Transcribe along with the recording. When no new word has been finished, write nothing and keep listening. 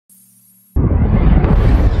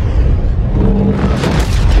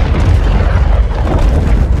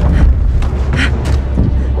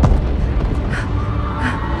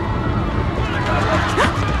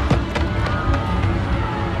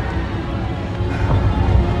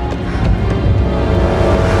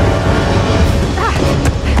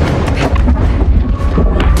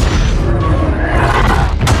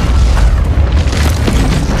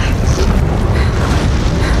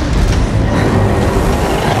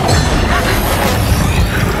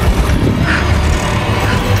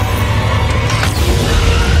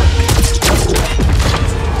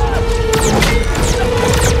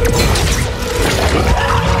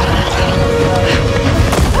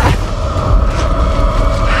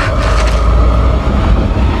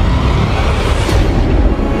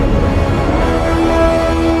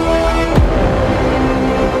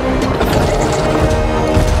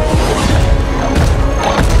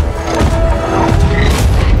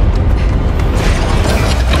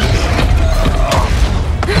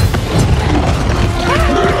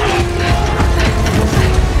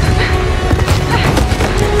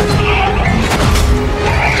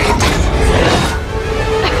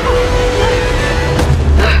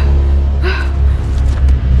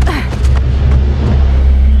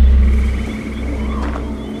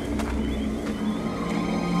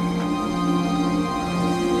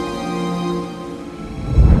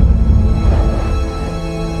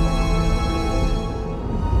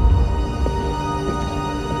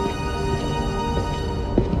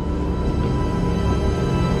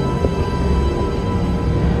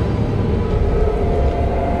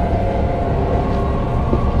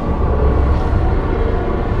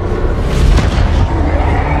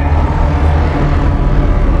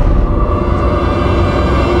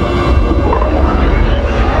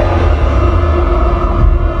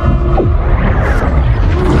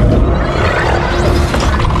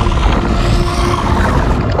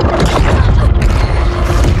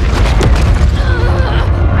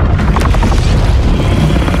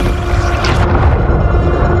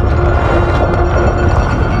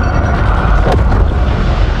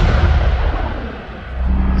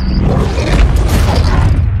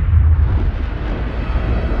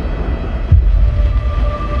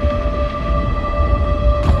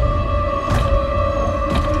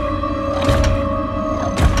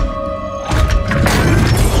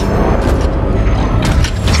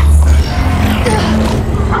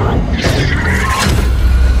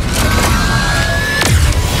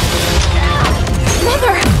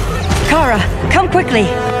quickly.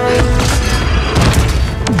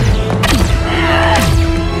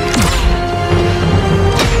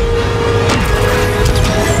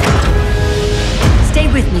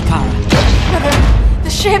 Stay with me, Kara. The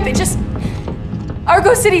ship, it just...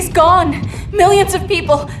 Argo City's gone. Millions of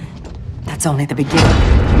people. That's only the beginning.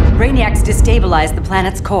 Brainiac's destabilized the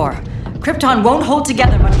planet's core. Krypton won't hold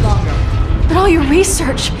together much longer. But all your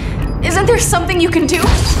research, isn't there something you can do?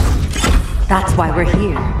 That's why we're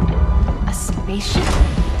here. A spaceship?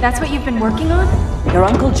 That's what you've been working on? Your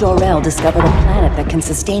Uncle Jor-El discovered a planet that can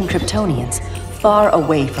sustain Kryptonians, far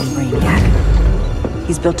away from Brainiac.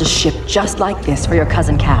 He's built a ship just like this for your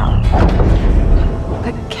cousin Cal.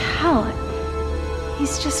 But Cal...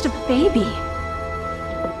 he's just a baby.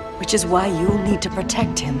 Which is why you'll need to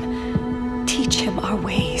protect him. Teach him our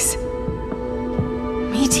ways.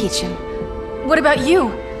 Me teach him? What about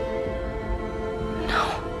you?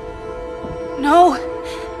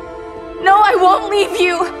 No, I won't leave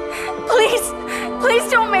you!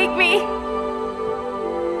 Please don't make me!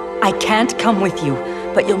 I can't come with you,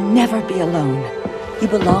 but you'll never be alone. You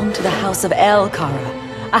belong to the House of El,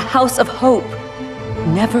 Kara. A house of hope.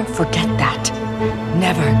 Never forget that.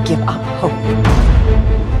 Never give up hope.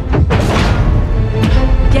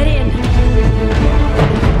 Get in!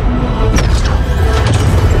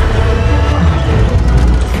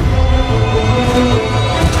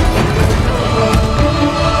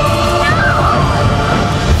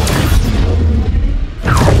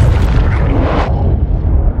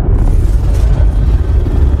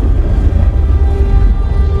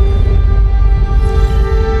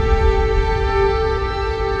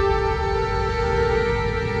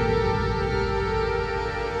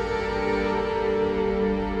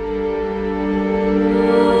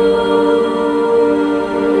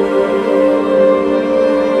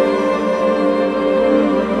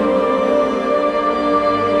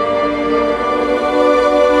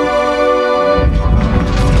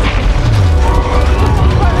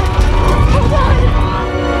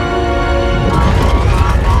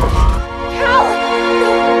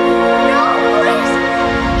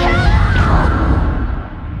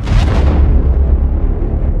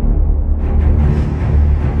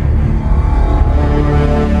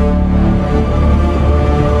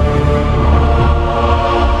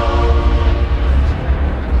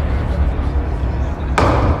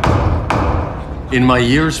 In my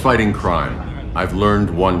years fighting crime, I've learned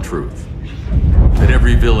one truth. That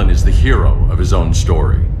every villain is the hero of his own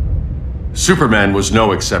story. Superman was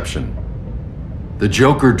no exception. The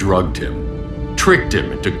Joker drugged him, tricked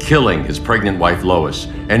him into killing his pregnant wife Lois,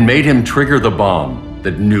 and made him trigger the bomb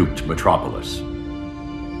that nuked Metropolis.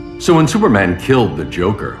 So when Superman killed the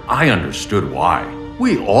Joker, I understood why.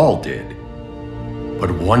 We all did.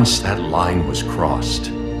 But once that line was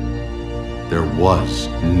crossed, there was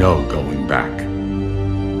no going back.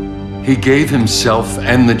 He gave himself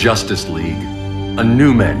and the Justice League a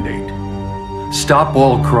new mandate. Stop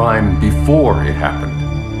all crime before it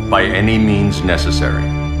happened, by any means necessary.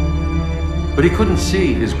 But he couldn't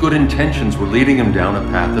see his good intentions were leading him down a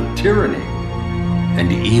path of tyranny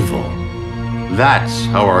and evil. That's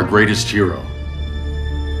how our greatest hero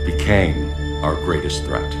became our greatest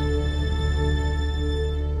threat.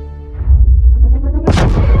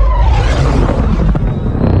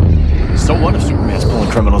 So what if Superman's pulling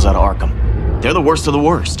criminals out of Arkham? They're the worst of the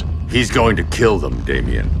worst. He's going to kill them,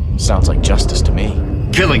 Damian. Sounds like justice to me.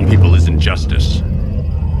 Killing people isn't justice.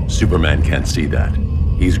 Superman can't see that.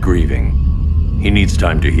 He's grieving. He needs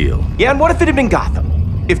time to heal. Yeah, and what if it had been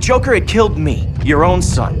Gotham? If Joker had killed me, your own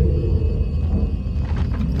son?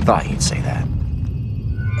 Thought you'd say that.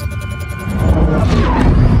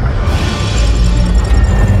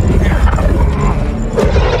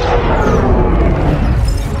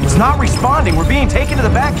 It's not responding. We're being taken to the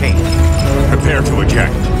Batcave. Prepare to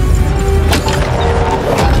eject.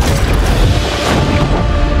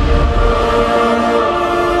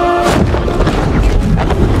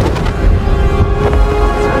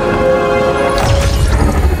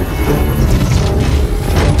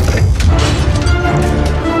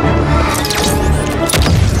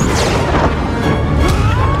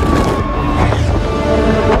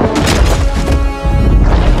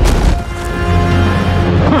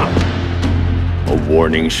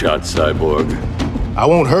 Warning shot, Cyborg. I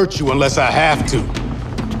won't hurt you unless I have to.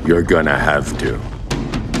 You're gonna have to.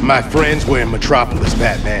 My friends were in Metropolis,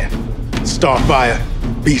 Batman. Starfire,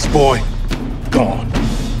 Beast Boy, gone.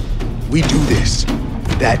 We do this.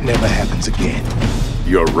 That never happens again.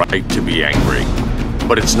 You're right to be angry,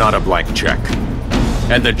 but it's not a blank check.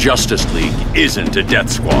 And the Justice League isn't a death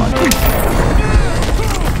squad.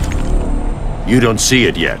 You don't see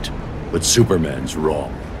it yet, but Superman's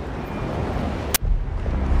wrong.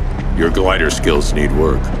 Your glider skills need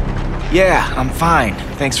work. Yeah, I'm fine.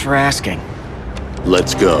 Thanks for asking.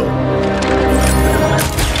 Let's go.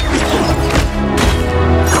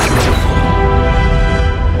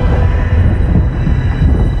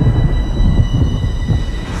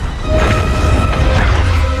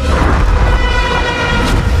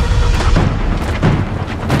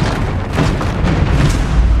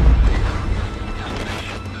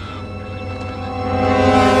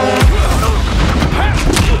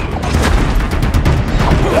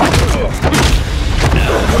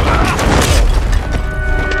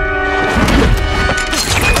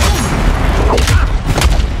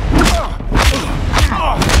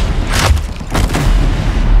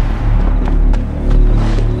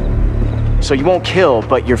 So you won't kill,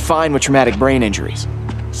 but you're fine with traumatic brain injuries.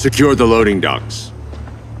 Secure the loading docks.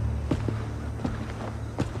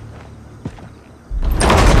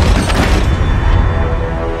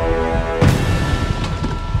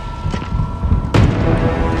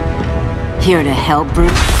 Here to help,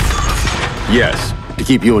 Bruce? Yes, to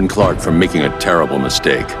keep you and Clark from making a terrible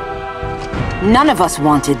mistake. None of us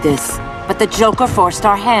wanted this, but the Joker forced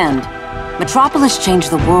our hand. Metropolis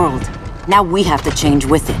changed the world. Now we have to change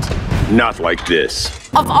with it. Not like this.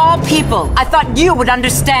 Of all people, I thought you would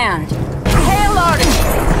understand. Hail Artist!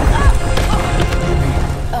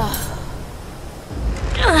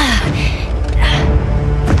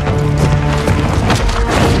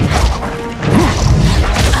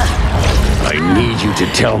 I need you to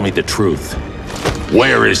tell me the truth.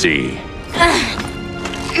 Where is he?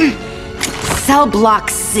 Cell Block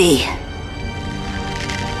C.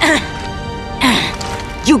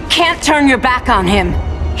 You can't turn your back on him.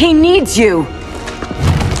 He needs you.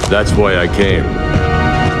 That's why I came.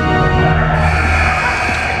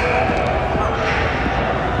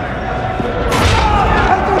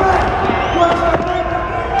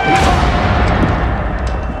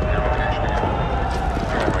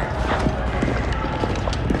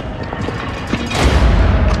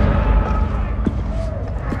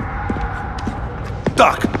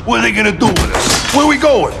 Doc, what are they gonna do with us? Where we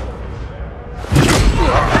going?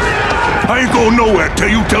 I ain't going nowhere till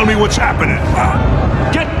you tell me what's happening.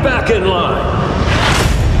 Get back in line!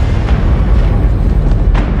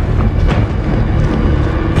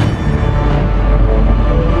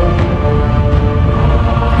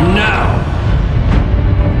 Now!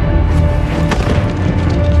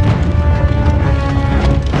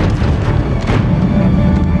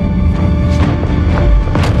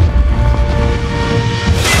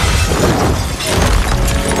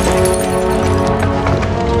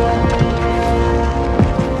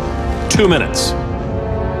 Two minutes.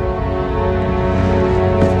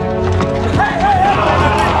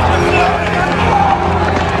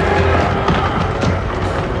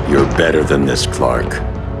 You're better than this, Clark.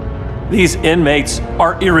 These inmates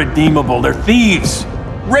are irredeemable. They're thieves,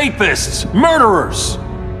 rapists, murderers.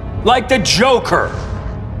 Like the Joker.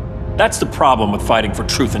 That's the problem with fighting for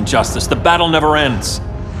truth and justice. The battle never ends.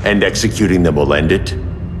 And executing them will end it?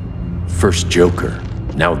 First Joker,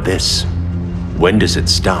 now this. When does it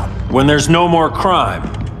stop? When there's no more crime.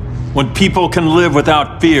 When people can live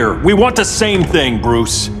without fear. We want the same thing,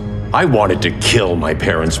 Bruce. I wanted to kill my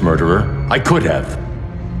parents' murderer. I could have.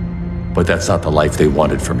 But that's not the life they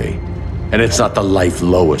wanted for me. And it's not the life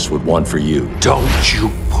Lois would want for you. Don't you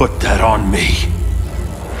put that on me.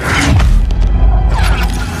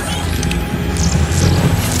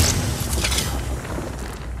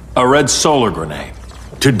 A red solar grenade.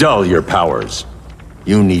 To dull your powers,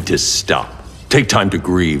 you need to stop. Take time to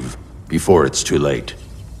grieve before it's too late.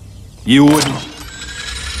 You wouldn't...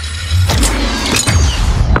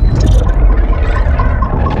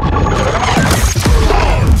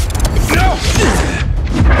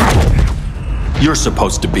 You're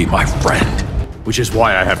supposed to be my friend. Which is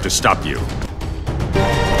why I have to stop you.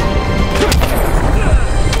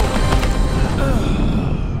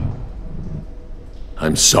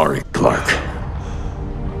 I'm sorry, Clark.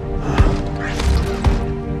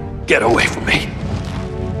 Get away from me.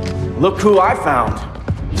 Look who I found.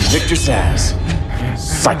 Victor Zsasz.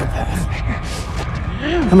 Psychopath.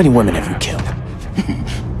 How many women have you killed?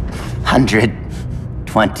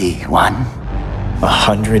 121.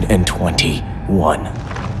 121.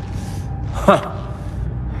 Huh.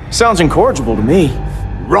 Sounds incorrigible to me.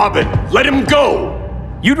 Robin, let him go!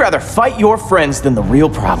 You'd rather fight your friends than the real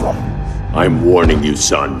problem. I'm warning you,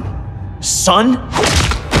 son. Son?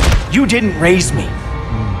 You didn't raise me.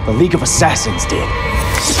 The League of Assassins did.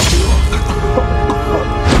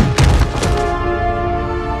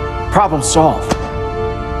 Problem solved.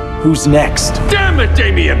 Who's next? Damn it,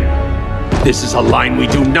 Damien! This is a line we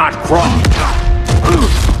do not cross.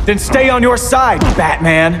 Then stay on your side,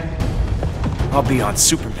 Batman. I'll be on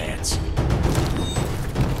Superman's.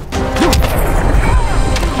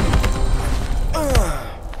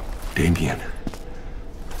 Damien.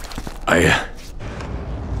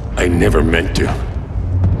 I never meant to.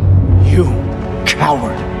 You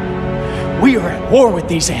coward. We are at war with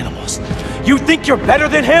these animals. You think you're better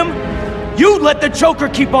than him? You let the Joker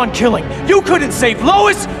keep on killing. You couldn't save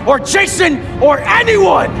Lois, or Jason, or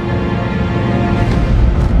anyone!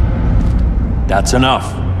 That's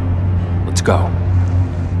enough. Let's go.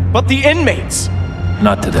 But the inmates!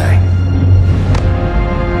 Not today.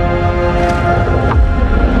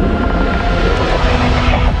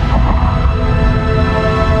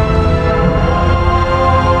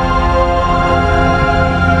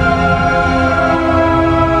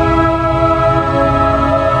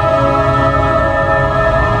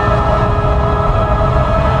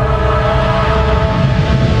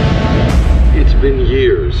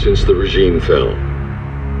 Since the regime fell.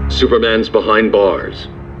 Superman's behind bars.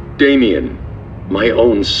 Damien, my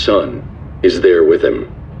own son, is there with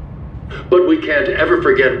him. But we can't ever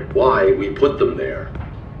forget why we put them there.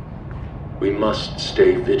 We must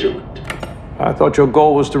stay vigilant. I thought your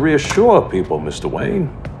goal was to reassure people, Mr.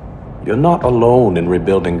 Wayne. You're not alone in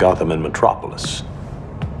rebuilding Gotham and Metropolis.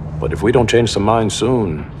 But if we don't change some minds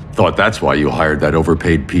soon... Thought that's why you hired that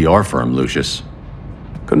overpaid PR firm, Lucius.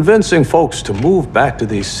 Convincing folks to move back to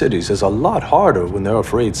these cities is a lot harder when they're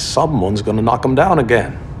afraid someone's gonna knock them down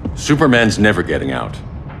again. Superman's never getting out.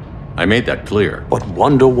 I made that clear. But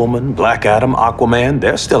Wonder Woman, Black Adam, Aquaman,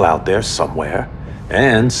 they're still out there somewhere,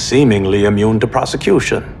 and seemingly immune to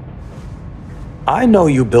prosecution. I know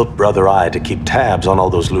you built Brother Eye to keep tabs on all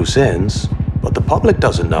those loose ends, but the public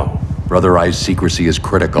doesn't know. Brother Eye's secrecy is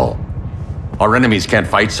critical. Our enemies can't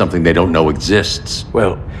fight something they don't know exists.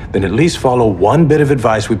 Well, then at least follow one bit of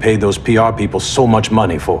advice we paid those PR people so much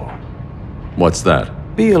money for. What's that?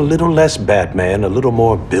 Be a little less Batman, a little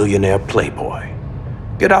more billionaire playboy.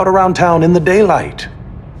 Get out around town in the daylight.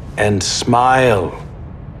 And smile.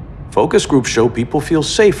 Focus groups show people feel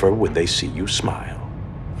safer when they see you smile.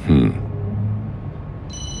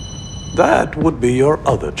 That would be your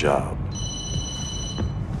other job.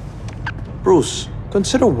 Bruce,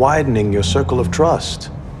 consider widening your circle of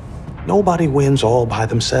trust. Nobody wins all by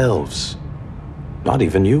themselves. Not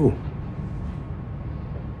even you.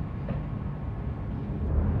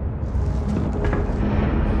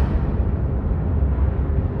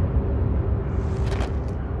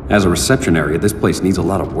 As a reception area, this place needs a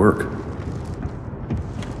lot of work.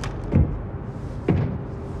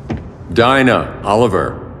 Dinah,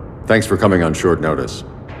 Oliver, thanks for coming on short notice.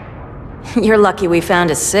 You're lucky we found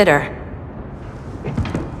a sitter.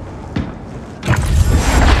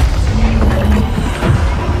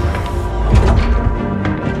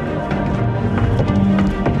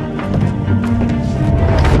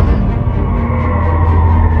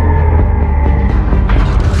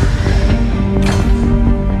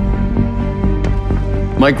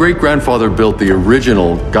 My great-grandfather built the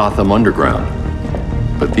original Gotham Underground.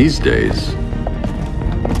 But these days,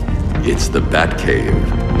 it's the Batcave.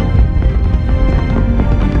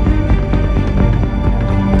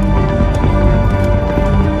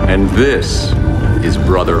 And this is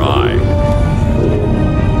Brother Eye.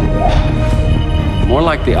 More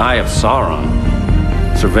like the Eye of Sauron.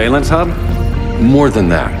 Surveillance hub? More than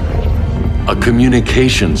that. A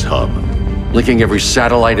communications hub, linking every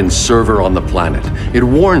satellite and server on the planet. It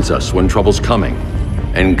warns us when trouble's coming,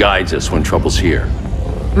 and guides us when trouble's here.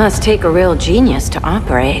 Must take a real genius to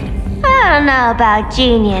operate. I don't know about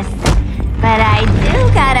genius, but I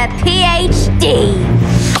do got a PhD.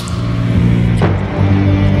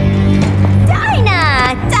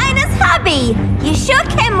 Dinah's hubby. You sure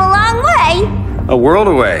came a long way. A world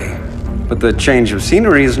away. But the change of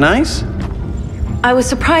scenery is nice. I was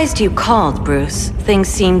surprised you called, Bruce. Things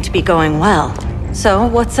seem to be going well. So,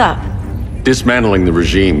 what's up? Dismantling the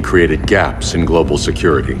regime created gaps in global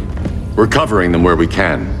security. We're covering them where we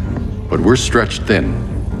can, but we're stretched thin,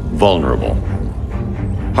 vulnerable.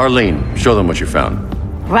 Harleen, show them what you found.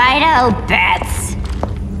 Righto, Bats.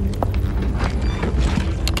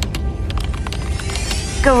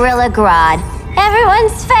 Gorilla Grodd,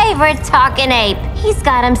 everyone's favorite talking ape. He's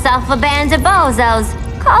got himself a band of bozos.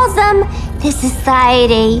 Calls them the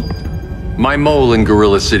Society. My mole in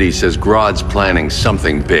Gorilla City says Grodd's planning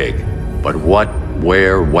something big. But what,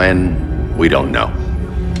 where, when, we don't know.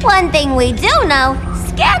 One thing we do know,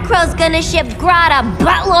 Scarecrow's gonna ship Grodd a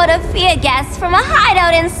buttload of fear gas from a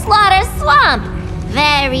hideout in Slaughter Swamp.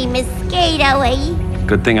 Very mosquito-y.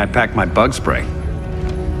 Good thing I packed my bug spray.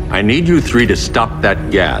 I need you three to stop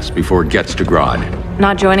that gas before it gets to Grodd.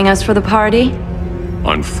 Not joining us for the party?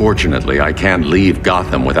 Unfortunately, I can't leave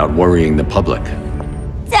Gotham without worrying the public.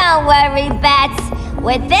 Don't worry, Bats.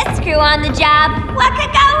 With this crew on the job, what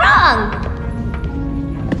could go wrong?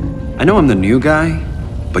 I know I'm the new guy,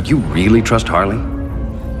 but you really trust Harley?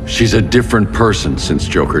 She's a different person since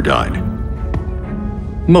Joker died.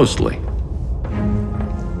 Mostly.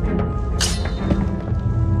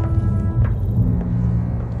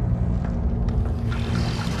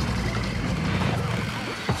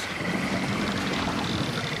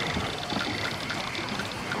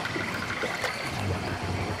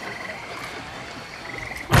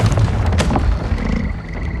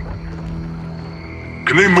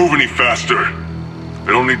 Can they move any faster? I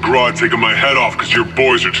don't need Grodd taking my head off because your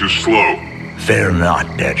boys are too slow. Fear not,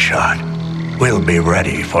 Deadshot. We'll be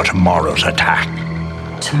ready for tomorrow's attack.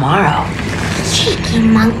 Tomorrow? Cheeky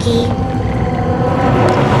monkey.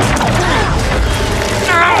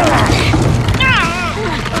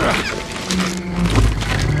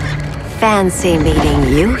 Fancy meeting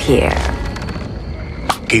you here.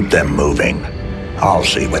 Keep them moving. I'll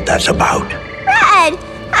see what that's about. Red,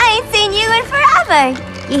 I ain't seen you in forever.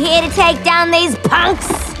 You here to take down these punks?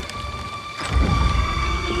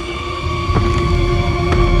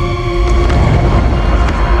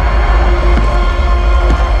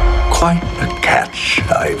 Quite a catch,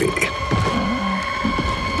 Ivy.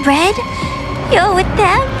 Red, you're with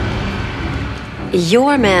them?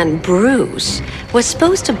 Your man, Bruce, was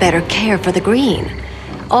supposed to better care for the green.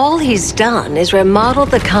 All he's done is remodel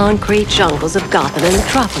the concrete jungles of Gotham and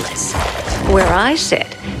Metropolis. Where I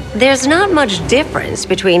sit, there's not much difference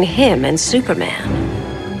between him and Superman.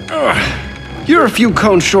 You're a few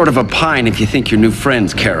cones short of a pine if you think your new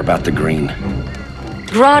friends care about the green.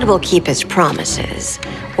 Grodd will keep his promises,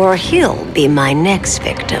 or he'll be my next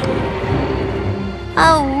victim.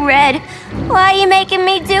 Oh, Red, why are you making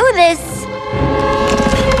me do this?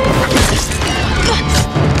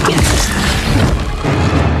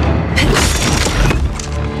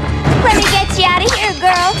 Let me get you out of here,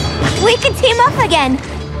 girl. We can team up again.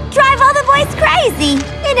 Drive all the boys crazy,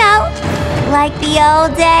 you know, like the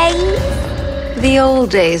old days. The old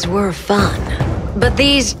days were fun, but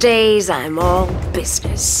these days I'm all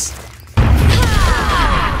business.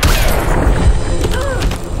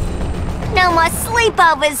 No more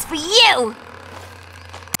sleepovers for you.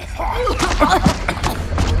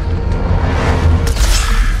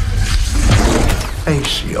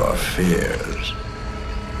 Face your fears.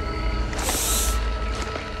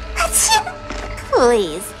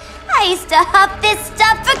 Please, I used to huff this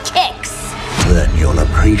stuff for kicks. Then you'll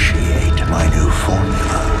appreciate my new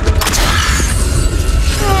formula.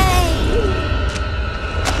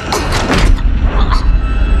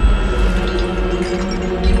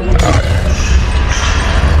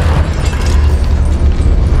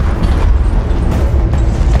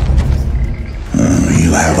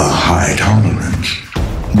 You have a high tolerance,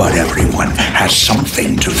 but everyone has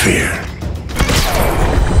something to fear.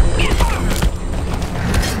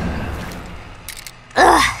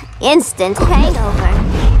 Ugh, instant hangover.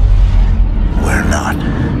 We're not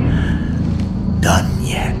done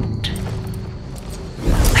yet.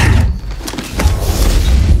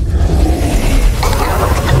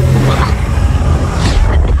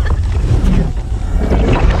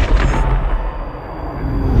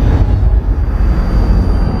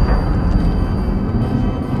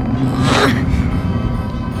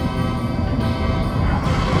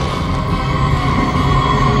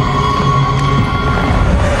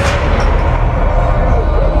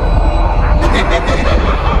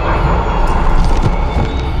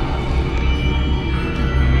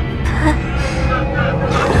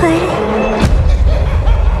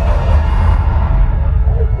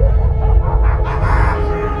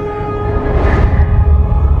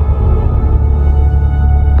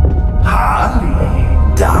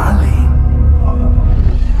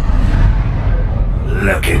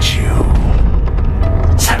 Look at you.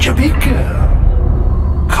 Such a big girl.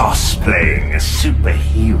 Cosplaying a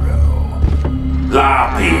superhero.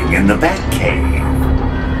 LARPing in the Batcave.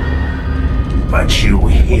 But you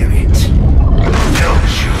hear it,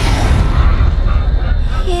 don't you?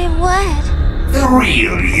 Hear what? The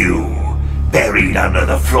real you, buried under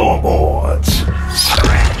the floorboards.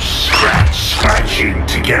 Scratch, scratch, scratching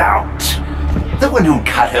to get out. The one who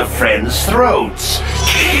cut her friends' throats.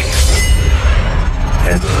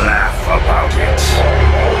 And laugh about it.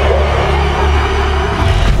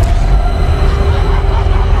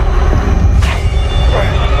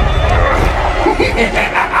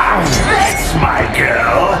 That's my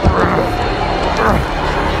girl.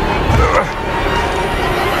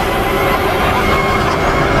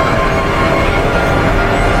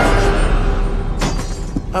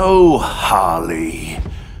 Oh, Harley.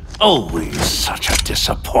 Always such a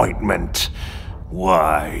disappointment.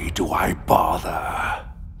 Why do I bother?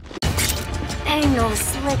 Ain't no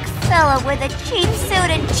slick fella with a cheap suit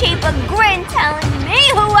and cheaper grin telling me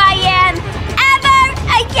who I am ever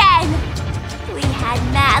again. We had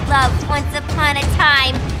mad love once upon a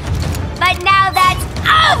time, but now that's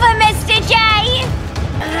over, Mr. J!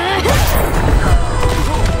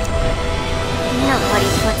 Nobody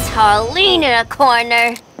puts Harleen in a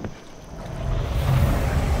corner.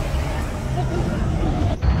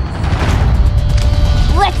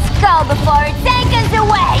 Let's go before it takes us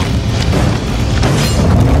away!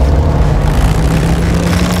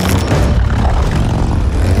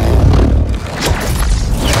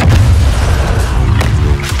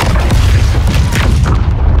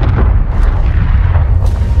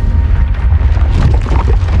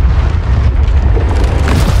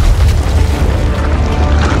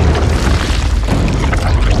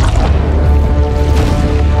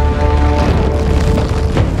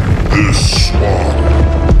 This swamp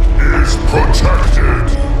is protected.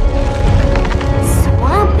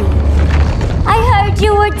 Swampy? I heard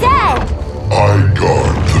you were dead. I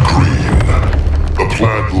guard the green, the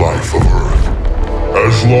plant life of Earth.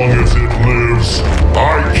 As long as it lives, I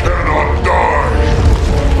cannot die.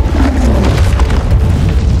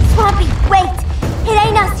 Swampy, wait! It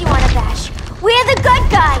ain't us you wanna bash. We're the good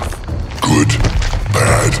guys. Good,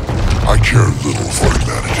 bad, I care little for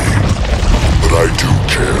humanity. But I do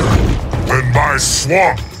care. When my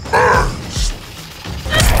swamp burns!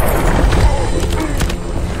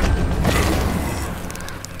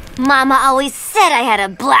 Mama always said I had a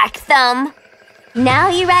black thumb. Now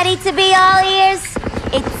you ready to be all ears?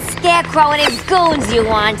 It's Scarecrow and his goons you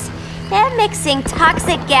want. They're mixing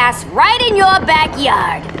toxic gas right in your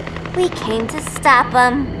backyard. We came to stop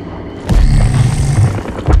them.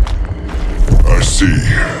 I see.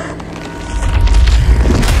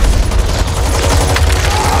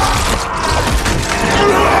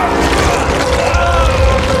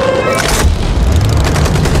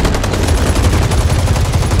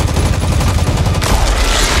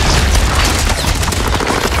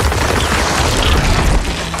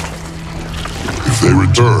 If they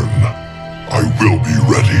return, I will be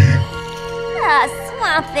ready. Ah,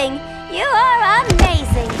 Swamp Thing, you are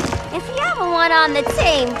amazing. If you ever want on the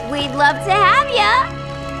team, we'd love to have ya.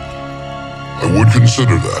 I would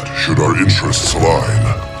consider that, should our interests align.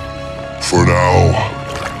 For now,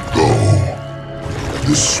 go.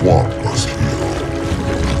 This swamp must heal.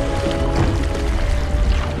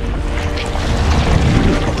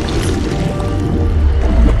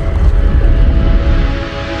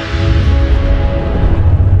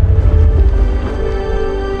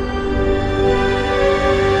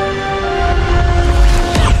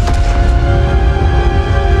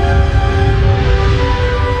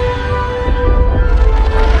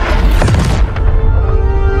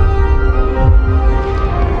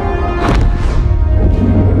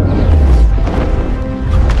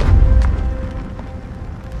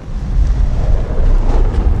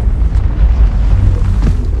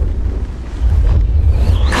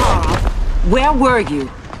 Where were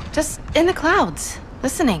you? Just in the clouds,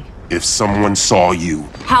 listening. If someone saw you...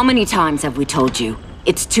 How many times have we told you?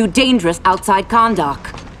 It's too dangerous outside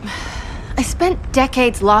Kahndaq. I spent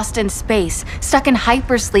decades lost in space, stuck in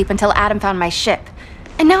hypersleep until Adam found my ship.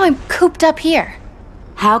 And now I'm cooped up here.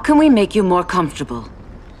 How can we make you more comfortable?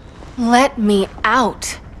 Let me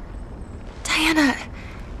out. Diana,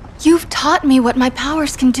 you've taught me what my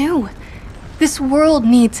powers can do. This world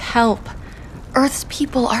needs help. Earth's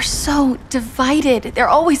people are so divided. They're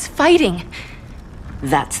always fighting.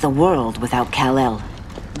 That's the world without Kal-El.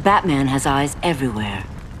 Batman has eyes everywhere.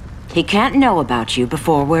 He can't know about you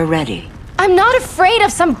before we're ready. I'm not afraid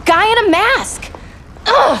of some guy in a mask.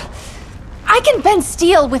 Ugh! I can bend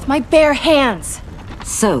steel with my bare hands.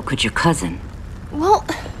 So could your cousin. Well,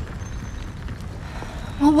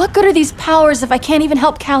 what good are these powers if I can't even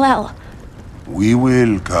help Kal-El? We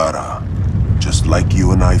will, Kara. Just like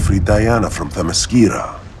you and I freed Diana from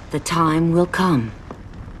Themyscira. The time will come.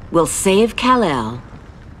 We'll save Kal-El,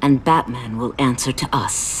 and Batman will answer to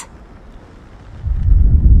us.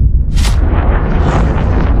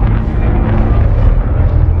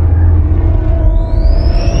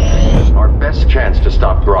 Our best chance to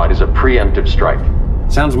stop Grodd is a preemptive strike.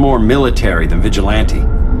 Sounds more military than vigilante.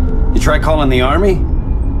 You try calling the army?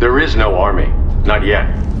 There is no army. Not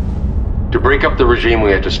yet. To break up the regime, we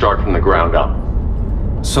had to start from the ground up.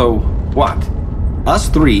 So, what? Us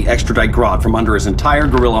three extradite Grodd from under his entire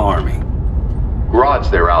guerrilla army. Grodd's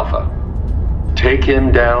their alpha. Take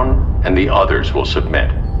him down, and the others will submit.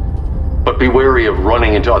 But be wary of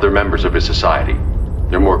running into other members of his society.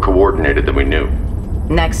 They're more coordinated than we knew.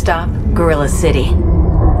 Next stop, Gorilla City.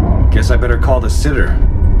 Guess I better call the sitter.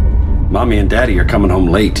 Mommy and Daddy are coming home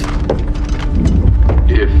late.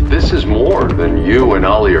 If this is more than you and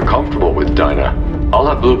Ollie are comfortable with, Dinah, I'll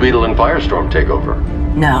have Blue Beetle and Firestorm take over.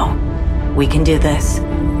 No. We can do this.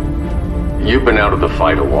 You've been out of the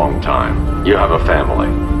fight a long time. You have a family.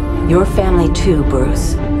 Your family too,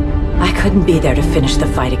 Bruce. I couldn't be there to finish the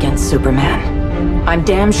fight against Superman. I'm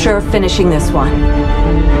damn sure finishing this one.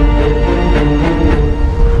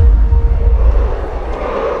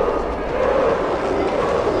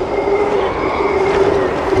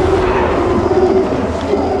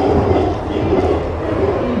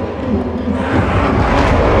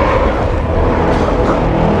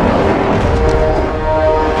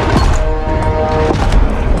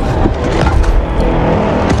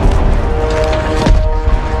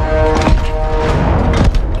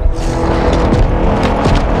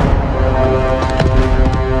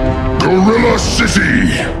 Gorilla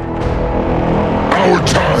City! Our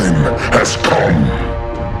time has come.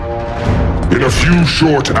 In a few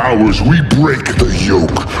short hours, we break the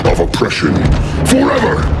yoke of oppression.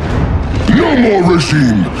 Forever! No more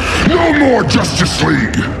regime! No more Justice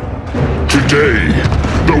League! Today,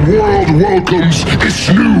 the world welcomes its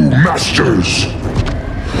new masters.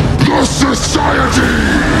 The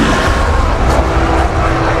Society!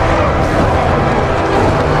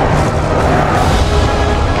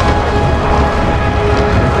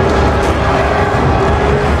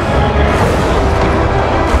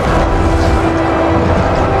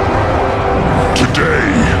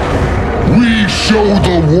 Show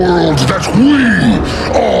the world that we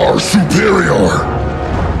are superior.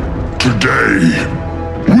 Today,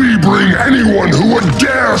 we bring anyone who would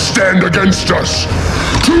dare stand against us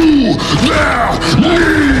to their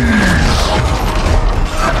knees!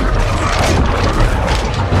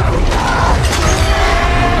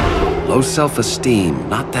 Low self-esteem,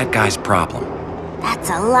 not that guy's problem. That's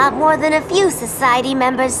a lot more than a few Society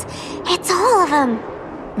members. It's all of them.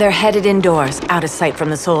 They're headed indoors, out of sight from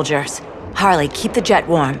the soldiers. Harley, keep the jet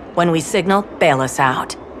warm. When we signal, bail us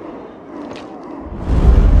out.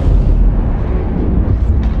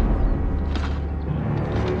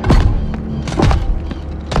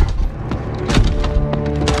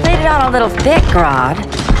 Played it on a little thick, Grodd.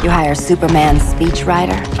 You hire Superman's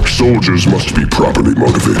speechwriter? Soldiers must be properly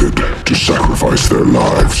motivated to sacrifice their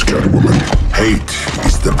lives, Catwoman. Hate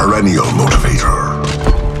is the perennial motivator.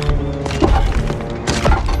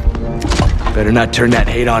 Better not turn that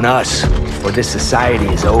hate on us, or this society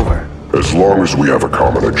is over. As long as we have a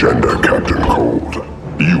common agenda, Captain Cold,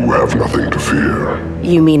 you have nothing to fear.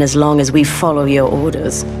 You mean as long as we follow your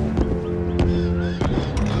orders?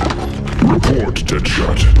 Report,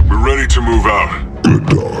 Deadshot. We're ready to move out. Good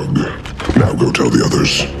dog. Now go tell the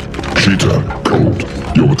others. Cheetah, Cold,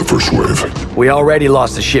 you're with the first wave. We already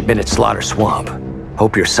lost the shipment at Slaughter Swamp.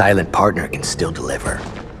 Hope your silent partner can still deliver.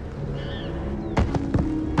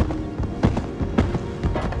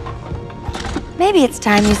 Maybe it's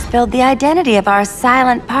time you spilled the identity of our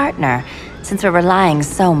silent partner, since we're relying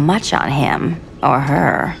so much on him, or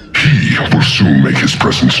her. He will soon make his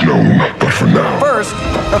presence known, but for now... First,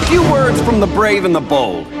 a few words from the brave and the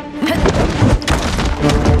bold.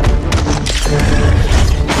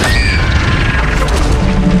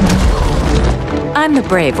 I'm the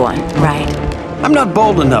brave one, right? I'm not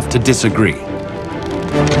bold enough to disagree.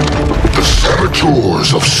 The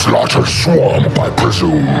saboteurs of Slaughter Swamp, I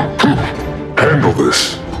presume. Handle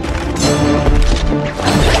this.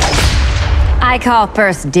 I call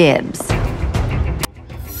first dibs.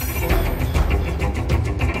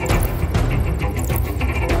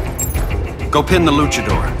 Go pin the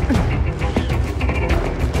luchador.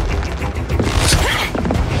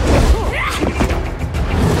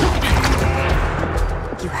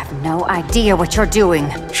 You have no idea what you're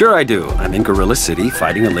doing. Sure I do. I'm in Gorilla City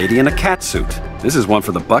fighting a lady in a cat suit. This is one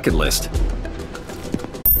for the bucket list.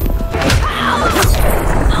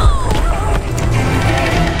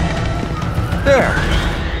 There.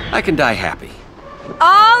 I can die happy.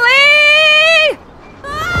 Ollie!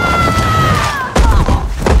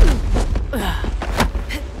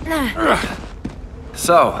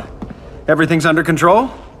 So, everything's under control?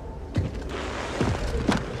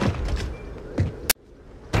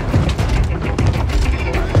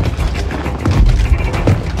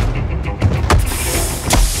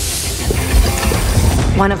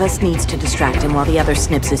 One of us needs to distract him while the other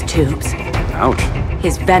snips his tubes. Ouch.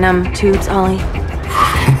 His venom tubes, Ollie?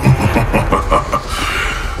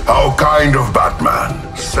 How kind of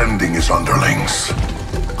Batman, sending his underlings.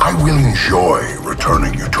 I will enjoy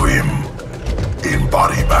returning you to him in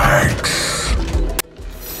body bags.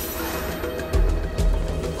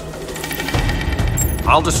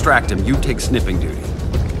 I'll distract him. You take sniffing duty.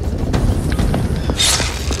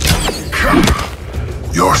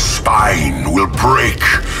 Your spine will break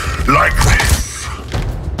like this.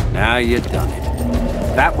 Now you've done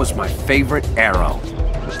it. That was my favorite arrow.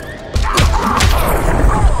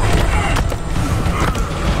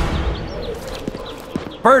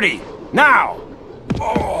 Birdie, now!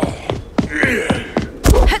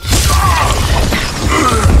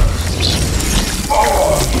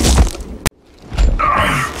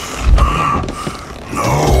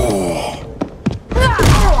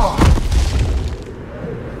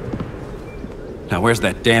 Now where's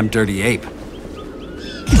that damn dirty ape?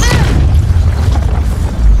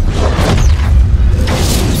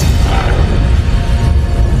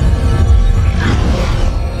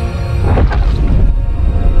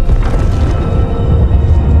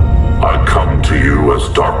 I come to you as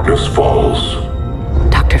darkness falls.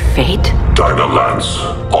 Dr. Fate? Dinah Lance,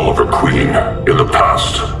 Oliver Queen. In the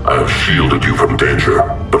past, I have shielded you from danger,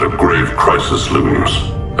 but a grave crisis looms,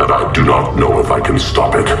 and I do not know if I can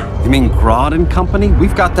stop it. You mean Grodd and company?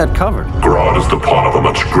 We've got that covered. Grodd is the pawn of a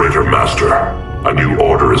much greater master. A new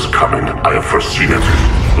order is coming. I have foreseen it.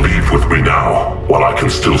 Leave with me now, while I can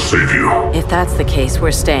still save you. If that's the case,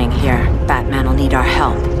 we're staying here. Batman will need our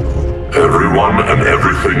help. Everyone and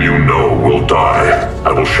everything you know will die.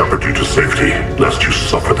 I will shepherd you to safety, lest you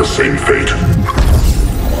suffer the same fate.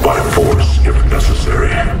 By force, if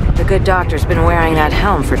necessary. The good doctor's been wearing that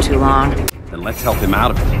helm for too long. Then let's help him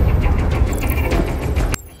out of it.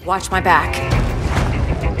 Watch my back.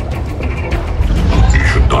 You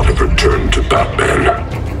should not have returned to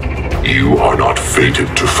Batman. You are not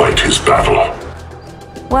fated to fight his battle.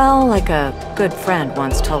 Well, like a good friend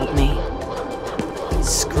once told me.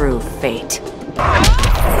 Screw fate.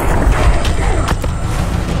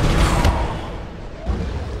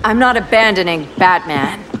 I'm not abandoning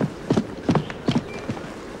Batman.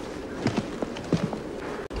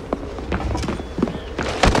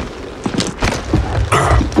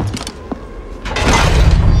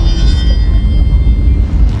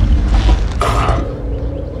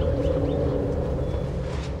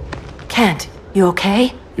 Kent, you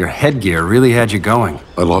okay? Your headgear really had you going.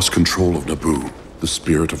 I lost control of Naboo, the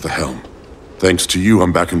spirit of the helm. Thanks to you,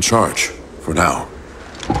 I'm back in charge. For now.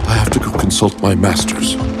 I have to go consult my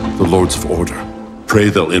masters, the Lords of Order. Pray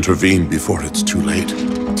they'll intervene before it's too late.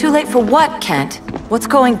 Too late for what, Kent? What's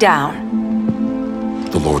going down?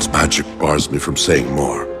 The Lord's magic bars me from saying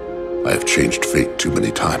more. I have changed fate too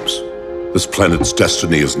many times. This planet's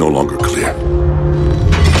destiny is no longer clear.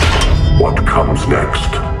 What comes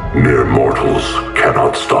next, mere mortals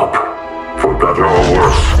cannot stop. For better or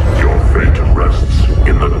worse, your fate rests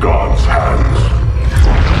in the gods' hands.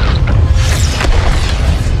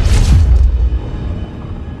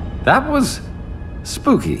 That was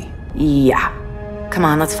spooky. Yeah. Come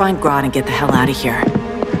on, let's find Grodd and get the hell out of here.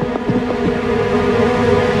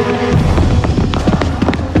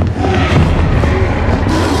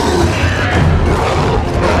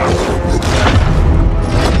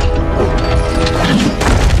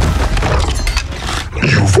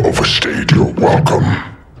 You've overstayed your welcome.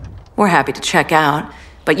 We're happy to check out,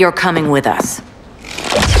 but you're coming with us.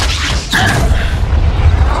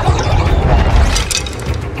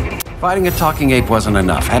 Fighting a talking ape wasn't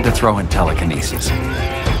enough. Had to throw in telekinesis.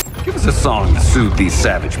 Give us a song to soothe these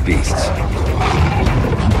savage beasts.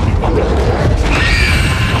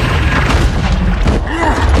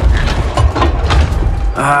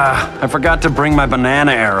 I forgot to bring my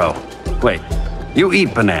banana arrow. Wait, you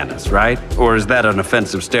eat bananas, right? Or is that an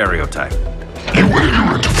offensive stereotype? You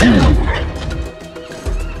ignorant fool!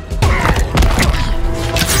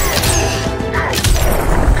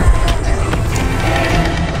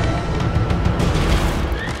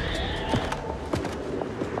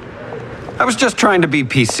 I was just trying to be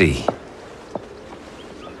PC.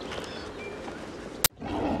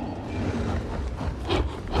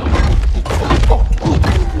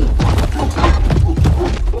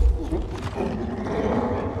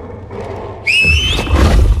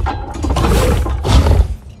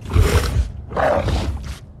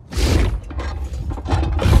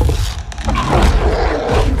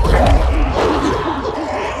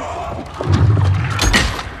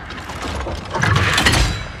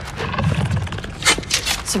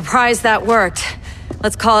 Surprised that worked.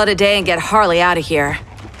 Let's call it a day and get Harley out of here.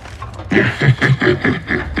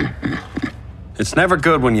 It's never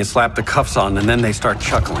good when you slap the cuffs on and then they start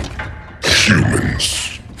chuckling.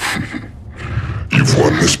 Humans. You've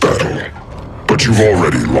won this battle, but you've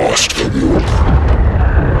already lost the war.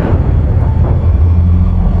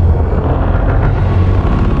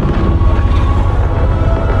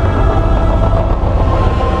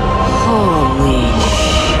 Holy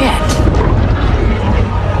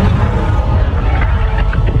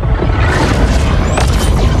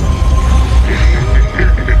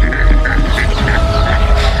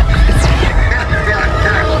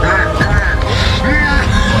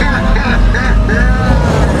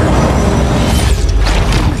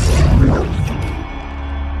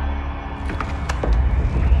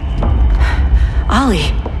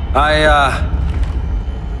Ollie. I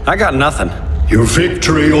got nothing. Your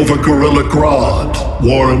victory over Gorilla Grodd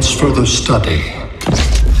warrants further study.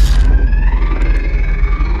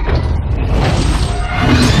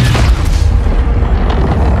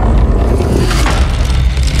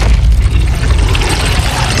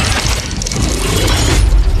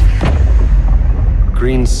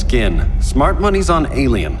 Green skin. Smart money's on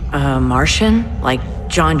alien. Martian? Like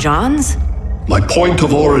John Johns? My point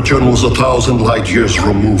of origin was 1,000 light years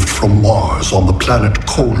removed from Mars on the planet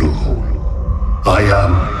Kolu. I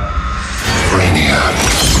am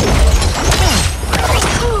Brainiac.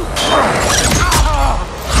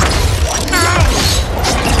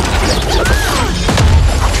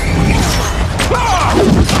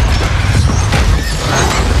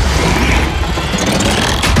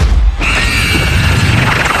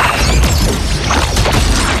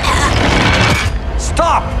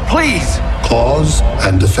 Stop, please! Cause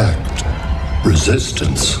and effect.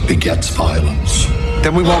 Resistance begets violence.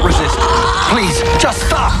 Then we won't resist. Please, just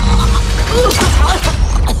stop!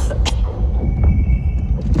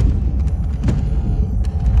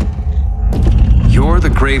 You're the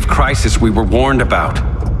grave crisis we were warned about.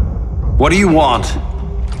 What do you want?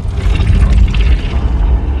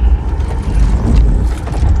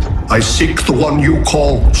 I seek the one you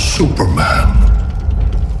call Superman.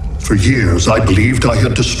 For years, I believed I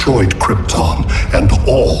had destroyed Krypton and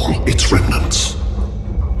all its remnants.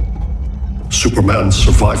 Superman's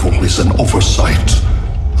survival is an oversight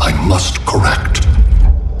I must correct.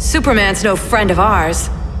 Superman's no friend of ours.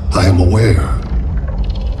 I am aware.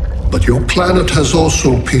 But your planet has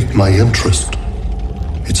also piqued my interest.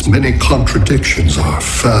 Its many contradictions are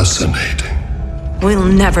fascinating. We'll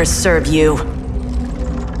never serve you.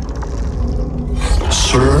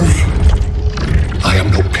 Serve? I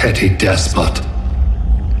am no petty despot.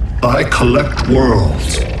 I collect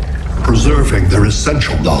worlds, preserving their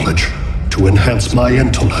essential knowledge to enhance my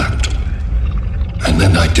intellect. And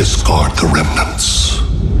then I discard the remnants.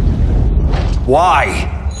 Why?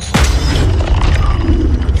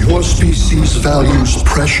 Your species values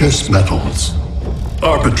precious metals,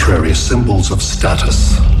 arbitrary symbols of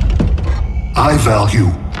status. I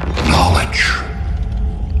value knowledge.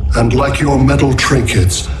 And like your metal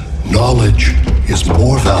trinkets, knowledge is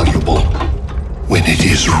more valuable when it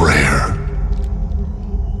is rare.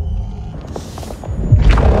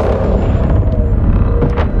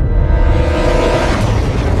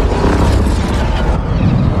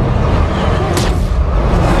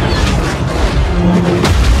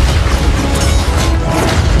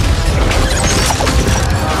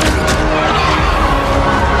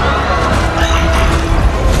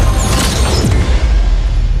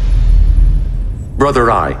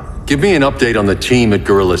 Brother Eye, give me an update on the team at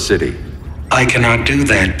Gorilla City. I cannot do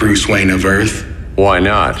that, Bruce Wayne of Earth. Why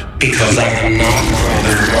not? Because I am not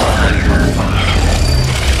Brother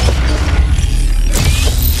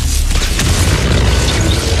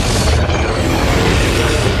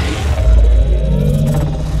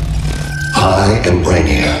I am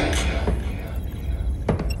Brainiac.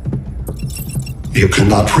 You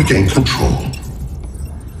cannot regain control.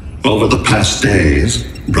 Over the past days,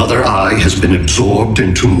 Brother Eye has been absorbed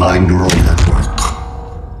into my neural network.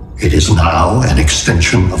 It is now an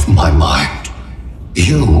extension of my mind.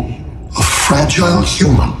 You, a fragile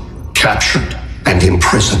human, captured and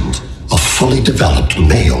imprisoned a fully developed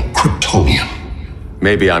male Kryptonian.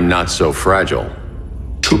 Maybe I'm not so fragile.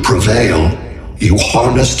 To prevail, you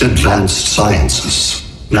harnessed advanced sciences,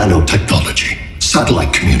 nanotechnology,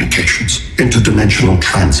 satellite communications, interdimensional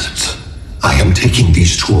transit. I am taking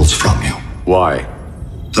these tools from you. Why?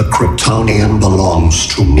 The Kryptonian belongs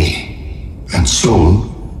to me. And soon,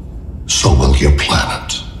 so will your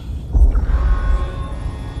planet.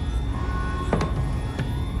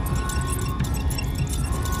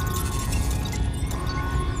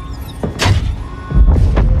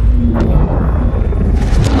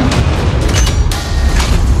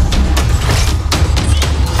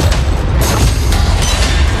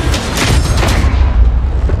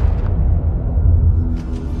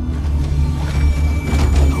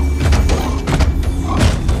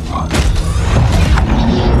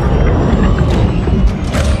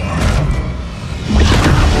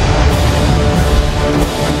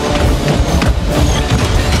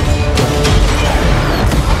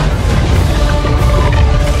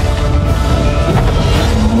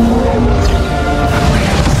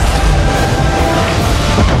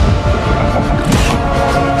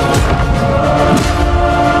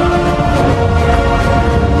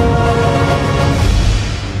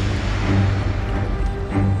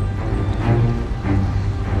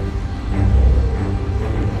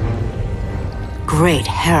 Great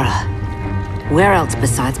Hera. Where else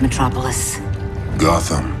besides Metropolis?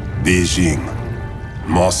 Gotham, Beijing,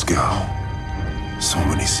 Moscow. So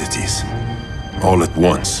many cities. All at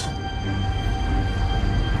once.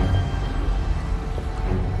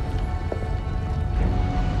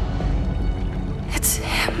 It's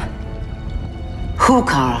him. Who,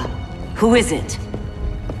 Kara? Who is it?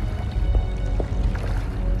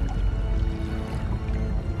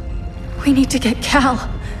 We need to get Cal.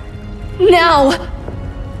 Now!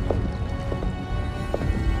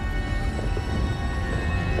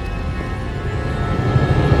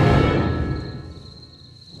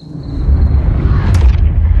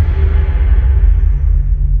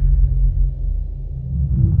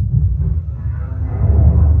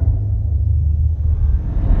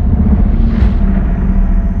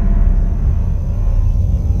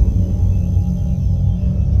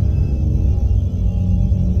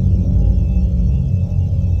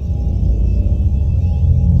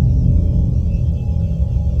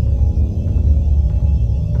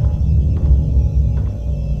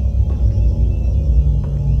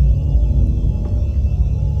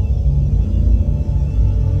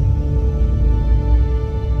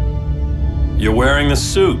 You're wearing the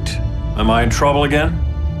suit. Am I in trouble again?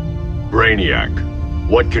 Brainiac,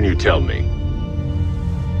 what can you tell me?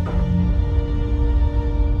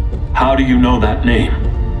 How do you know that name?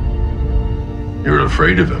 You're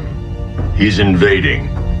afraid of him. He's invading.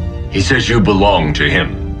 He says you belong to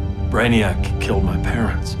him. Brainiac killed my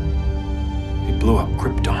parents. He blew up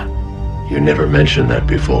Krypton. You never mentioned that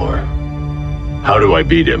before. How do I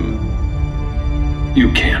beat him?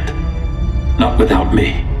 You can't. Not without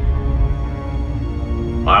me.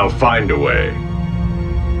 I'll find a way.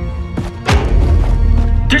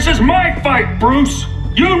 This is my fight, Bruce!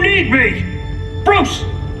 You need me! Bruce!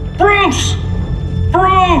 Bruce!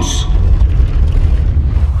 Bruce!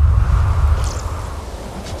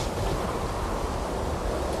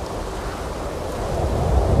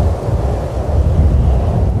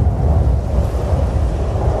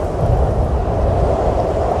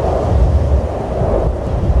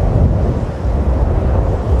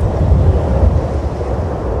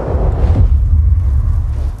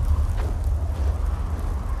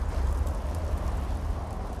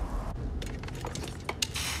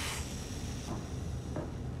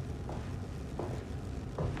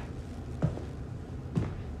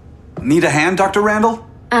 Need a hand, Dr. Randall?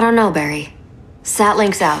 I don't know, Barry.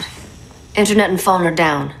 Satlink's out. Internet and phone are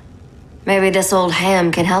down. Maybe this old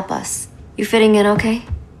ham can help us. You fitting in okay?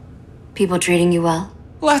 People treating you well?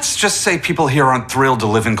 Let's just say people here aren't thrilled to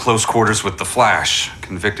live in close quarters with the Flash,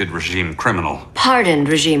 convicted regime criminal. Pardoned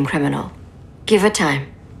regime criminal. Give it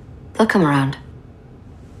time. They'll come around.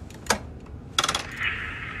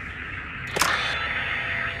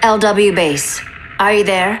 LW base. Are you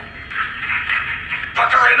there?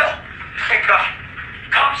 Dr. Randall? Thank God.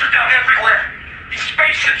 Cops are down everywhere. These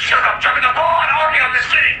spaceships showed up, dropping a ball and army on this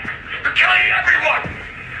city. They're killing everyone.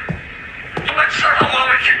 I'm not sure how long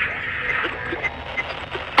we can...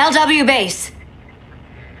 LW base.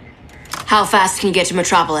 How fast can you get to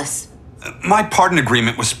Metropolis? My pardon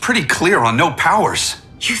agreement was pretty clear on no powers.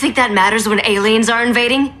 You think that matters when aliens are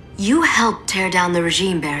invading? You helped tear down the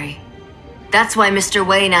regime, Barry. That's why Mr.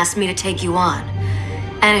 Wayne asked me to take you on.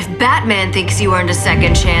 And if Batman thinks you earned a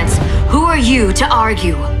second chance, who are you to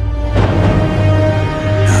argue?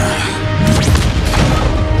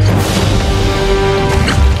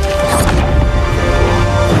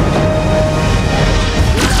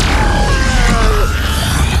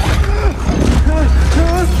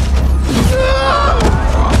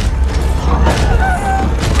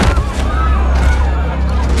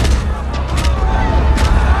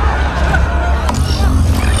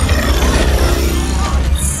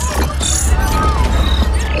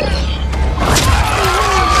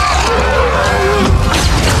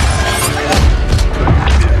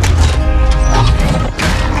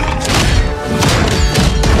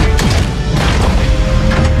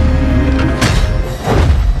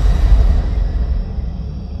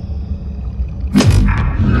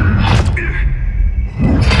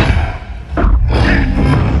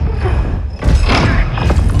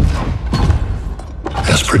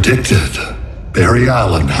 Predicted, Barry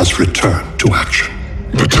Allen has returned to action.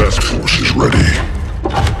 The task force is ready.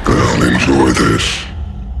 I'll enjoy this.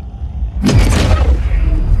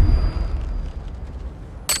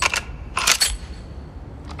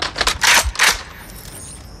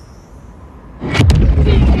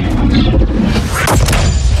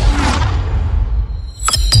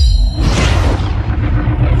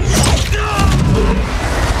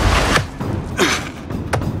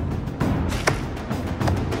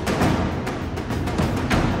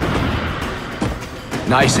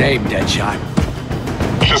 Nice aim, Deadshot.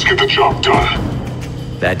 Just get the job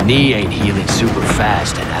done. That knee ain't healing super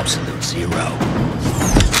fast at absolute zero.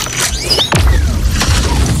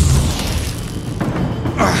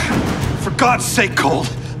 For God's sake, Cole,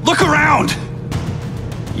 look around!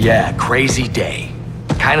 Yeah, crazy day.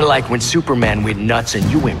 Kinda like when Superman went nuts and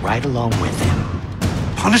you went right along with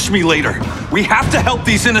him. Punish me later. We have to help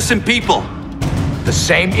these innocent people. The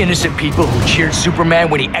same innocent people who cheered Superman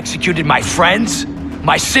when he executed my friends?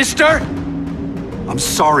 My sister? I'm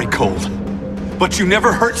sorry, Cole. But you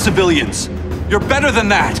never hurt civilians. You're better than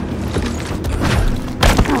that.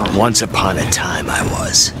 Once upon a time, I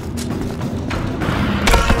was.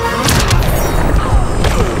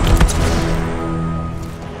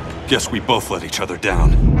 Guess we both let each other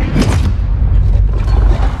down.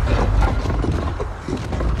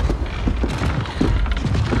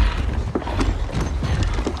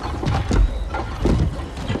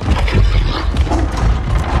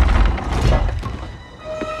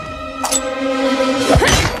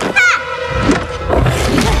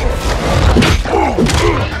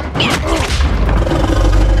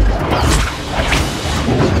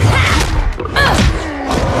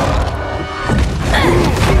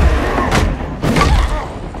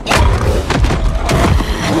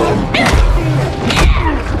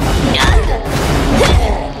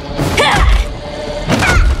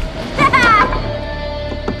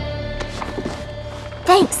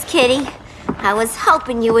 I was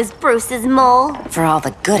hoping you was Bruce's mole. For all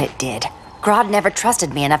the good it did. Grodd never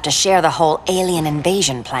trusted me enough to share the whole alien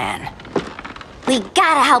invasion plan. We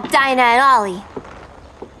gotta help Dinah and Ollie.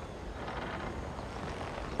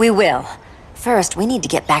 We will. First, we need to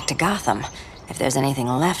get back to Gotham, if there's anything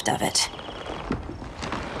left of it.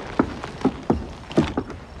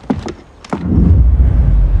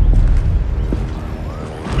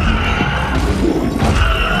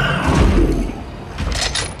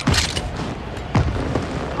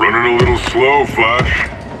 Running a little slow,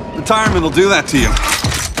 Flash. Retirement will do that to you.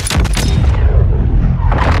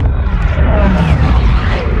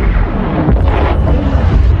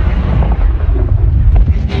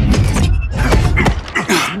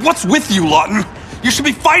 What's with you, Lawton? You should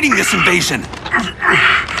be fighting this invasion.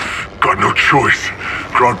 Got no choice.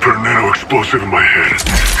 Grodd put a nano-explosive in my head.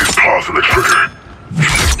 His paw's on the trigger.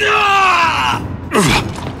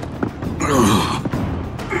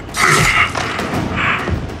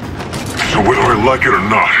 So whether I like it or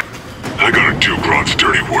not, I gotta do Grodd's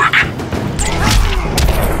dirty work.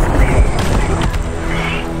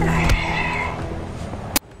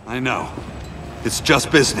 I know. It's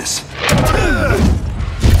just business.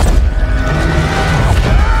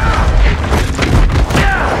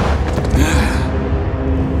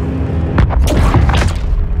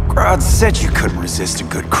 Grodd said you couldn't resist a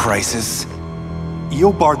good crisis.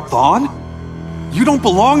 Eobard Thawne? You don't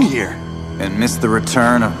belong here. And miss the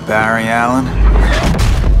return of Barry Allen?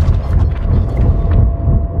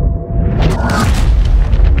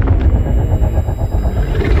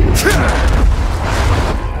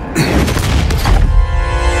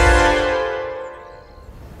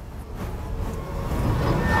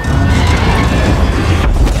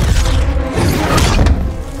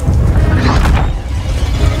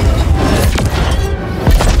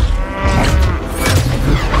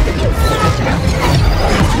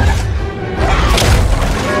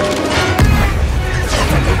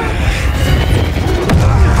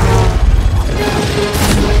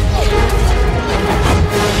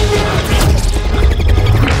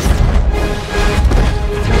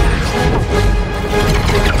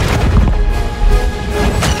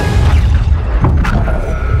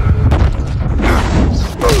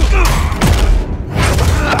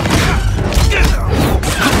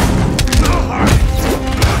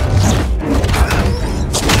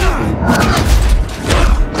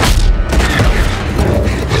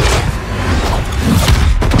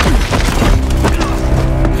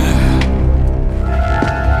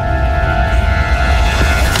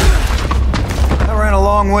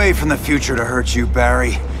 From the future to hurt you,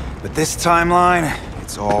 Barry. But this timeline,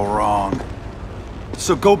 it's all wrong.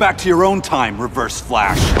 So go back to your own time, Reverse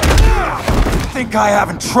Flash. Think I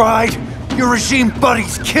haven't tried? Your regime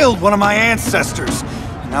buddies killed one of my ancestors.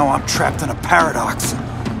 Now I'm trapped in a paradox.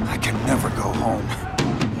 I can never go home.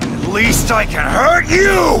 At least I can hurt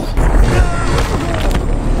you!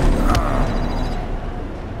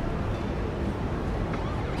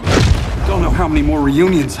 Don't know how many more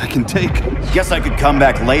reunions I can take. Guess I could come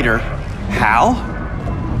back later. Hal?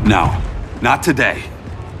 No, not today.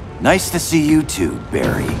 Nice to see you too,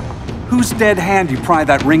 Barry. Whose dead hand you pry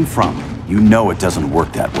that ring from? You know it doesn't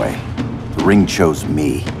work that way. The ring chose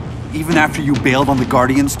me. Even after you bailed on the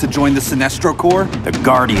Guardians to join the Sinestro Corps? The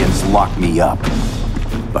Guardians locked me up.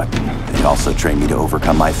 but they also trained me to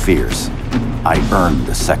overcome my fears. I earned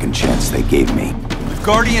the second chance they gave me. The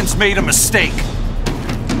Guardians made a mistake.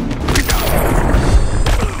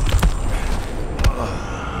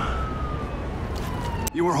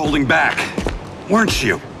 You were holding back, weren't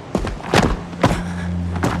you?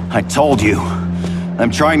 I told you.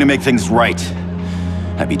 I'm trying to make things right.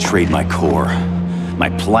 I betrayed my core, my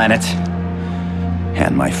planet,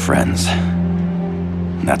 and my friends.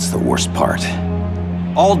 That's the worst part.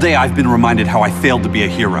 All day I've been reminded how I failed to be a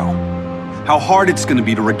hero. How hard it's gonna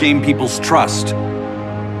be to regain people's trust.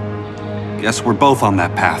 Guess we're both on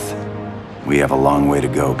that path. We have a long way to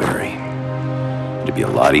go, Barry. It'd be a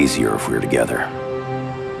lot easier if we were together.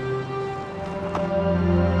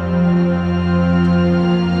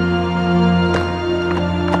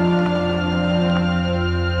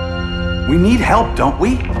 We need help, don't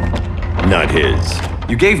we? Not his.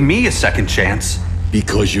 You gave me a second chance.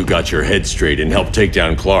 Because you got your head straight and helped take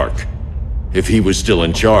down Clark. If he was still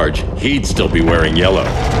in charge, he'd still be wearing yellow.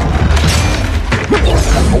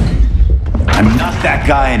 I'm not that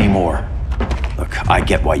guy anymore. Look, I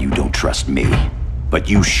get why you don't trust me. But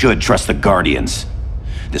you should trust the Guardians.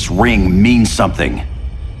 This ring means something.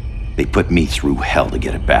 They put me through hell to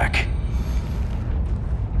get it back.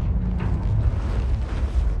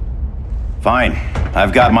 Fine.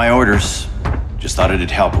 I've got my orders. Just thought it'd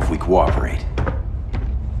help if we cooperate.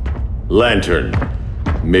 Lantern.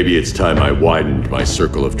 Maybe it's time I widened my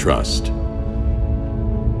circle of trust.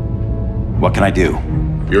 What can I do?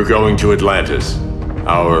 You're going to Atlantis.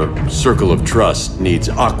 Our circle of trust needs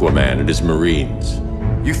Aquaman and his Marines.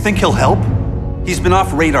 You think he'll help? He's been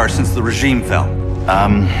off radar since the regime fell.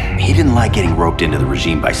 He didn't like getting roped into the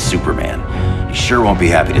regime by Superman. He sure won't be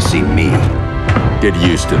happy to see me. Get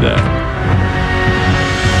used to that.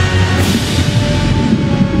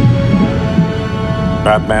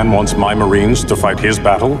 Batman wants my Marines to fight his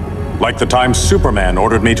battle? Like the time Superman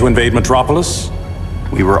ordered me to invade Metropolis?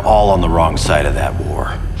 We were all on the wrong side of that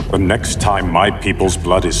war. The next time my people's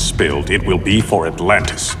blood is spilled, it will be for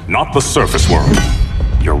Atlantis, not the surface world.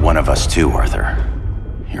 You're one of us too, Arthur.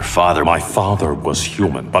 Your father... My father was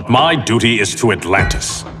human, but my duty is to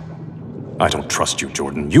Atlantis. I don't trust you,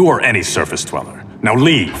 Jordan. You or any surface dweller. Now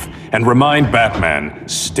leave, and remind Batman,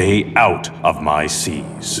 stay out of my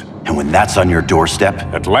seas. And when that's on your doorstep?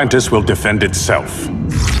 Atlantis will defend itself.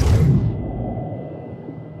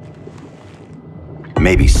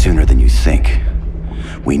 Maybe sooner than you think.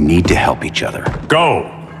 We need to help each other.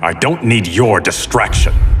 Go! I don't need your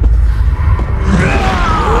distraction.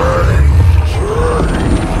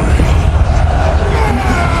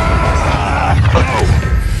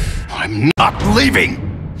 I'm not leaving!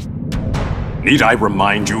 Need I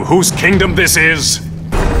remind you whose kingdom this is?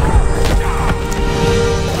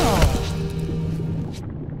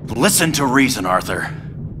 Listen to reason, Arthur.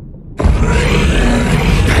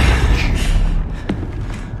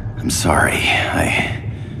 I'm sorry.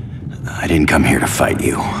 I didn't come here to fight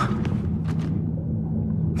you.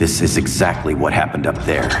 This is exactly what happened up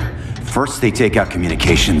there. First they take out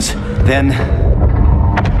communications, then...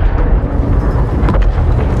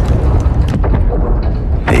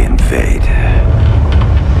 they invade.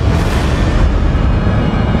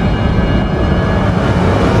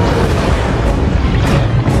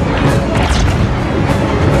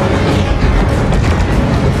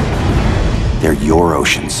 They're your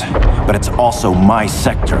oceans, but it's also my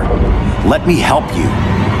sector. Let me help you.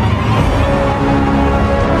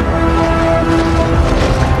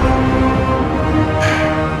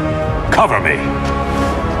 Cover me.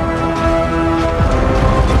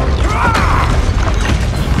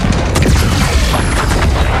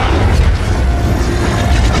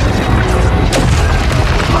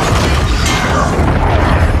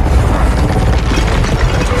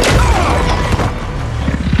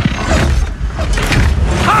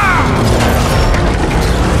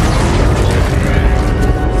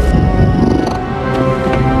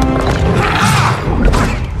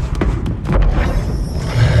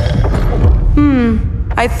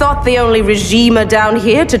 I thought the only regimer down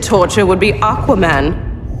here to torture would be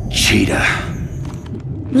Aquaman. Cheetah.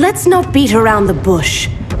 Let's not beat around the bush.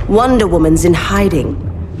 Wonder Woman's in hiding.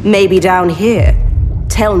 Maybe down here.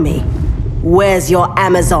 Tell me, where's your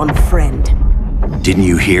Amazon friend? Didn't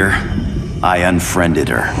you hear? I unfriended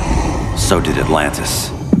her. So did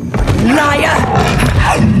Atlantis. Liar!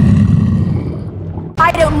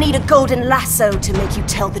 I don't need a golden lasso to make you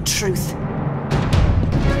tell the truth.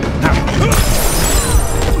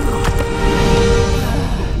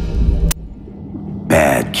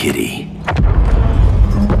 Bad kitty.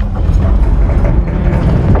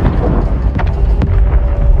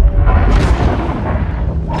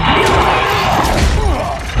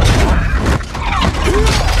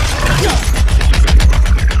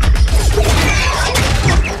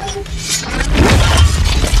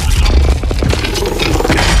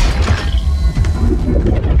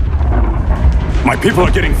 People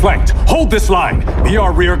are getting flanked. Hold this line. Be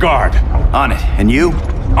our rear guard. On it. And you?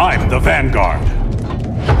 I'm the vanguard.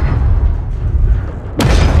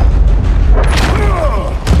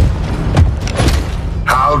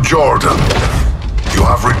 Hal Jordan, you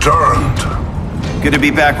have returned. Good to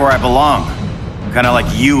be back where I belong. Kinda like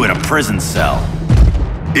you in a prison cell.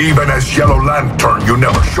 Even as Yellow Lantern, you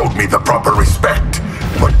never showed me the proper respect.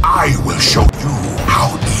 But I will show you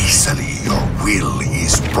how easily your will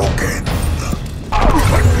is broken.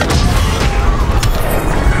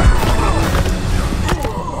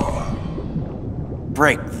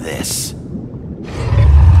 Break this.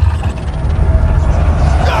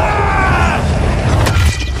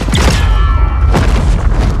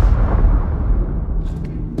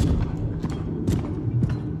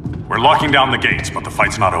 We're locking down the gates, but the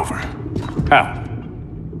fight's not over. Hal.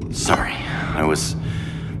 Sorry, I was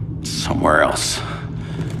somewhere else.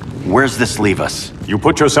 Where's this leave us? You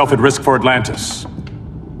put yourself at risk for Atlantis.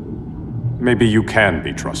 Maybe you can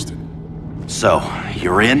be trusted. So,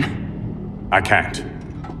 you're in? I can't.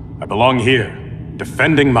 I belong here,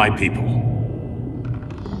 defending my people.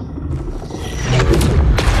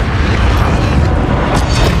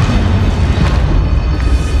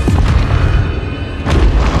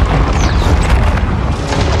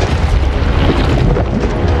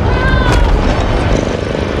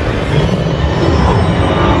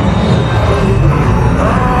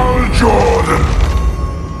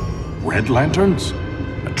 Red Lanterns?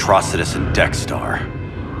 Atrocitus and Dexstar.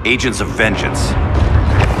 Agents of Vengeance.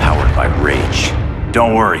 Powered by rage.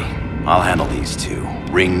 Don't worry, I'll handle these two,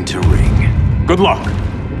 ring to ring. Good luck.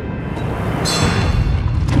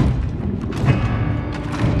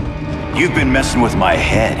 You've been messing with my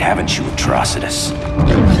head, haven't you, Atrocitus?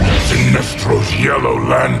 Sinestro's Yellow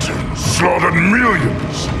Lanterns slaughtered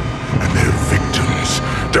millions, and their victims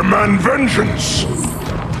demand vengeance.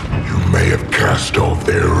 You may have cast off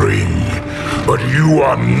their ring, but you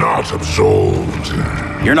are not absolved.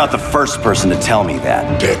 You're not the first person to tell me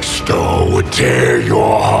that. Dexter would tear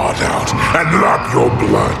your heart out and lap your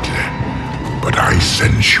blood. But I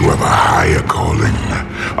sense you have a higher calling.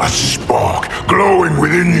 A spark glowing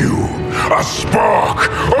within you. A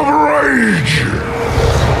spark of rage!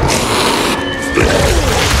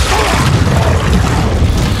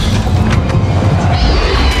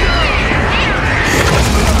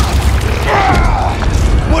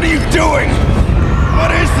 What are you doing?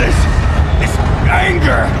 What is this? This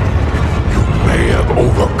anger! You may have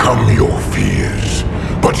overcome your fears,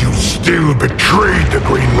 but you still betrayed the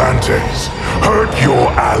Green Lanterns, hurt your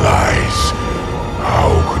allies.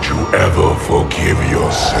 How could you ever forgive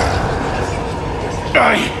yourself?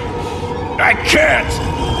 I can't!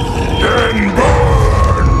 Then burn!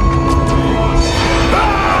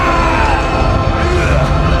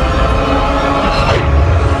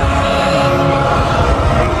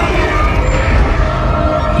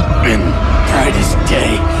 In brightest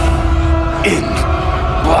day, in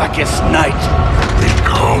blackest night.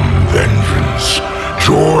 Become vengeance.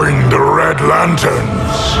 Join the Red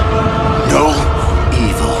Lanterns. No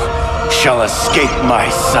evil shall escape my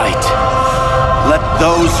sight. Let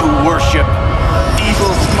those who worship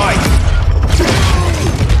evil's might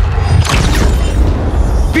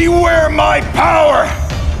beware my power!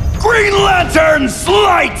 Green Lantern's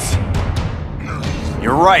light!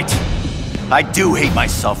 You're right. I do hate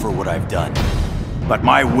myself for what I've done. But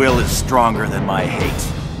my will is stronger than my hate.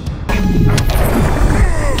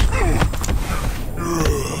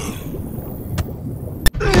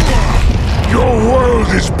 Your world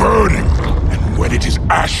is burning, and when it is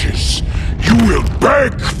ashes, you will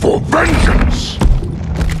beg for vengeance!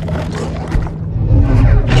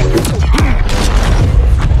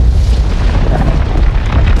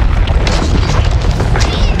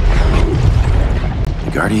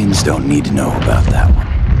 The Guardians don't need to know about that one.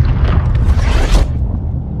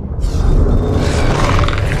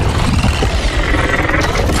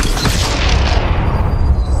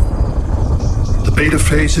 The beta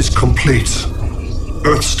phase is complete.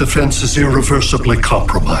 Earth's defense is irreversibly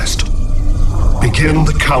compromised. Begin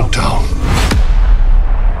the countdown.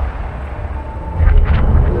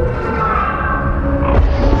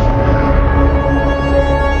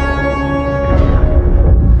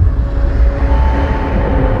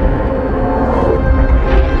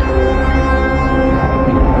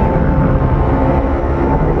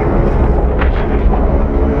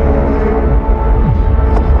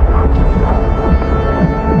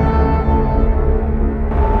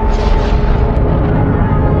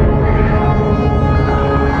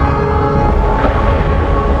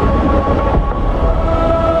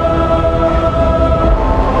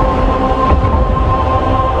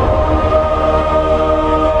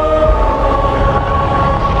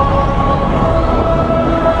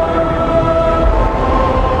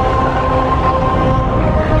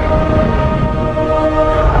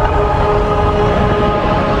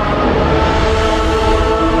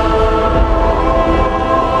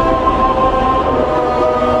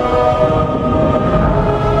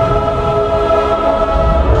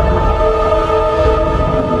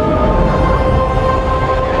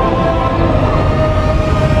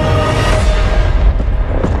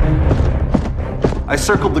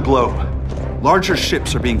 circled the globe. Larger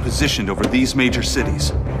ships are being positioned over these major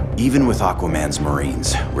cities. Even with Aquaman's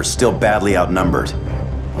Marines, we're still badly outnumbered.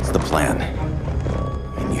 What's the plan?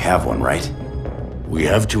 And you have one, right? We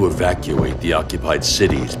have to evacuate the occupied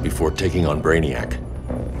cities before taking on Brainiac.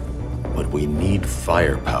 But we need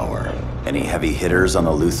firepower. Any heavy hitters on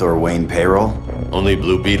the Luthor Wayne payroll? Only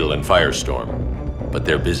Blue Beetle and Firestorm. But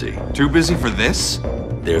they're busy. Too busy for this?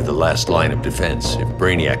 They're the last line of defense if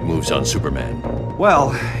Brainiac moves on Superman.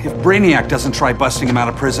 Well, if Brainiac doesn't try busting him out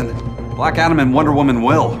of prison, Black Adam and Wonder Woman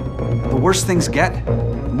will. The worse things get,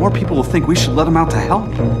 the more people will think we should let him out to help.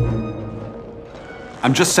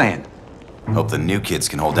 I'm just saying. Hope the new kids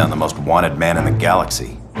can hold down the most wanted man in the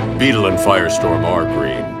galaxy. Beetle and Firestorm are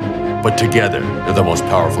green, but together, they're the most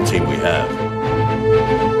powerful team we have.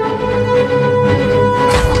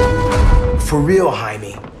 For real,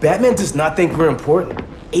 Jaime, Batman does not think we're important.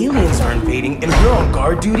 Aliens are invading and we're on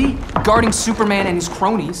guard duty? Guarding Superman and his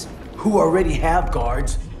cronies. Who already have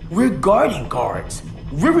guards. We're guarding guards.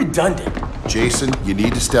 We're redundant. Jason, you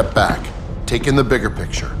need to step back. Take in the bigger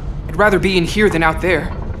picture. I'd rather be in here than out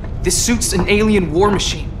there. This suit's an alien war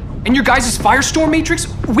machine. And your guys' Firestorm Matrix,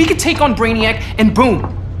 we could take on Brainiac and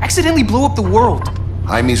boom, accidentally blow up the world.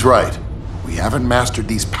 Jaime's right. We haven't mastered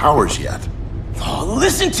these powers yet. Oh,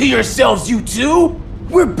 listen to yourselves, you two!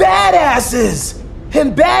 We're badasses!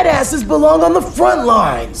 And badasses belong on the front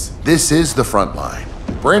lines! This is the front line.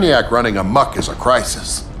 Brainiac running amok is a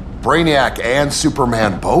crisis. Brainiac and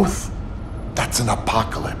Superman both? That's an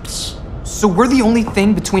apocalypse. So we're the only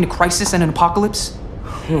thing between a crisis and an apocalypse?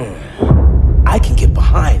 I can get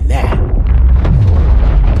behind that.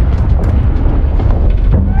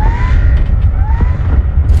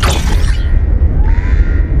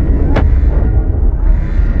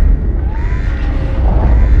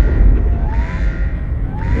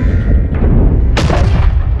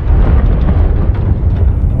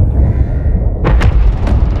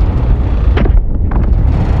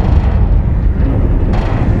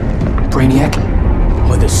 Brainiac?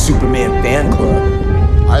 Or the Superman fan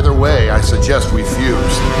club? Either way, I suggest we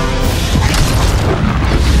fuse.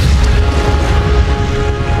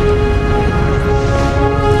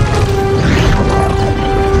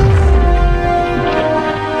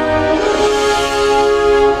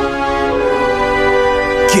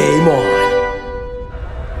 Game on.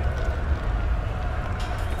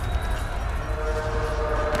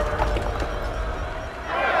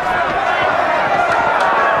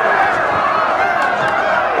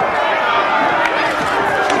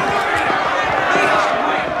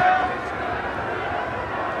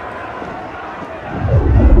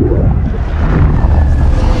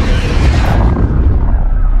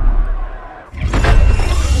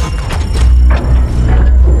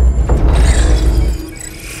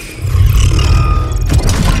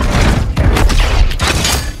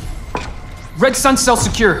 Red Sun cell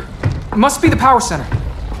secure. It must be the power center.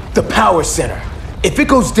 The power center. If it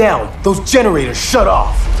goes down, those generators shut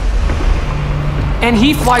off. And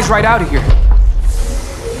he flies right out of here.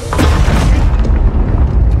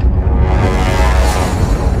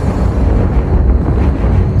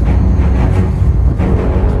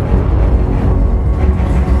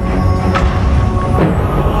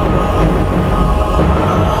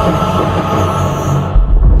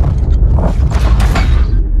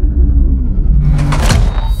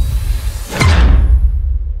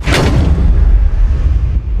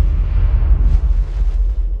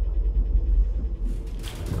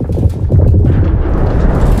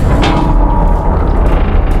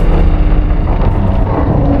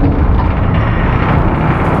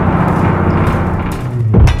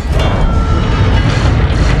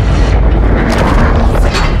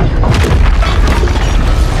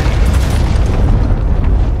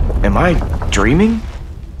 Am I dreaming?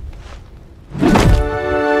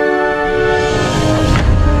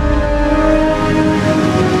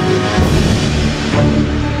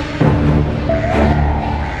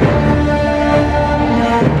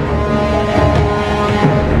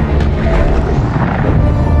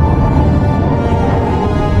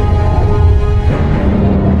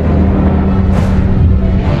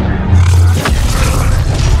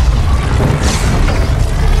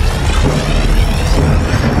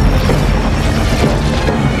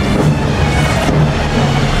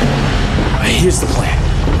 Here's the plan.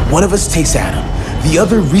 One of us takes Adam. The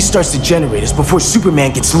other restarts the generators before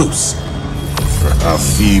Superman gets loose. A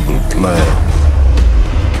feeble plan.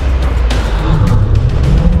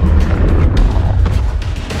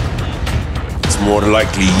 It's more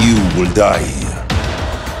likely you will die here.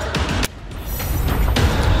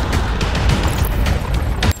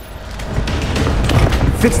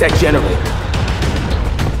 Fix that generator.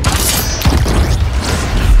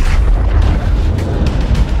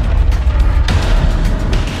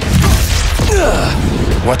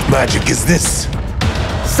 What magic is this?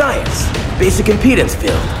 Science. Basic impedance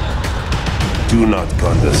field. Do not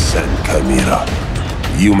condescend, Chimera.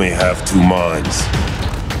 You may have two minds,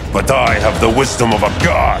 but I have the wisdom of a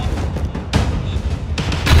god.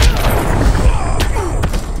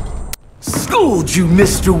 Schooled you,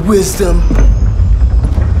 Mr. Wisdom.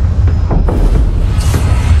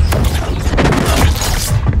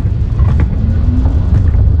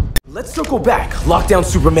 Let's circle back. Lock down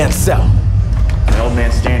Superman's cell. The old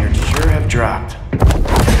man's standards sure have dropped.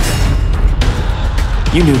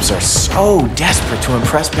 You noobs are so desperate to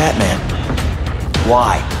impress Batman.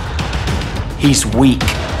 Why? He's weak.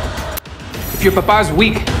 If your papa's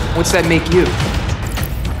weak, what's that make you?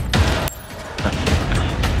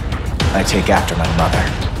 I take after my mother.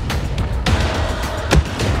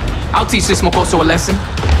 I'll teach this mocoso a lesson.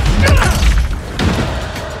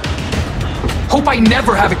 Hope I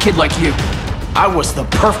never have a kid like you. I was the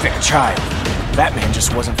perfect child. Batman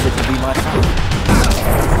just wasn't fit to be my father.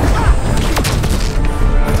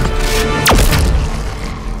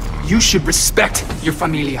 You should respect your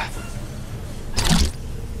familia.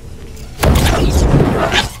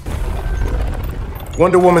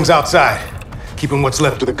 Wonder Woman's outside, keeping what's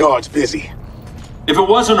left of the guards busy. If it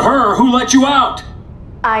wasn't her, who let you out?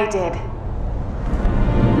 I did.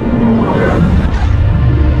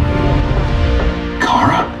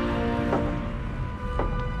 Kara?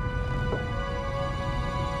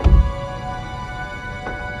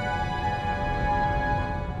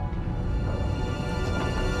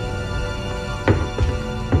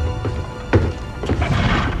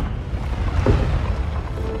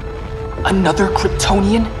 Another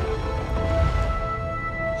Kryptonian?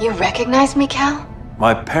 You recognize me, Cal?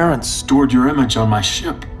 My parents stored your image on my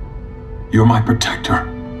ship. You're my protector.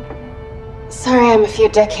 Sorry I'm a few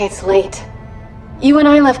decades late. You and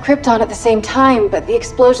I left Krypton at the same time, but the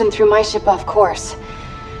explosion threw my ship off course.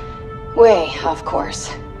 Way off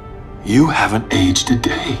course. You haven't aged a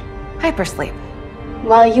day. Hypersleep.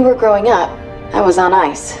 While you were growing up, I was on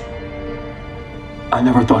ice. I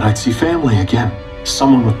never thought I'd see family again.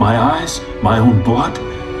 Someone with my eyes, my own blood.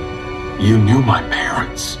 You knew my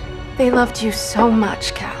parents. They loved you so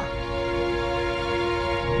much, Cal.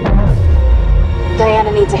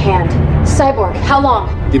 Diana needs a hand. Cyborg, how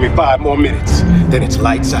long? Give me 5 more minutes, then it's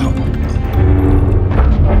lights out.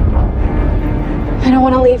 I don't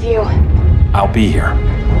want to leave you. I'll be here.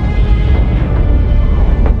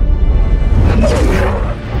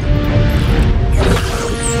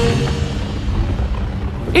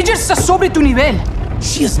 Ella está sobre tu nivel.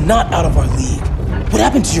 She is not out of our league. What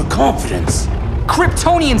happened to your confidence?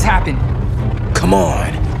 Kryptonians happen. Come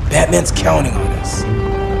on. Batman's counting on us.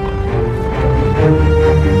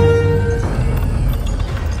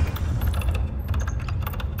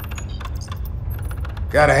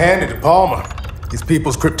 Gotta hand it to Palmer. These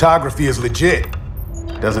people's cryptography is legit.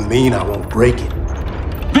 Doesn't mean I won't break it.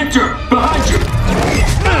 Victor, behind you!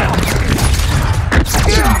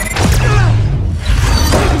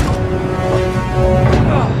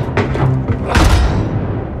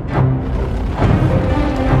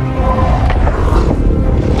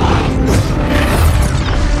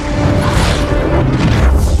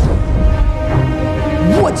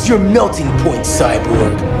 What's your melting point,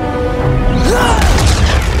 Cyborg?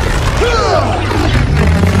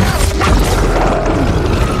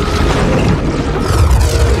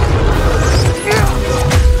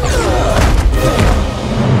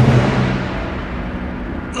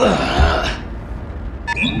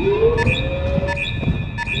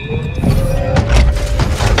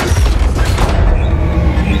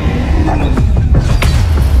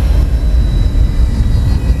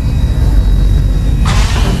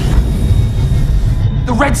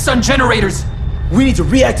 Red Sun generators! We need to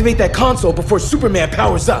reactivate that console before Superman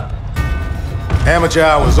powers up. Amateur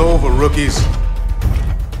hour's over, rookies.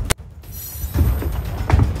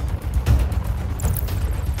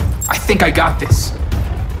 I think I got this.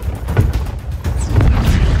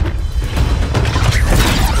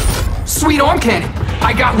 Sweet arm cannon!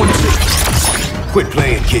 I got one too. Quit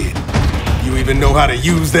playing, kid. You even know how to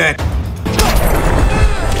use that?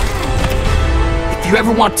 If you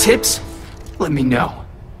ever want tips, let me know.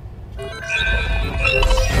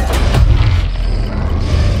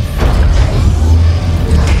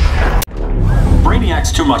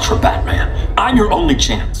 Brainiac's too much for Batman. I'm your only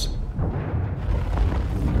chance.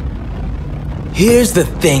 Here's the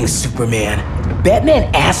thing, Superman.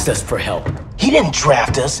 Batman asked us for help. He didn't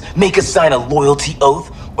draft us, make us sign a loyalty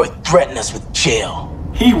oath, or threaten us with jail.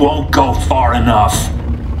 He won't go far enough.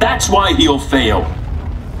 That's why he'll fail.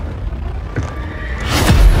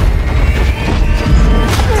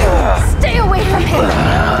 Stay away from him!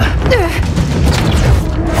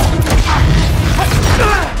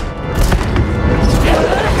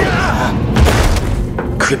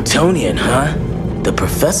 Kryptonian, huh? The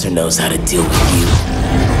professor knows how to deal with you.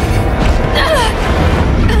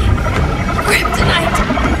 Kryptonite!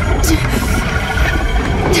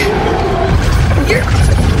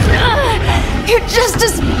 You're just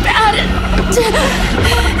as bad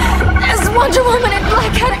as Wonder Woman and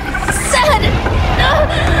Black Adam said!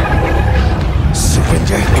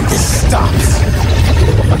 Surrender and this stops.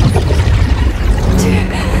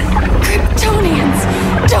 Kryptonians,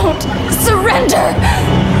 don't surrender!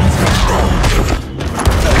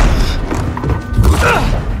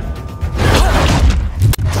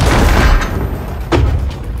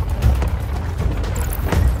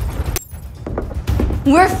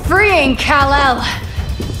 We're freeing Kal-El,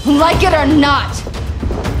 like it or not.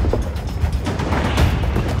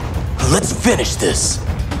 Let's finish this.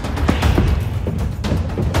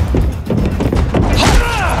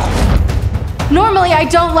 Normally I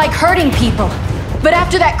don't like hurting people, but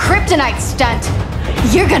after that kryptonite stunt,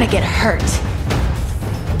 you're gonna get hurt.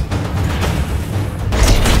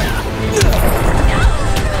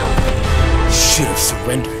 Should have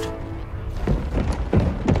surrendered.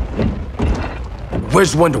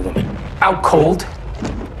 Where's Wonder Woman? Out cold.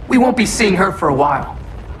 We won't be seeing her for a while.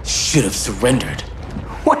 Should have surrendered.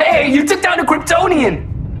 Hey, you took down a Kryptonian!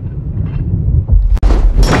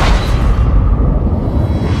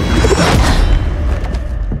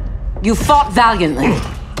 You fought valiantly.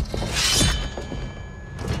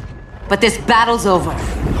 But this battle's over.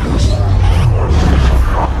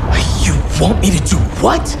 You want me to do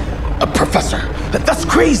what? Professor, that's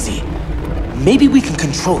crazy. Maybe we can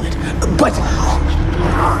control it, but...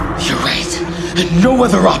 You're right. No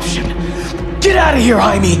other option. Get out of here,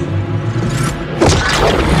 Jaime!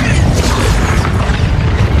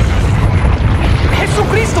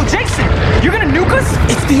 Jesucristo, Jason! You're gonna nuke us?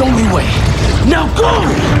 It's the only way. Now go!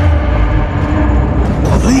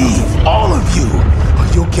 Leave, all of you, or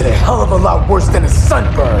you'll get a hell of a lot worse than a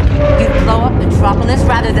sunburn. You'd blow up Metropolis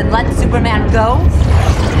rather than let Superman go?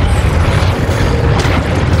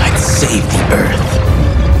 I'd save the Earth.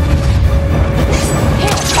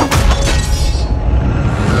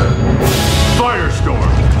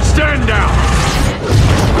 Firestorm, stand down!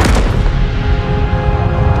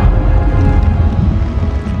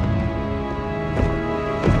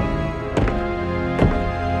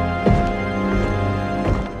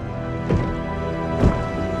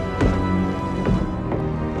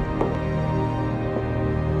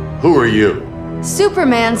 Who are you?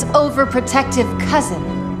 Superman's overprotective cousin.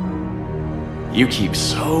 You keep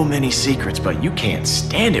so many secrets, but you can't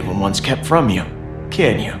stand it when one's kept from you,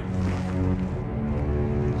 can you?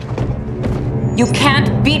 You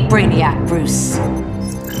can't beat Brainiac, Bruce.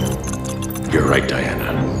 You're right,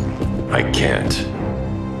 Diana. I can't.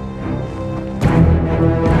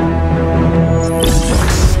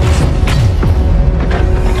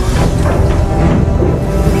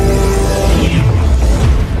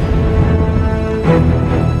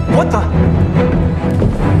 What the?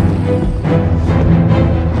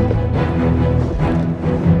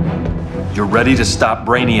 You're ready to stop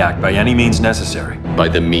Brainiac by any means necessary. By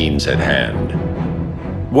the means at hand.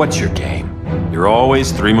 What's your game? You're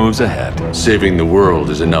always 3 moves ahead. Saving the world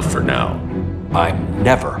is enough for now. I'm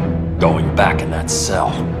never going back in that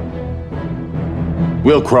cell.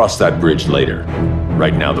 We'll cross that bridge later.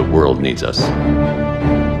 Right now, the world needs us.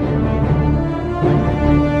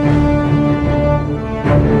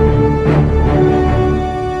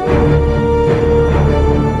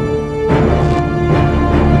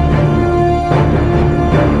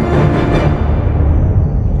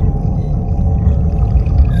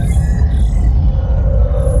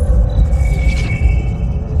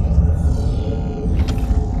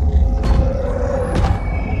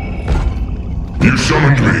 You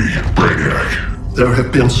summoned me, Brainiac. There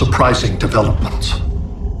have been surprising developments.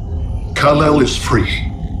 Kal-El is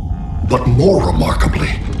free, but more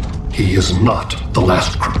remarkably, he is not the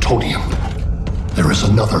last Kryptonian. There is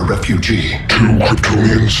another refugee. 2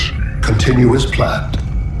 Kryptonians? Continue as planned.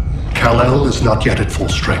 Kal-El is not yet at full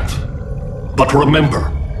strength. But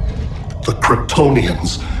remember, the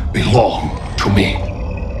Kryptonians belong to me.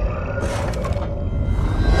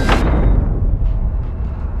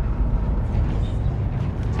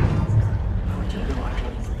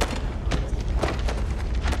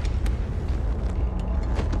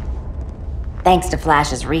 Thanks to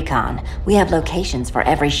Flash's recon, we have locations for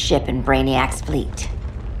every ship in Brainiac's fleet.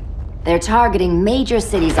 They're targeting major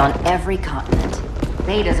cities on every continent.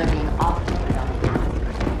 Betas are being offloaded on the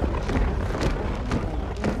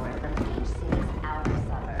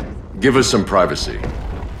outskirts. Give us some privacy.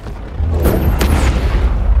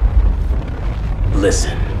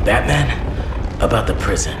 Listen, Batman, about the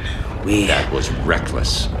prison. That was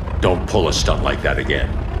reckless. Don't pull a stunt like that again.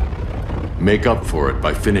 Make up for it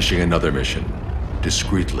by finishing another mission.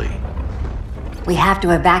 Discreetly. We have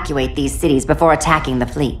to evacuate these cities before attacking the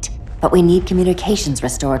fleet. But we need communications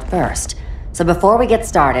restored first. So before we get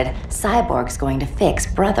started, Cyborg's going to fix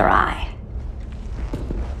Brother Eye.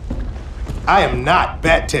 I am not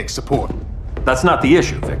Bat Tech support. That's not the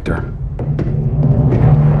issue, Victor.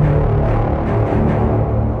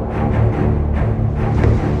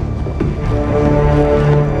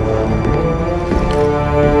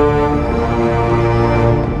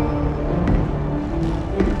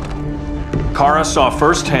 Kara saw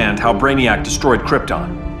firsthand how Brainiac destroyed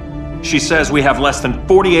Krypton. She says we have less than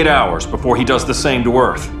 48 hours before he does the same to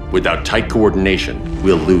Earth. Without tight coordination,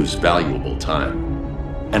 we'll lose valuable time.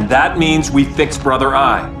 And that means we fix Brother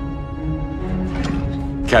Eye.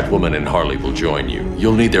 Catwoman and Harley will join you.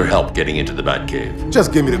 You'll need their help getting into the Batcave.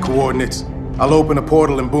 Just give me the coordinates. I'll open a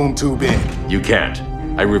portal and boom tube in. You can't.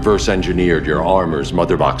 I reverse engineered your armor's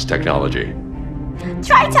motherbox technology.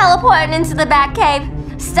 Try teleporting into the Batcave.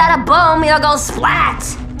 Instead of boom, you'll go splat!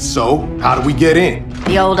 So, how do we get in?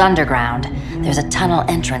 The old underground. There's a tunnel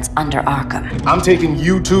entrance under Arkham. I'm taking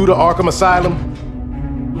you two to Arkham Asylum.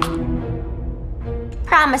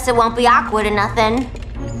 Promise it won't be awkward or nothing.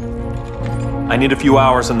 I need a few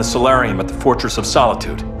hours in the solarium at the Fortress of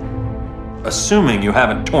Solitude. Assuming you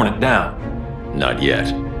haven't torn it down. Not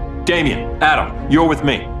yet. Damien, Adam, you're with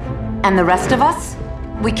me. And the rest of us?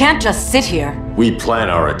 We can't just sit here. We plan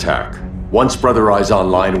our attack. Once Brother Eye's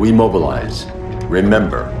online, we mobilize.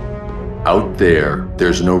 Remember, out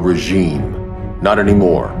there's no regime. Not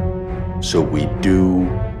anymore. So we do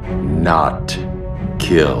not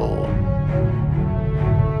kill.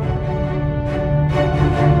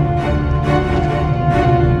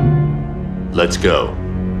 Let's go.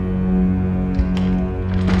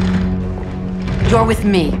 You're with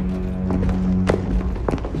me.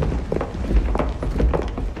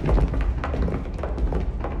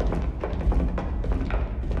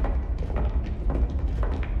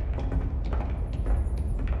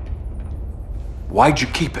 Why'd you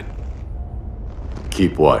keep it?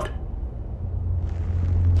 Keep what?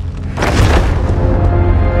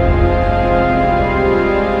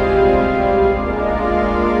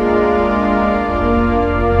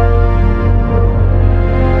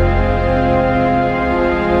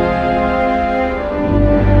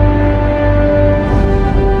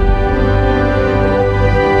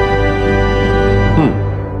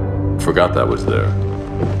 Forgot that was there.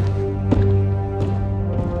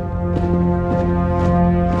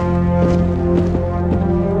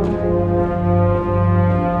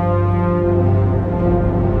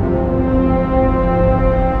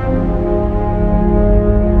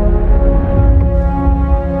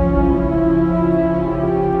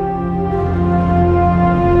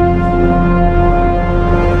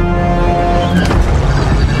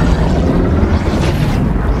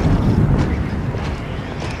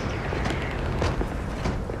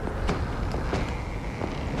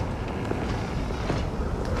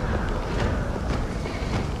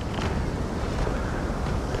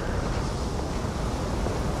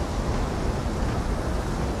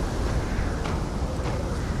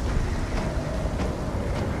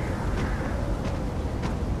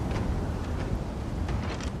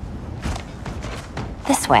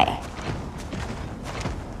 This way.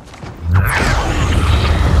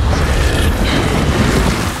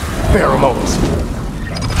 Pheromones.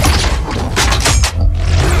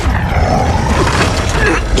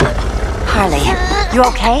 Harley, you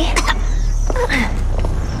okay?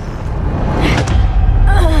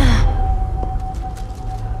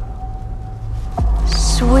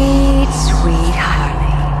 Sweet, sweet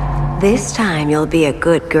Harley. This time you'll be a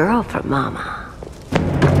good girl for Mama.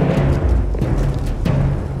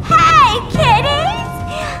 Hey, kiddies!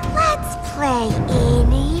 Let's play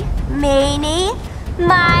eeny, meeny,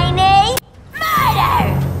 miny,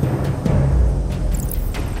 murder!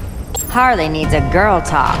 Harley needs a girl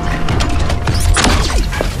talk.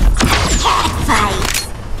 Cat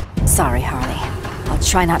fight! Sorry, Harley. I'll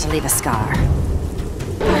try not to leave a scar.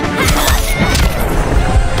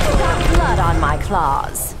 Blood on my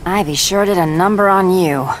claws. Ivy sure did a number on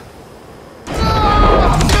you.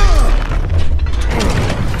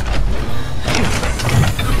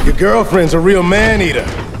 Your girlfriend's a real man-eater.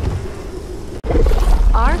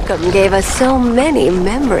 Arkham gave us so many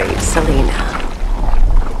memories, Selena.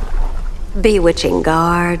 Bewitching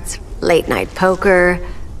guards, late-night poker,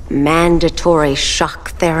 mandatory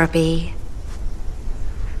shock therapy.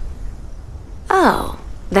 Oh,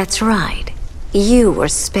 that's right. You were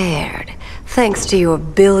spared, thanks to your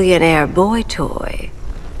billionaire boy toy.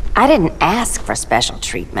 I didn't ask for special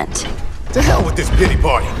treatment. To hell with this pity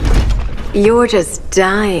party. You're just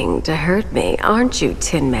dying to hurt me, aren't you,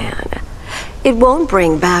 Tin Man? It won't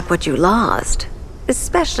bring back what you lost,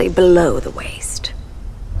 especially below the waist.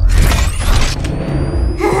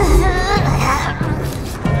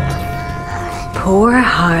 Poor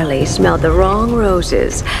Harley smelled the wrong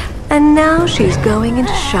roses, and now she's going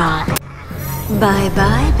into shock.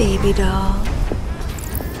 Bye-bye, baby doll.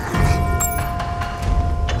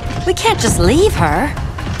 We can't just leave her.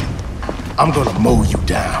 I'm gonna mow you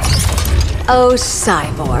down. Oh,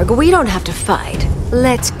 Cyborg, we don't have to fight.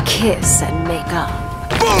 Let's kiss and make up.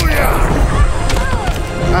 Booyah!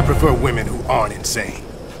 I prefer women who aren't insane.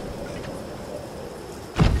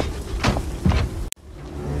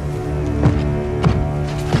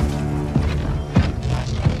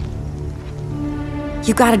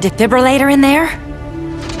 You got a defibrillator in there?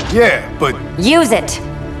 Yeah, but... Use it!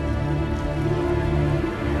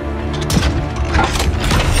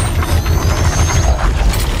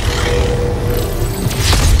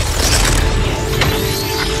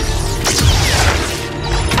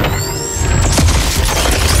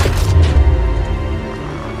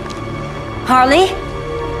 Harley?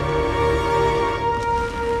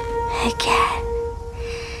 Again.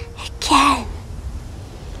 Again.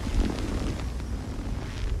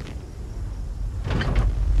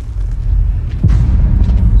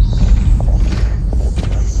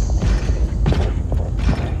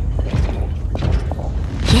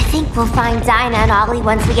 You think we'll find Dinah and Ollie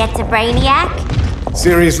once we get to Brainiac?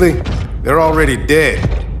 Seriously? They're already dead.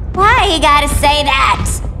 Why you gotta say that?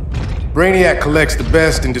 Brainiac collects the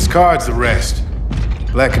best and discards the rest.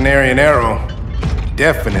 Black Canary and Arrow,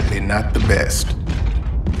 definitely not the best.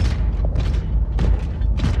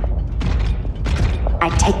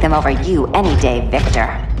 I'd take them over you any day, Victor.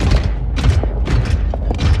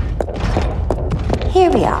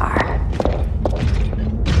 Here we are.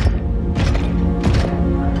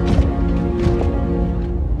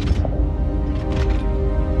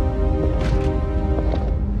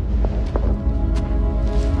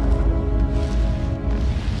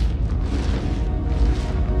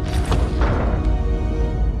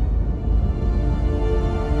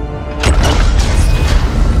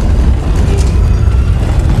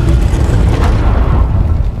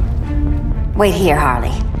 Wait here,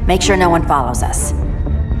 Harley. Make sure no one follows us.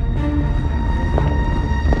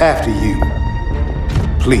 After you.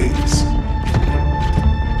 Please.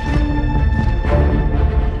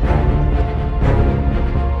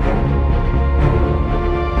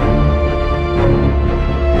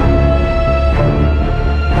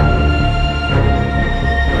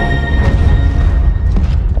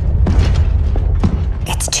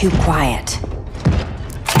 It's too quiet.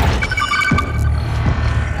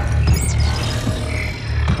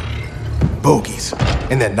 Bogies.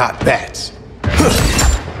 And they're not bats.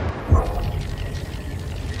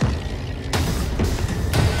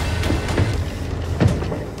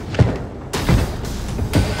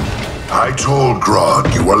 I told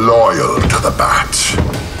Grodd you were loyal to the bat.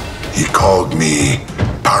 He called me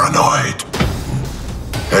paranoid.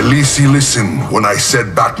 At least he listened when I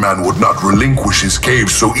said Batman would not relinquish his cave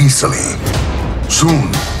so easily. Soon,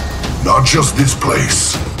 not just this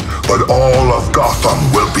place, but all of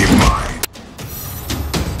Gotham will be mine.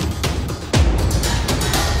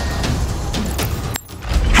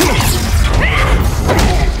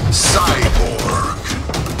 Cyborg,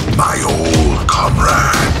 my old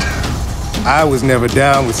comrade. I was never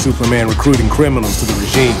down with Superman recruiting criminals to the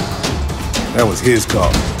regime. That was his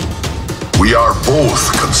call. We are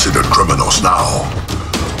both considered criminals now.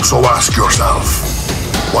 So ask yourself,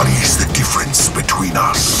 what is the difference between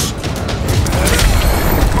us?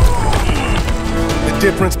 The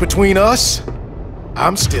difference between us?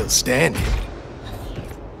 I'm still standing.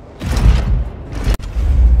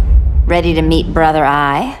 Ready to meet Brother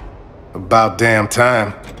Eye? About damn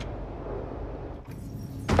time.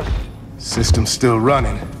 System's still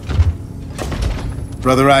running.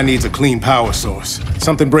 Brother Eye needs a clean power source.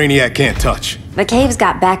 Something Brainiac can't touch. The cave's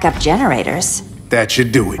got backup generators. That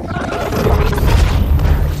should do it.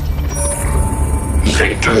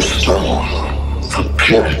 Victor Stone, the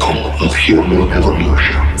pinnacle of human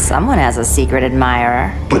evolution. Someone has a secret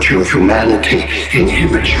admirer. But your humanity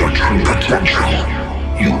inhibits your true potential.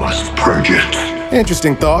 You must purge it.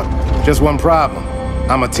 Interesting thought. Just one problem.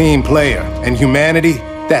 I'm a team player, and humanity,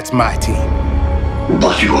 that's my team.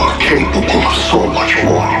 But you are capable of so much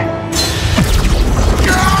more.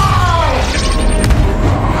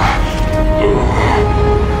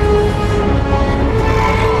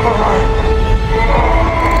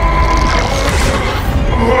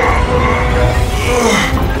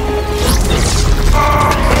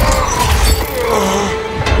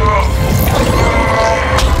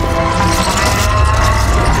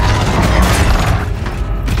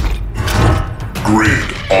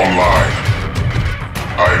 online.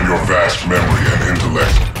 I am your vast memory and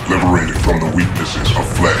intellect, liberated from the weaknesses of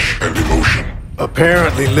flesh and emotion.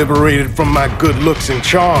 Apparently liberated from my good looks and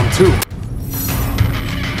charm, too.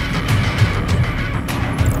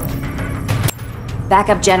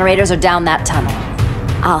 Backup generators are down that tunnel.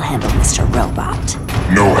 I'll handle Mr. Robot.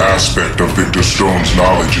 No aspect of Victor Stone's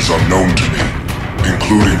knowledge is unknown to me,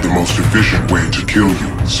 including the most efficient way to kill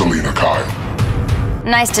you, Selina Kyle.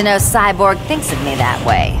 Nice to know Cyborg thinks of me that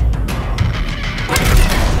way.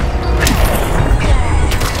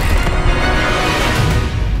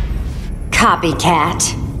 Copycat.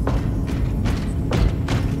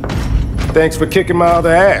 Thanks for kicking my other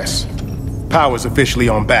ass. Power's officially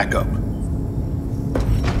on backup.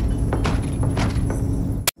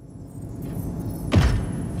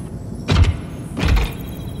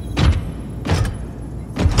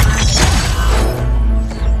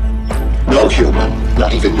 No human,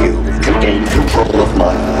 not even you, can gain control of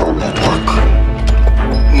my neural network.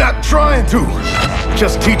 Not trying to.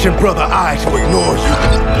 Just teaching Brother Eye to ignore you.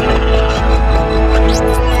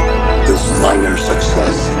 This minor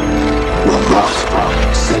success will not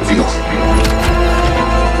save you.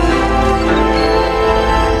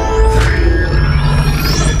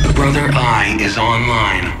 Brother Eye is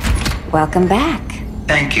online. Welcome back.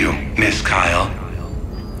 Thank you, Miss Kyle.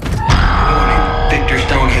 Victor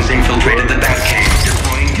Stone has infiltrated the Batcave,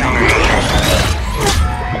 deploying countermeasures.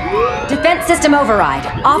 Defense system override.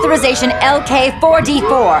 Authorization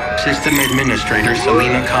LK4D4. System Administrator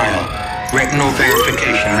Selina Kyle. Retinal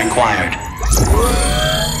verification required.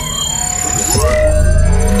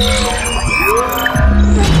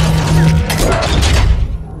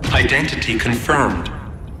 Identity confirmed.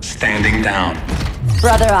 Standing down.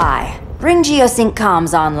 Brother Eye, bring Geosync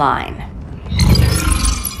comms online.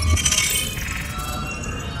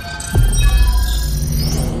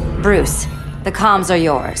 Bruce, the comms are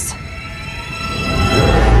yours.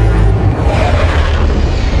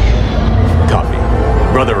 Copy.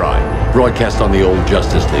 Brother Eye, broadcast on the old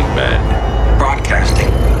Justice League band.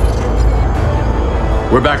 Broadcasting.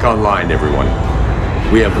 We're back online, everyone.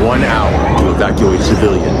 We have 1 hour to evacuate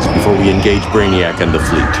civilians before we engage Brainiac and the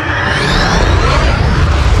fleet.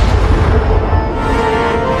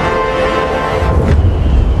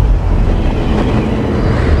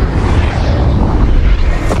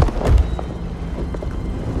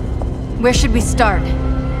 Where should we start?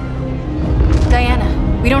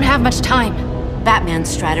 Diana, we don't have much time. Batman's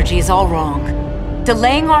strategy is all wrong.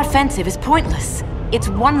 Delaying our offensive is pointless. It's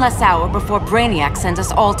 1 less hour before Brainiac sends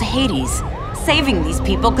us all to Hades. Saving these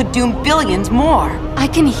people could doom billions more. I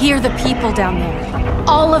can hear the people down there.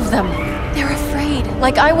 All of them. They're afraid,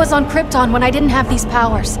 like I was on Krypton when I didn't have these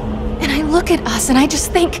powers. And I look at us and I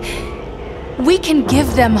just think, we can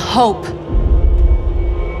give them hope.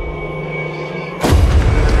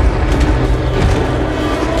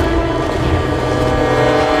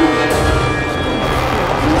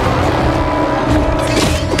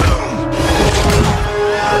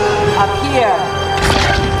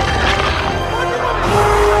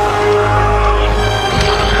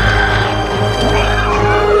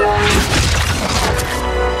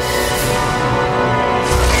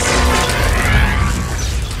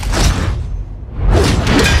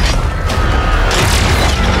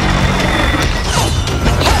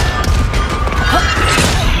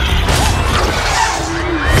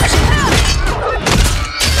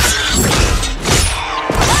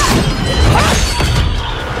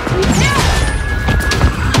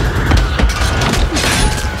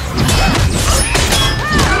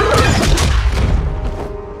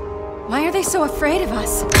 So afraid of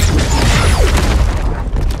us.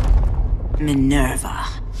 Minerva.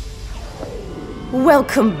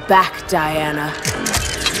 Welcome back, Diana.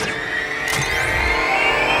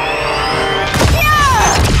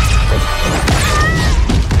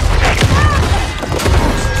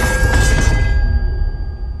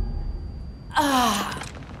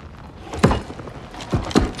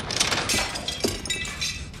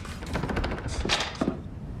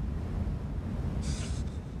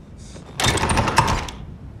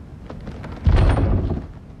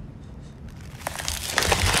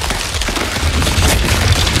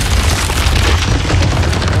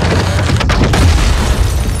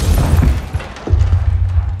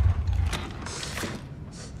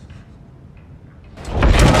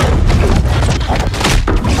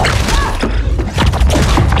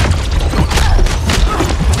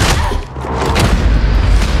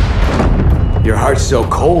 Your heart's so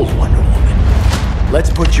cold, Wonder Woman.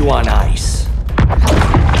 Let's put you on ice.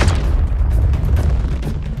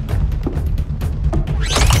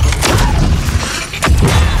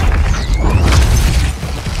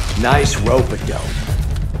 Nice rope-a-dope.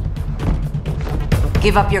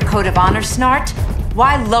 Give up your code of honor, Snart?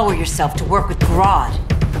 Why lower yourself to work with Grodd?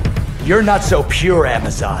 You're not so pure,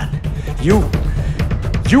 Amazon.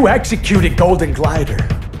 You executed Golden Glider.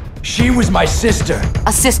 She was my sister.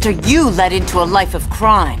 A sister you led into a life of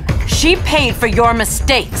crime. She paid for your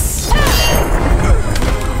mistakes.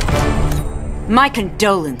 My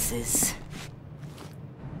condolences.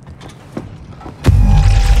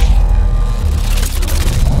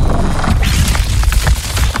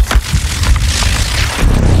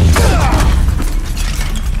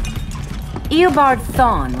 Eobard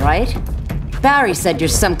Thawne, right? Barry said you're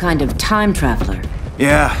some kind of time traveler.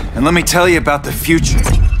 Yeah, and let me tell you about the future.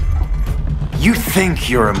 You think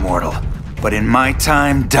you're immortal, but in my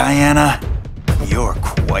time, Diana, you're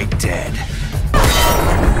quite dead.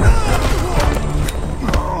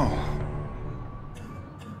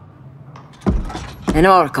 An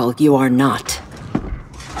oracle you are not.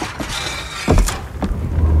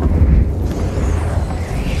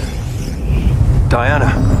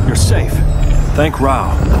 Diana, you're safe. Thank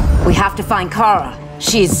Rao. We have to find Kara.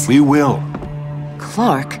 She's... We will.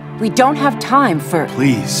 Clark, we don't have time for...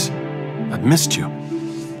 Please. I've missed you.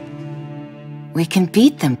 We can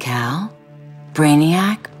beat them, Cal.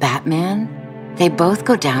 Brainiac, Batman, they both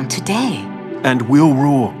go down today. And we'll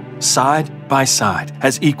rule, side by side,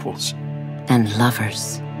 as equals. And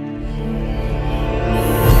lovers.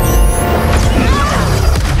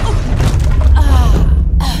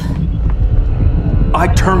 I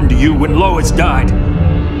turned to you when Lois died.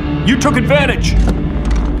 You took advantage.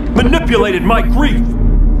 Manipulated my grief.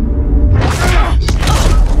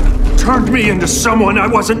 Turned me into someone I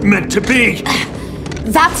wasn't meant to be.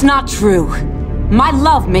 That's not true. My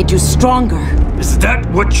love made you stronger. Is that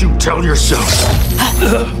what you tell yourself?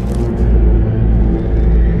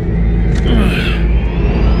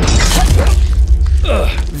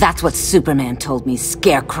 That's what Superman told me,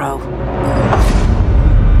 Scarecrow.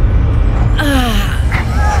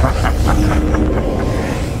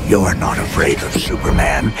 You're not afraid of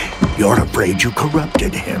Superman. You're afraid you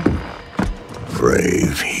corrupted him.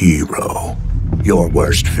 Brave hero. Your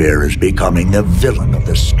worst fear is becoming the villain of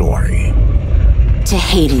the story. To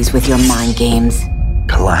Hades with your mind games.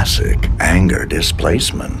 Classic anger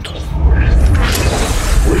displacement.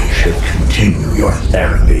 We should continue your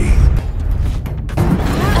therapy.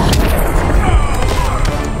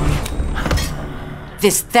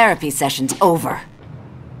 This therapy session's over.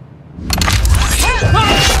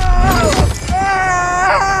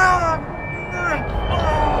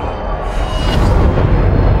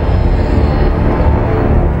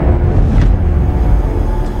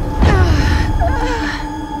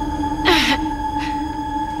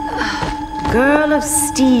 Girl of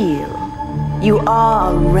Steel, you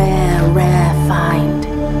are a rare, rare find.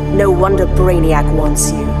 No wonder Brainiac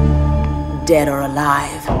wants you, dead or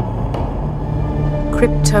alive.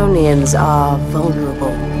 Kryptonians are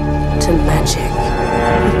vulnerable to magic.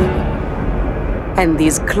 And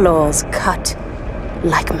these claws cut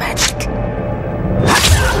like magic.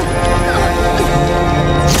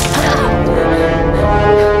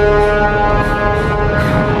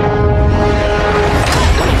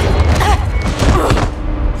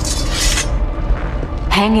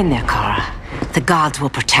 Hang in there, Kara. The gods will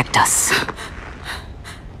protect us.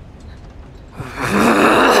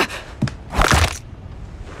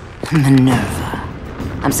 Minerva.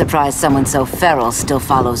 I'm surprised someone so feral still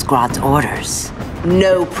follows Grodd's orders.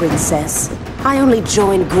 No, Princess. I only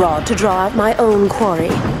joined Grodd to draw out my own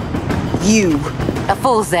quarry. You. A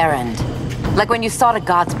fool's errand. Like when you sought a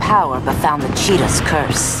god's power but found the cheetah's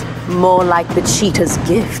curse. More like the cheetah's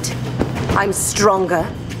gift. I'm stronger,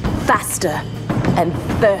 faster, and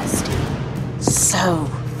thirsty. So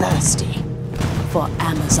thirsty for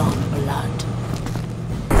Amazon blood.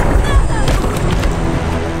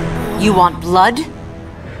 You want blood?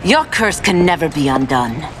 Your curse can never be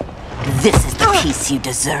undone. This is the peace you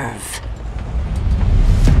deserve.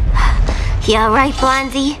 You alright,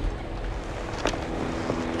 Blondie?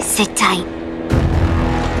 Sit tight.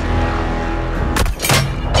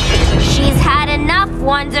 She's had enough,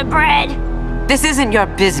 Wonder Bread. This isn't your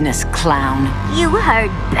business, clown. You heard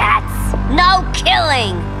bats. No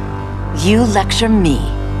killing! You lecture me.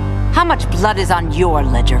 How much blood is on your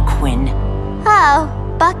ledger, Quinn?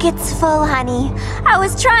 Oh, bucket's full, honey. I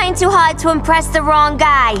was trying too hard to impress the wrong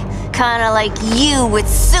guy. Kinda like you with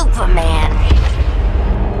Superman.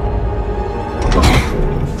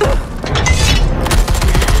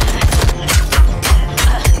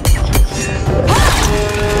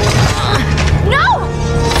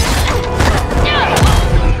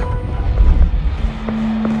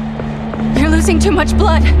 Losing too much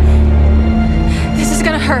blood. This is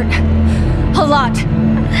gonna hurt. A lot.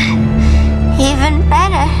 Even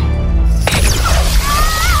better.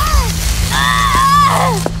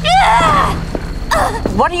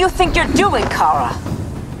 What do you think you're doing, Kara?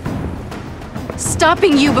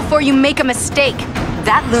 Stopping you before you make a mistake.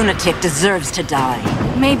 That lunatic deserves to die.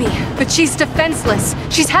 Maybe, but she's defenseless.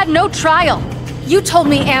 She's had no trial. You told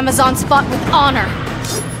me Amazons fought with honor.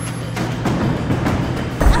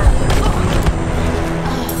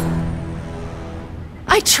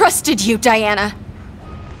 I trusted you, Diana.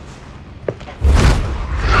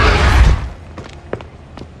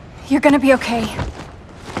 You're gonna be okay.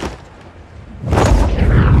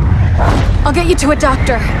 I'll get you to a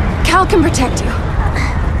doctor. Cal can protect you.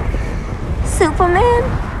 Superman?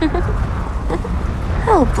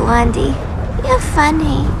 Oh, Blondie, you're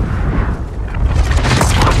funny.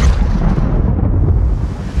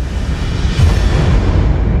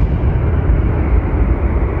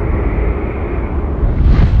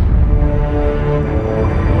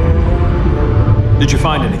 Did you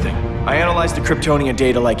find anything? I analyzed the Kryptonian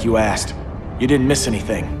data like you asked. You didn't miss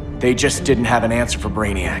anything. They just didn't have an answer for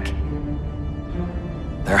Brainiac.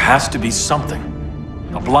 There has to be something.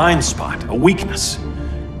 A blind spot, a weakness.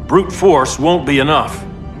 Brute force won't be enough.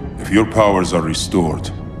 If your powers are restored,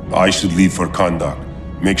 I should leave for Kahndaq.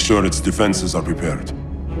 Make sure its defenses are prepared.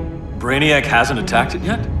 Brainiac hasn't attacked it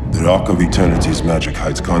yet? The Rock of Eternity's magic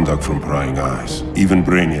hides Kahndaq from prying eyes, even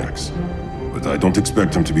Brainiac's. But I don't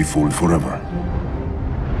expect him to be fooled forever.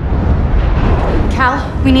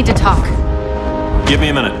 Cal, we need to talk. Give me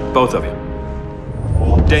a minute, both of you.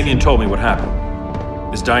 Damien told me what happened.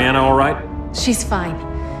 Is Diana all right? She's fine.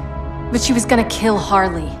 But she was gonna kill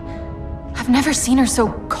Harley. I've never seen her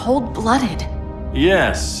so cold-blooded.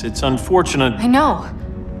 Yes, it's unfortunate. I know.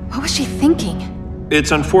 What was she thinking?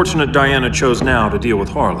 It's unfortunate Diana chose now to deal with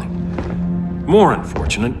Harley. More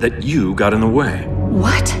unfortunate that you got in the way.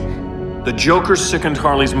 What? The Joker sickened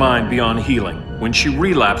Harley's mind beyond healing. When she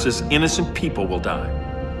relapses, innocent people will die.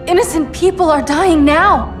 Innocent people are dying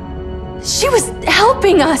now. She was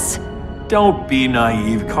helping us. Don't be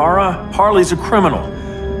naive, Kara. Harley's a criminal.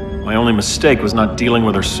 My only mistake was not dealing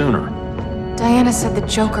with her sooner. Diana said the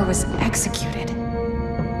Joker was executed.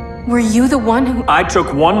 Were you the one who... I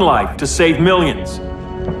took one life to save millions.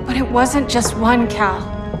 But it wasn't just one, Cal,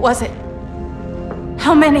 was it?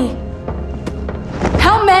 How many?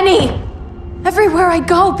 How many? Everywhere I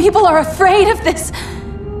go, people are afraid of this.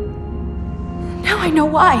 Now I know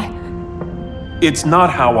why. It's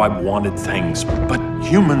not how I wanted things, but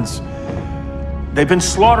humans... They've been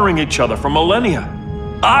slaughtering each other for millennia.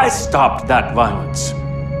 I stopped that violence.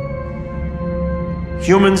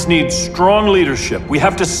 Humans need strong leadership. We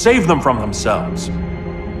have to save them from themselves.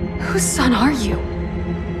 Whose son are you?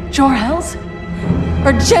 Jor-El's?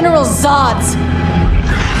 Or General Zod's?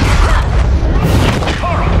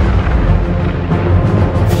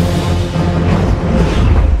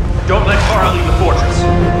 Don't let Kara leave the fortress.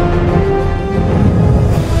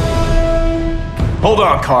 Hold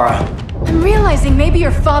on, Kara. I'm realizing maybe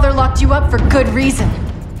your father locked you up for good reason.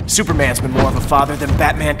 Superman's been more of a father than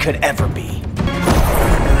Batman could ever be.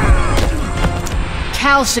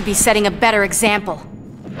 Cal should be setting a better example.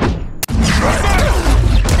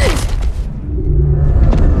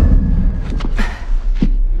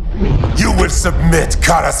 You will submit,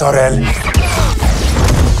 Kara Zor-El.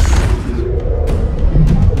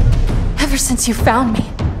 Ever since you found me,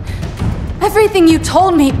 everything you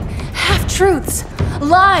told me, half-truths,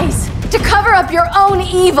 lies, to cover up your own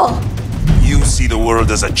evil. You see the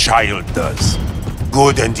world as a child does.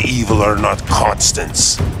 Good and evil are not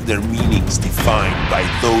constants. Their meanings defined by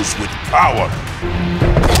those with power.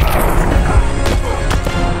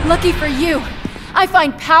 Lucky for you, I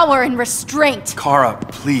find power in restraint. Kara,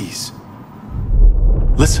 please.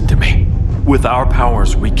 Listen to me. With our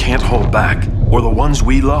powers, we can't hold back, or the ones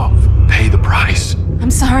we love pay the price.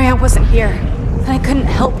 I'm sorry I wasn't here, that I couldn't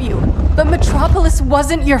help you. But Metropolis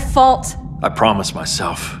wasn't your fault. I promise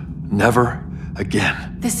myself, never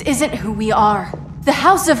again. This isn't who we are. The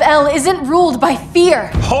House of El isn't ruled by fear.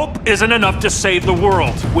 Hope isn't enough to save the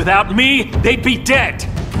world. Without me, they'd be dead.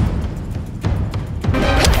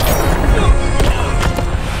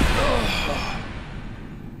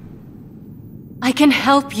 I can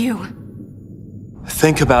help you.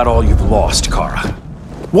 Think about all you've lost, Kara.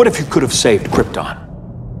 What if you could have saved Krypton?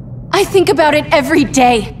 I think about it every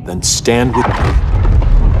day. Then stand with me.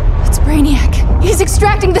 It's Brainiac. He's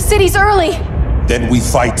extracting the cities early. Then we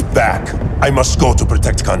fight back. I must go to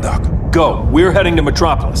protect Kahndaq. Go. We're heading to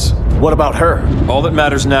Metropolis. What about her? All that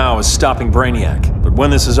matters now is stopping Brainiac. But when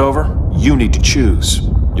this is over, you need to choose.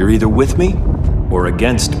 You're either with me or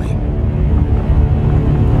against me.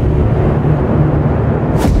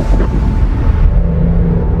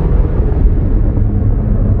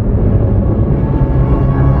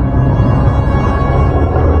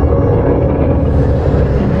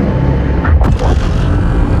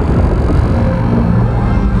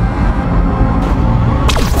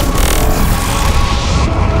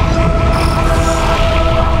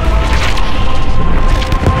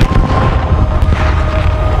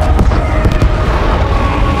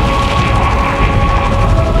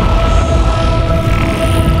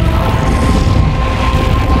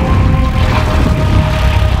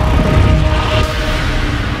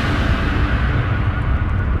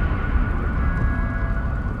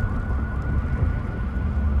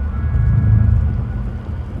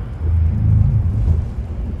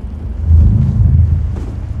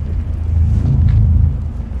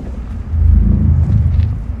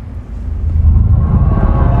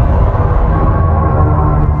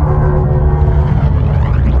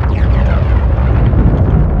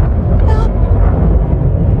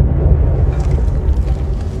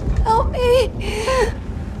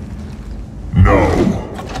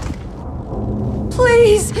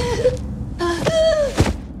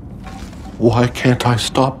 Why can't I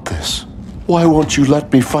stop this? Why won't you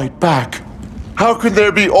let me fight back? How can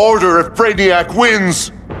there be order if Brainiac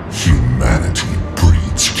wins? Humanity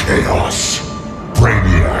breeds chaos.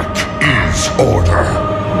 Brainiac is order.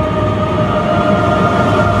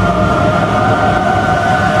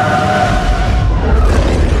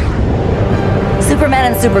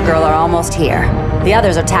 Superman and Supergirl are almost here. The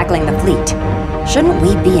others are tackling the fleet. Shouldn't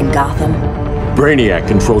we be in Gotham? Brainiac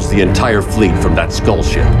controls the entire fleet from that skull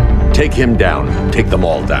ship. Take him down. Take them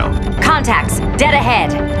all down. Contacts, dead ahead.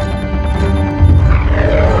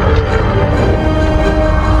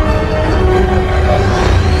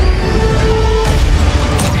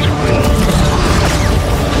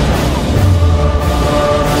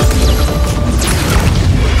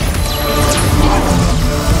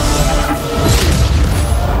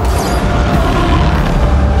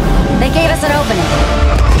 They gave us an opening.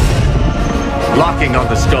 Locking on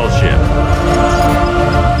the skull ship.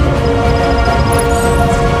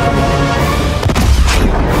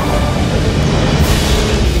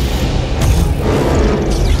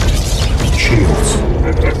 Shields.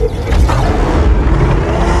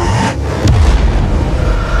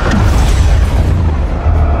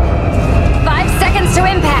 5 seconds to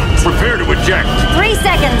impact. Prepare to eject. 3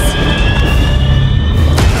 seconds.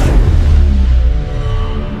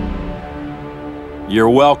 You're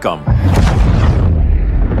welcome.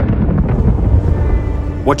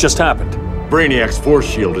 What just happened? Brainiac's force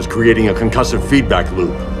shield is creating a concussive feedback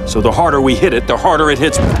loop. So the harder we hit it, the harder it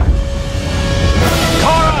hits me.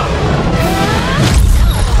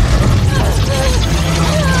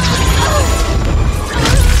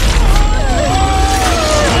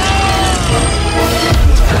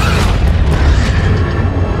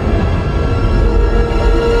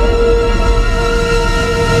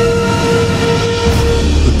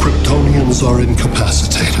 The Kryptonians are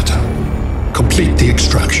incapacitated. Complete the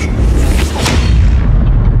extraction.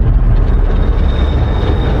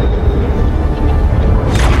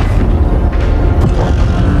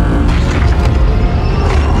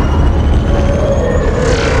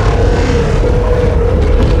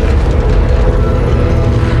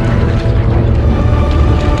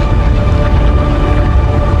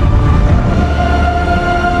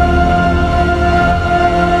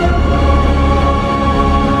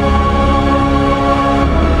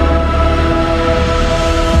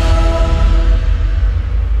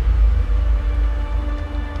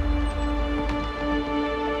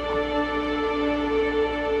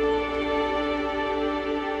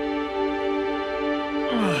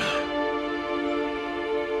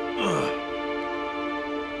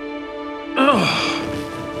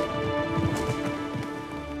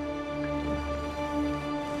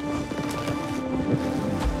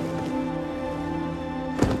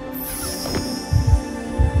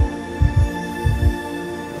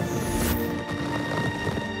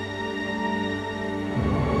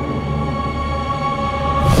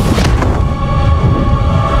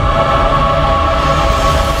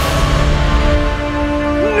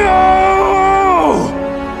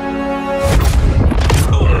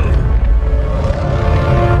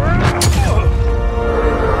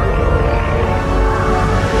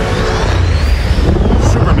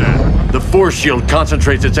 Force shield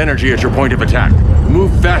concentrates its energy at your point of attack.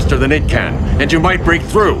 Move faster than it can, and you might break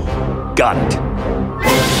through. Got it.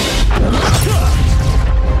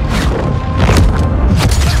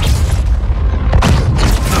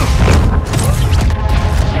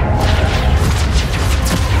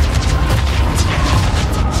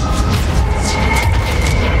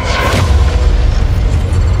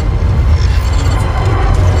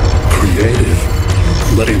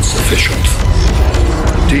 Creative, but insufficient.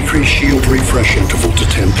 Decrease shield refresh interval to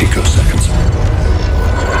 10 picoseconds.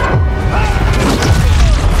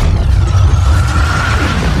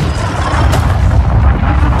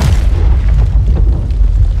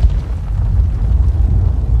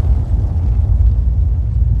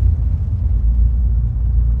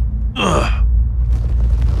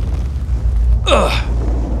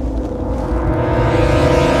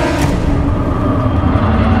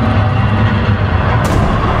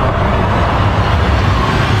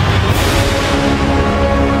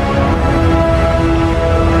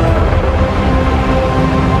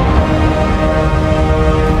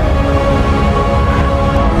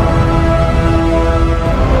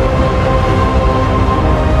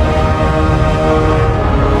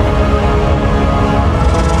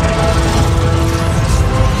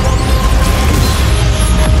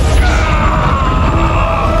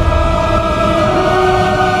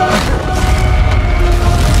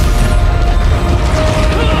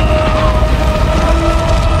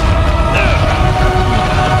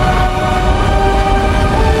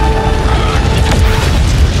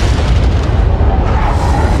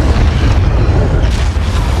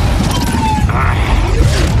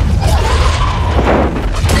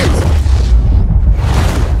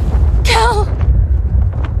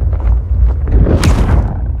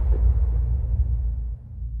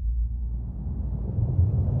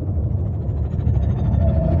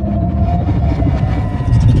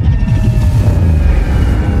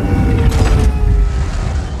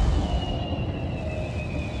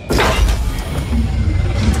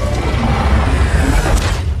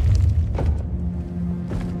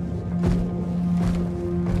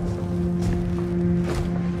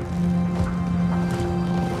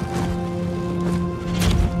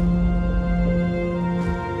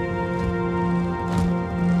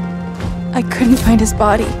 Couldn't find his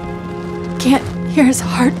body. Can't hear his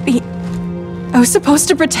heartbeat. I was supposed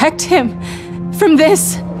to protect him. From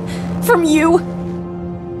this. From you.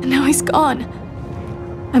 And now he's gone.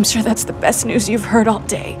 I'm sure that's the best news you've heard all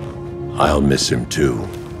day. I'll miss him too.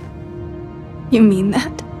 You mean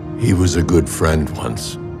that? He was a good friend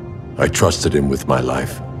once. I trusted him with my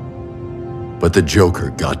life. But the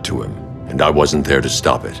Joker got to him, and I wasn't there to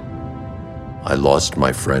stop it. I lost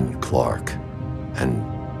my friend Clark, and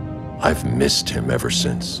I've missed him ever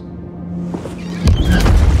since.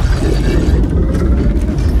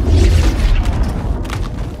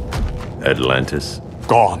 Atlantis?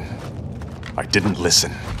 Gone. I didn't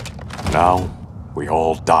listen. Now, we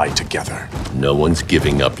all die together. No one's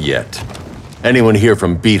giving up yet. Anyone here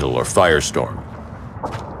from Beetle or Firestorm?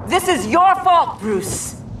 This is your fault,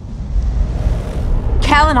 Bruce.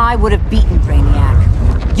 Cal and I would have beaten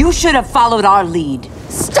Brainiac. You should have followed our lead.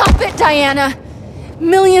 Stop it, Diana!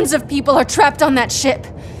 Millions of people are trapped on that ship.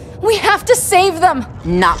 We have to save them!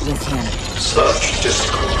 Not with him. Such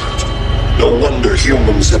discord. No wonder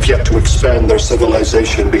humans have yet to expand their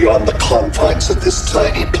civilization beyond the confines of this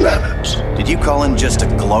tiny planet. Did you call in just to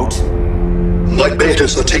gloat? My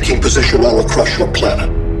betas are taking position all across your planet.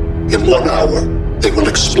 In 1 hour, they will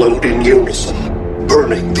explode in unison,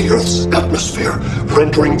 burning the Earth's atmosphere,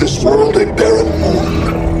 rendering this world a barren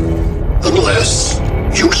moon. Unless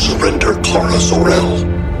you surrender Kara Zor-El.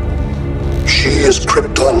 She is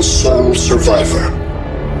Krypton's sole survivor,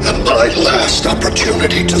 and my last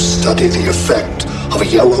opportunity to study the effect of a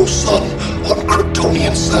yellow sun on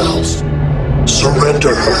Kryptonian cells.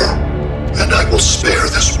 Surrender her, and I will spare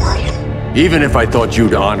this world. Even if I thought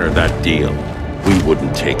you'd honor that deal, we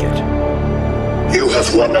wouldn't take it. You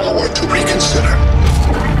have 1 hour to reconsider.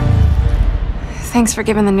 Thanks for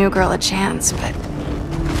giving the new girl a chance, but...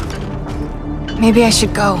 maybe I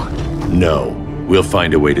should go. No. We'll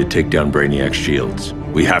find a way to take down Brainiac's shields.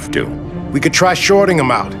 We have to. We could try shorting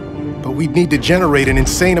him out, but we'd need to generate an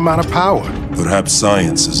insane amount of power. Perhaps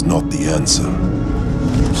science is not the answer.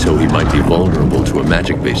 So he might be vulnerable to a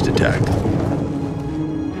magic-based attack.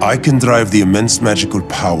 I can drive the immense magical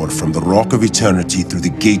power from the Rock of Eternity through the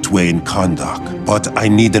gateway in Kahndaq, but I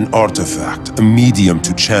need an artifact, a medium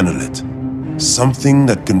to channel it. Something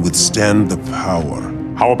that can withstand the power.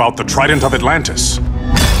 How about the Trident of Atlantis?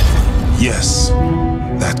 Yes,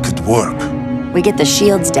 that could work. We get the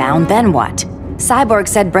shields down, then what? Cyborg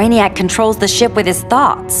said Brainiac controls the ship with his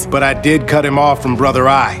thoughts. But I did cut him off from Brother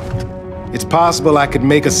Eye. It's possible I could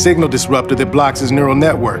make a signal disruptor that blocks his neural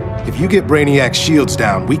network. If you get Brainiac's shields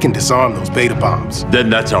down, we can disarm those beta bombs. Then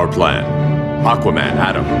that's our plan. Aquaman,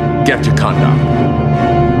 Adam, get to Kahndaq.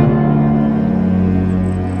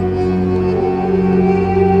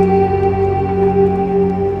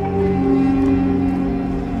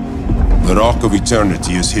 The Rock of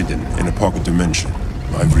Eternity is hidden in a pocket dimension.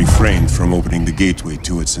 I've refrained from opening the gateway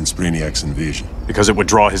to it since Brainiac's invasion. Because it would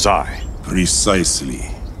draw his eye. Precisely.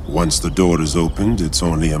 Once the door is opened, it's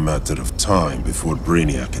only a matter of time before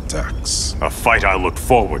Brainiac attacks. A fight I look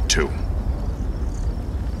forward to.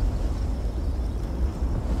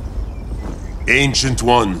 Ancient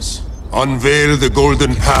Ones, unveil the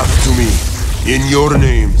golden path to me. In your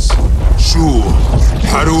names, Shu,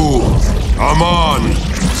 Haru, Aman,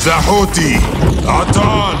 Zahoti,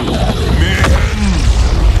 Atan, Mehen.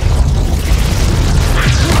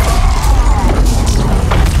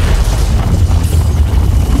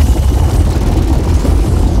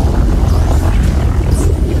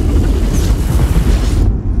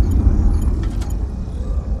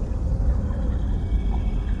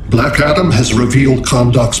 Black Adam has revealed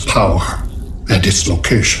Kahndaq's power and its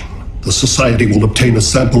location. The Society will obtain a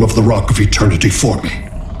sample of the Rock of Eternity for me.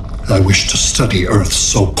 I wish to study Earth's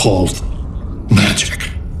so-called magic.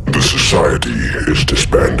 The Society is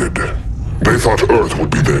disbanded. They thought Earth would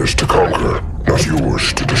be theirs to conquer, not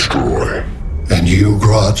yours to destroy. And you,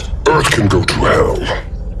 Grodd? Earth can go to hell.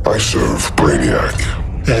 I serve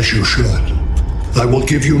Brainiac. As you should. I will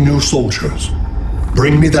give you new soldiers.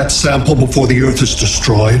 Bring me that sample before the Earth is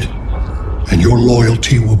destroyed, and your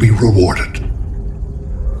loyalty will be rewarded.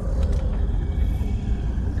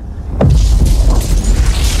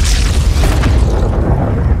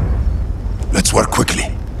 Let's work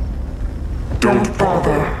quickly. Don't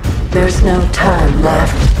bother. There's no time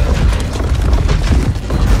left.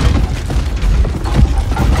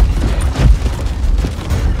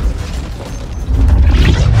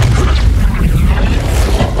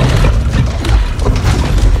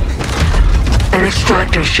 An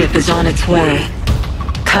extractor ship is on its way.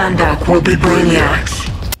 Kahndaq will be Brainiac's.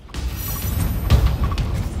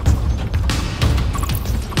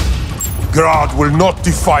 Grodd will not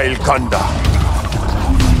defile Kahndaq.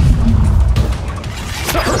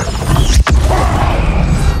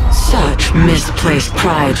 Such misplaced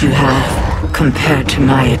pride you have, compared to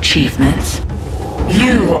my achievements.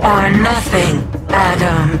 You are nothing,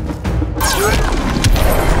 Adam.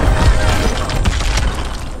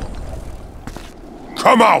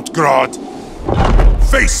 Come out, Grodd!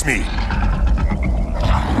 Face me!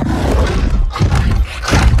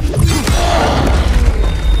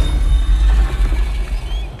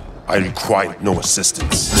 I require no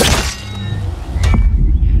assistance.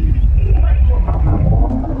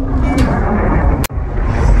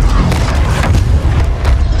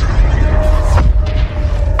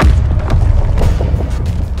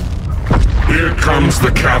 Here comes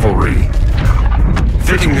the cavalry.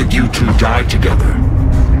 Fitting that you two died together.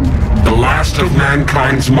 The last of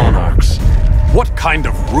mankind's monarchs. What kind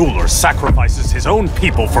of ruler sacrifices his own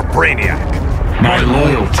people for Brainiac? My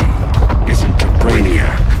loyalty isn't to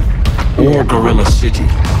Brainiac or Gorilla City.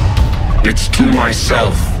 It's to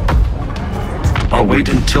myself. I'll wait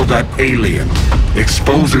until that alien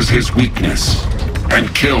exposes his weakness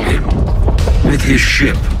and kill him with his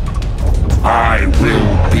ship. I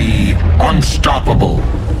will be unstoppable.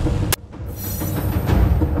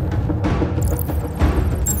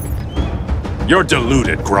 You're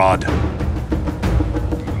deluded, Grodd.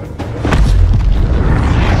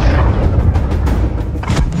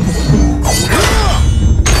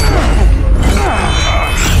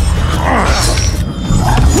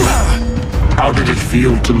 How did it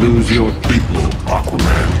feel to lose your people,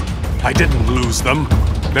 Aquaman? I didn't lose them.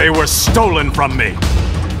 They were stolen from me.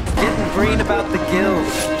 Getting green about the guild.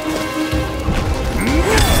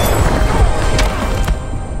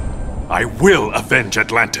 I will avenge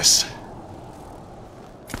Atlantis.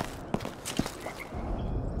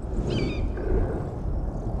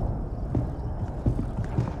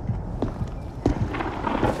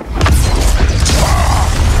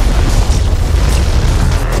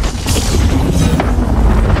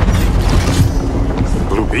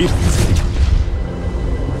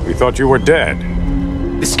 We thought you were dead.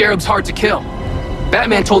 The Scarab's hard to kill.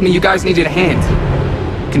 Batman told me you guys needed a hand.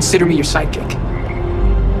 Consider me your sidekick.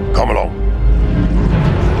 Come along.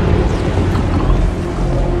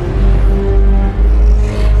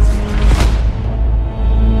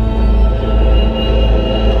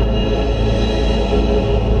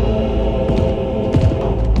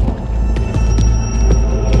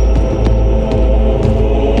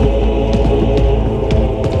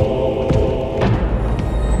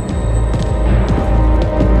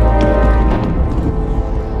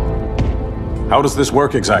 How does this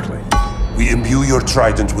work exactly? We imbue your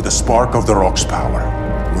trident with a spark of the rock's power.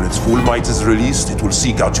 When its full might is released, it will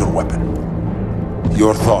seek out your weapon.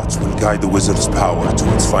 Your thoughts will guide the wizard's power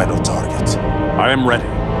to its final target. I am ready.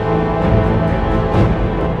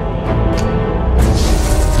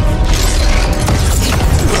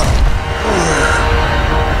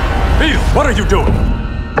 Beetle, what are you doing?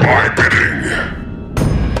 My bidding.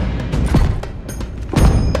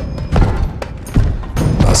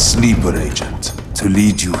 A sleeper agent to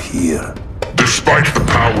lead you here. Despite the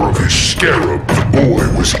power of his scarab, the boy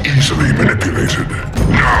was easily manipulated.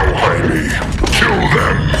 Now, Jaime, kill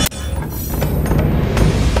them!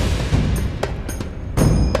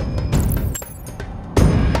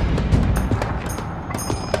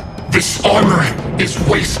 This armor is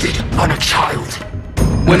wasted on a child.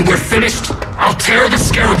 When we're finished, I'll tear the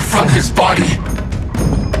scarab from his body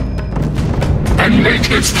and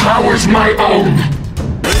make its powers my own.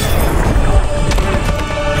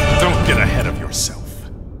 Don't get ahead of yourself.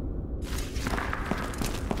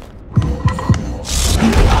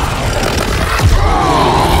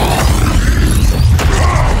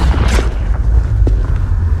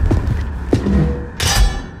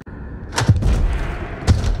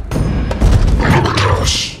 Look at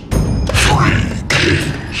us. 3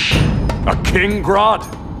 kings. A king, Grodd?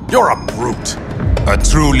 You're a brute. A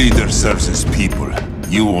true leader serves his people.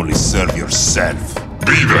 You only serve yourself.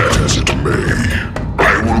 Be that as it may,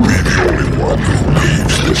 I will be the only one who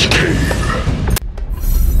leaves this cave.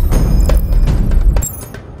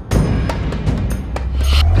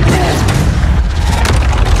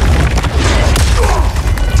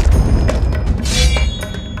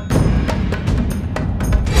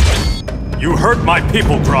 You hurt my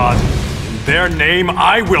people, Grodd. In their name,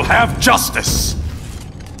 I will have justice.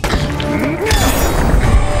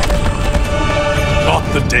 Not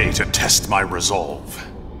the day to test my resolve.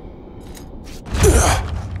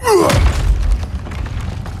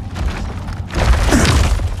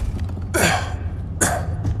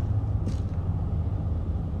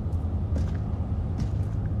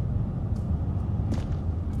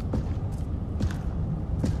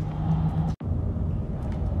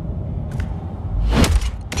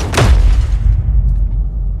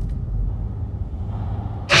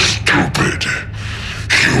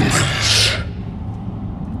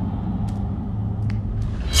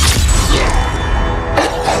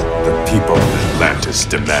 people of Atlantis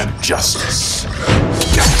demand justice.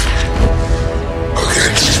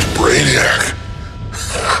 Against Brainiac.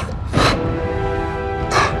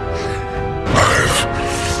 I've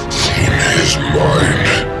seen his mind,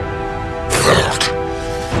 felt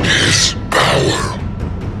his power.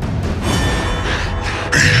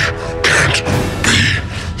 He can't be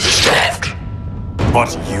stopped.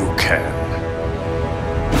 But you can.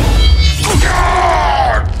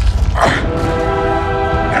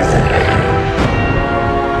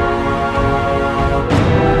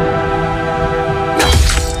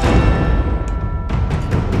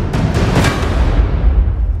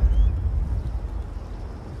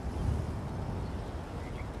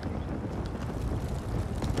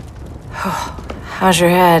 How's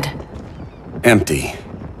your head? Empty.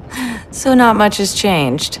 So not much has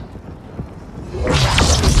changed.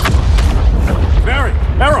 Mary!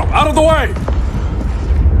 Arrow, out of the way!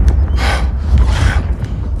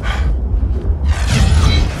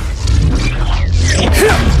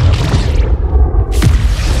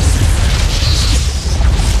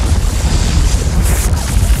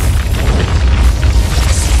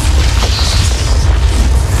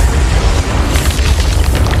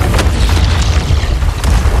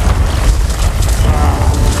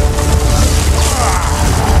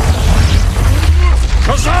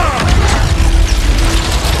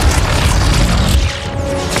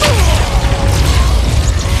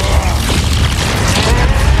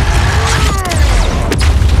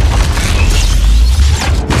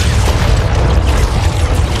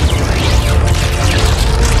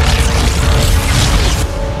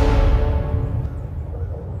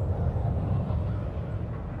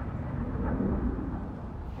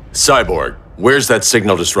 Cyborg, where's that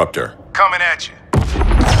signal disruptor? Coming at you.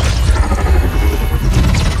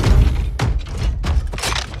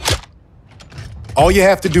 All you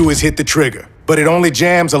have to do is hit the trigger, but it only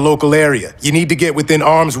jams a local area. You need to get within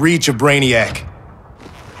arm's reach of Brainiac.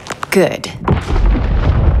 Good.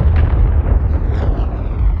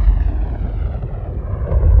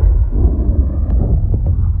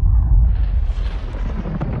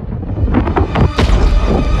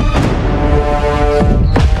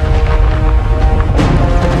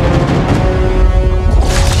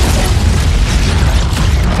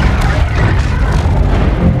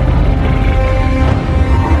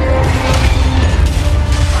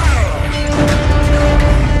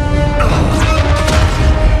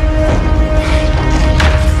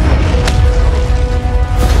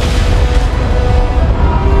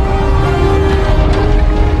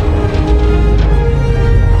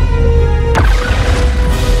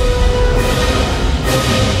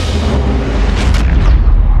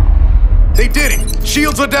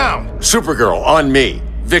 Shields are down! Supergirl, on me.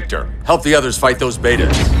 Victor, help the others fight those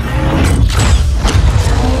betas.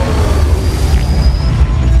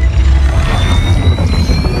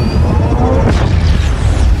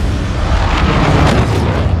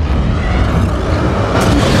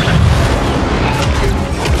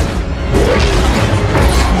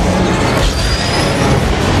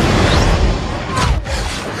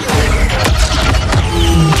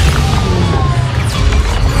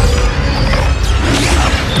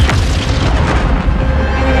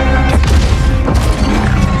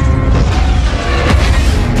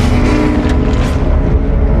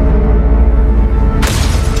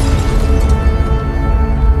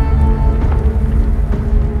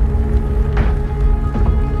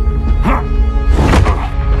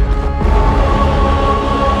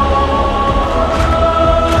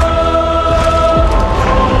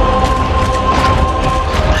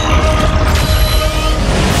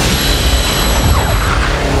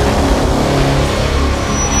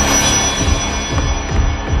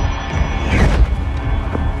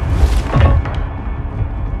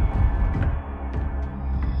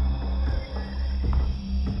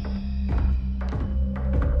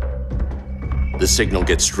 The signal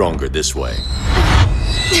gets stronger this way.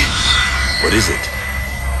 What is it?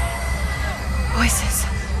 Voices.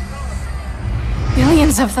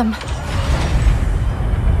 Millions of them.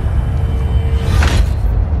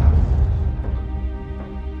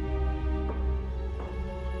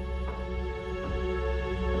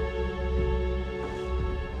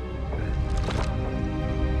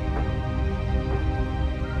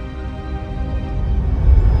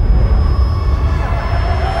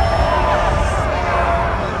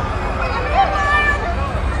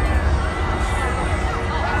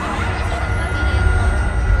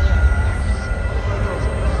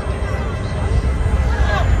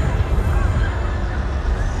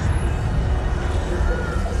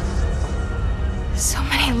 So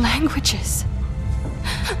many languages.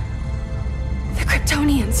 The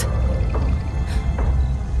Kryptonians.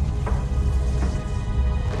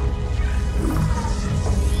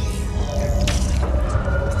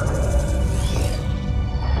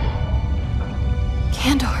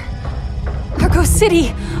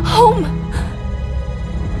 city home.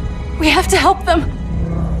 We have to help them.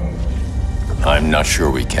 I'm not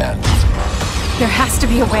sure we can. There has to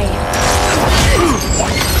be a way.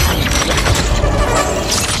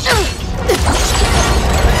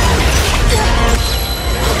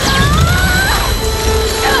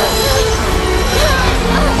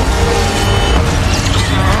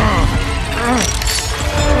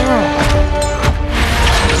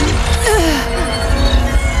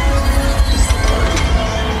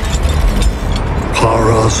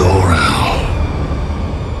 Zor-El.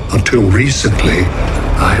 Until recently,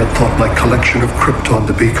 I had thought my collection of Krypton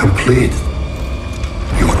to be complete.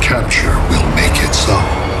 Your capture will make it so.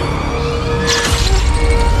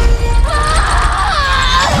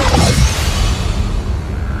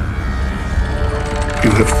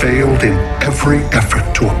 You have failed in every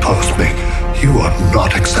effort to oppose me. You are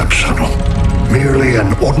not exceptional. Merely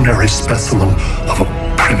an ordinary specimen of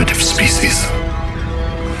a primitive species.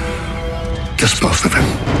 Dispose of him.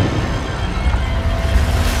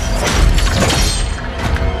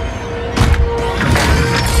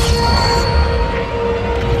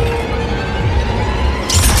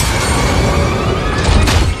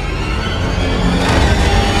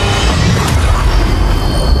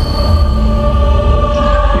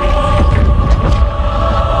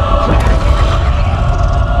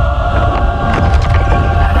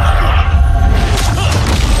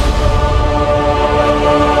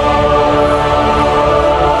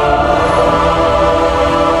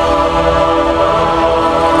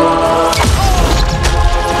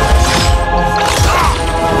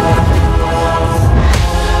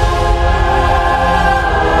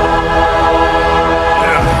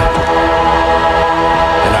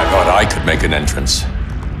 An entrance.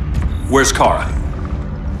 Where's Kara?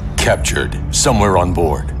 Captured, somewhere on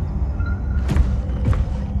board.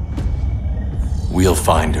 We'll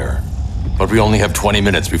find her. But we only have 20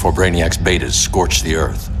 minutes before Brainiac's betas scorch the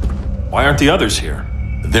Earth. Why aren't the others here?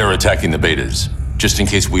 They're attacking the betas, just in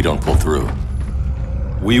case we don't pull through.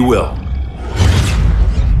 We will.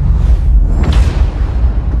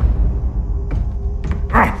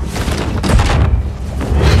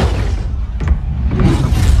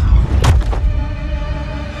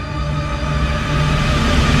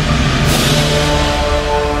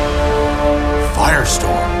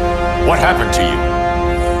 What happened to you?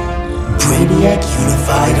 Brainiac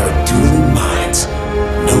unified our dueling minds.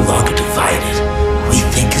 No longer divided. We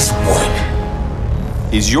think as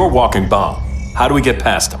one. He's your walking bomb. How do we get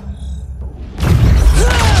past him?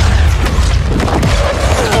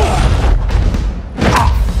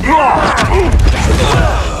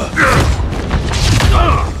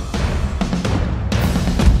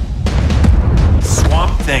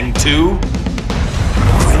 Swamp Thing 2?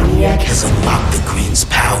 Brainiac has unlocked the Green's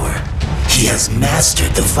power. He has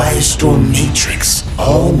mastered the Firestorm Matrix.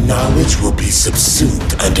 All knowledge will be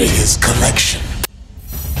subsumed under his collection.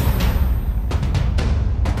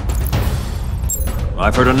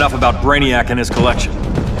 I've heard enough about Brainiac and his collection.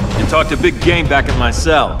 You talked a big game back at my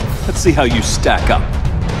cell. Let's see how you stack up.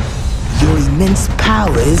 Your immense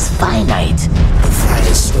power is finite. The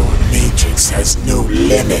Firestorm Matrix has no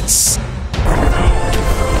limits.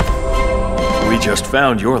 We just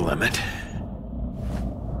found your limit.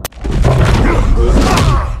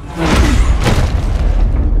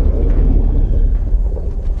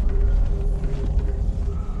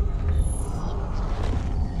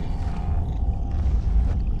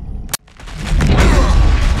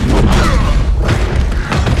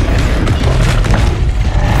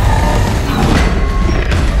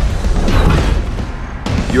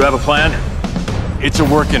 You have a plan? It's a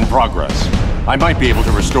work in progress. I might be able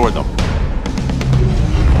to restore them.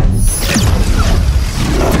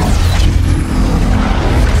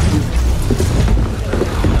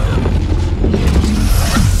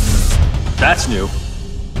 That's new.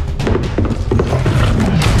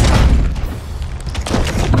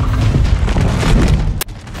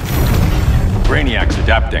 Brainiac's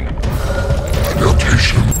adapting.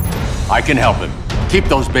 Adaptation. I can help him. Keep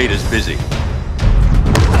those betas busy.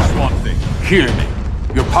 Swamp Thing, hear me.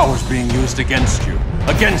 Your power's being used against you.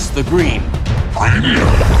 Against the Green.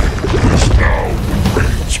 Brainiac is now the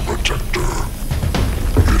Green's protector.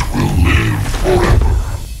 It will live forever,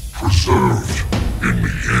 preserved in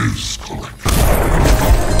his collection.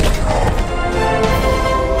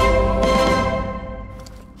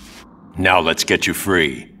 Now let's get you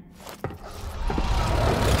free.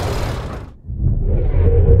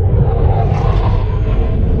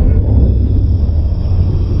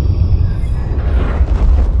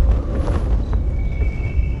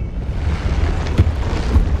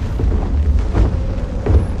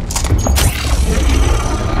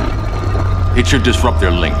 It's should disrupt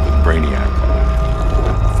their link with Brainiac.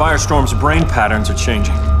 Firestorm's brain patterns are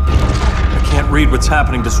changing. I can't read what's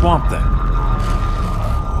happening to Swamp Thing.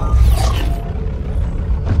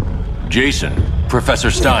 Jason, Professor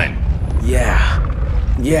Stein. Yeah.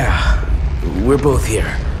 We're both here.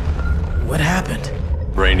 What happened?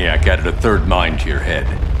 Brainiac added a third mind to your head.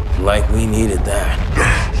 Like we needed that.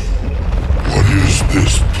 What is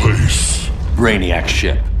this place? Brainiac's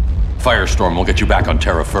ship. Firestorm will get you back on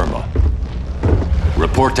terra firma.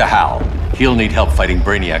 Report to Hal. He'll need help fighting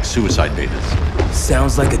Brainiac's suicide betas.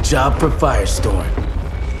 Sounds like a job for Firestorm.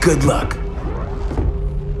 Good luck.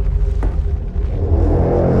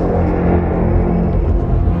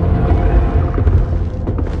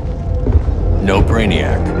 No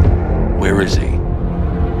Brainiac. Where is he?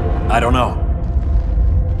 I don't know.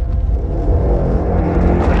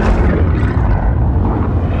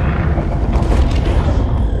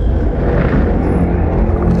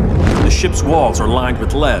 The ship's walls are lined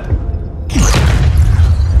with lead.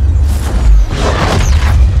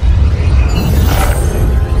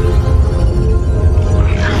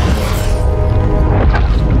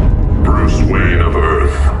 Bruce Wayne of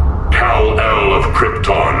Earth, Kal-El of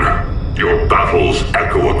Krypton. Your battles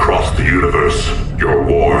echo across the universe. Your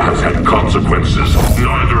war has had consequences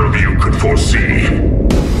neither of you could foresee.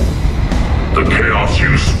 The chaos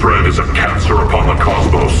you spread is a cancer upon the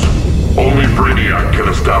cosmos. Only Brainiac can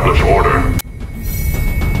establish order.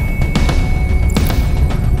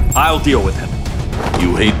 I'll deal with him.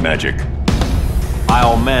 You hate magic.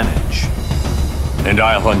 I'll manage. And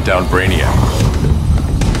I'll hunt down Brainiac.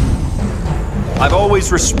 I've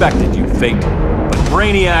always respected you, Fate. But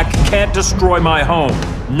Brainiac can't destroy my home.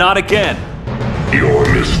 Not again. Your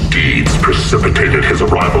misdeeds precipitated his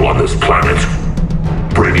arrival on this planet.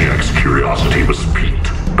 Brainiac's curiosity was piqued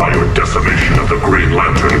by your decimation of the Green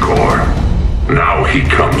Lantern Corps. Now he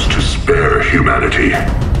comes to spare humanity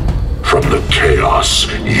from the chaos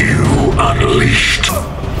you unleashed.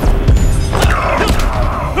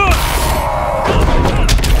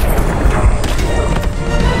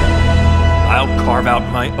 I'll carve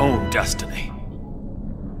out my own destiny.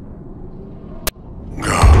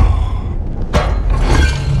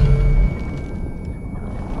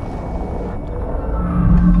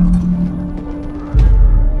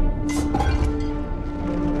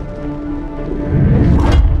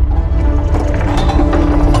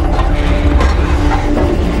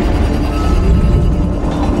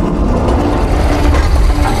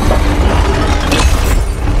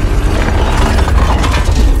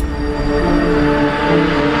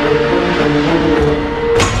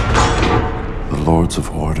 Of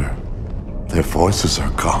order. Their voices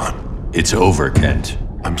are gone. It's over, Kent.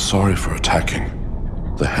 I'm sorry for attacking.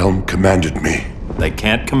 The Helm commanded me. They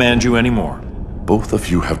can't command you anymore. Both of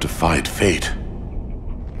you have defied fate,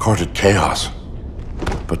 courted chaos.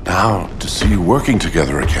 But now, to see you working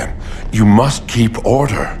together again, you must keep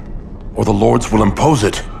order, or the Lords will impose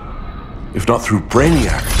it. If not through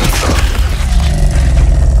Brainiac.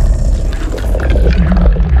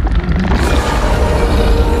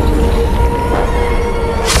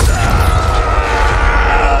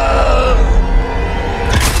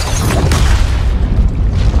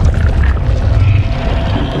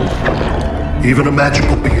 Even a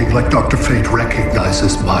magical being like Dr. Fate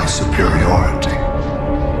recognizes my superiority.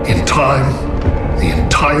 In time, the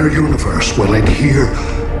entire universe will adhere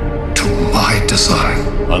to my design.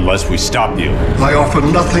 Unless we stop you. I offer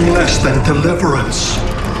nothing less than deliverance.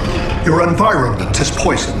 Your environment is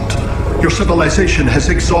poisoned. Your civilization has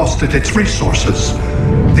exhausted its resources.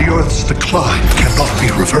 The Earth's decline cannot be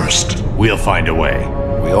reversed. We'll find a way.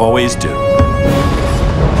 We always do.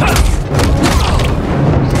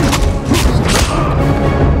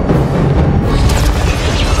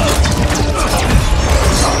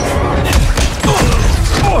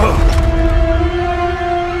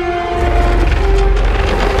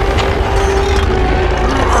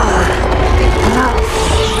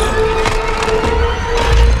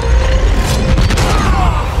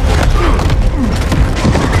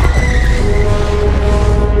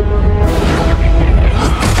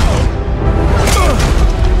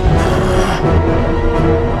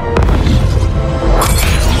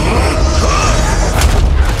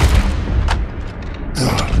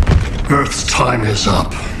 Earth's time is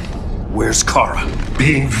up. Where's Kara?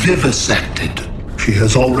 Being vivisected. She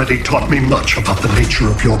has already taught me much about the nature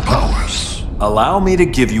of your powers. Allow me to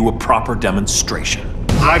give you a proper demonstration.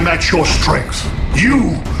 I match your strength.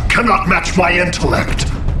 You cannot match my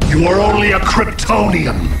intellect. You are only a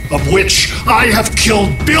Kryptonian, of which I have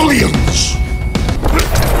killed billions.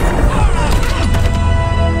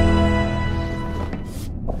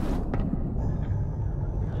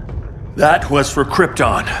 That was for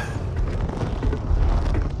Krypton.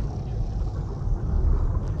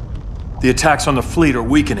 The attacks on the fleet are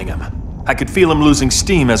weakening him. I could feel him losing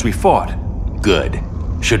steam as we fought. Good.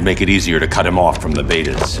 Should make it easier to cut him off from the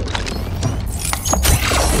betas.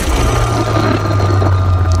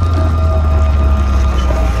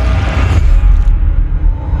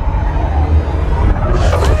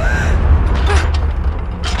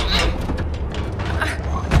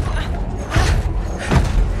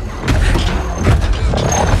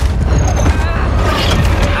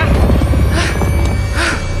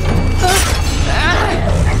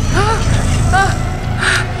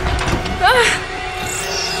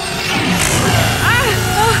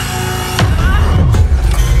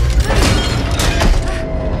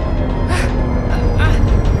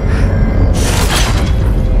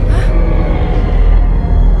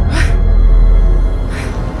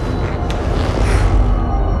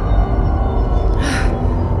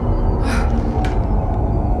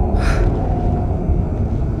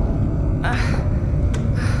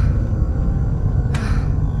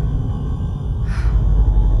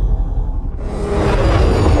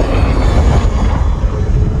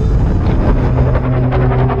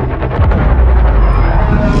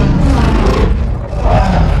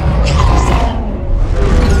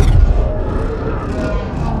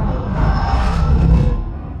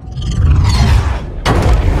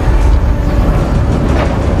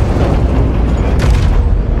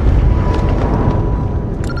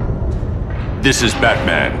 This is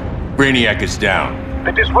Batman. Brainiac is down.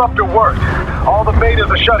 The disruptor worked. All the betas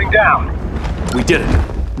are shutting down. We did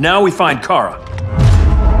it. Now we find Kara.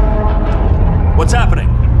 What's happening?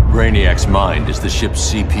 Brainiac's mind is the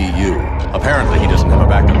ship's CPU. Apparently he doesn't have a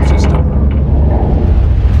backup system.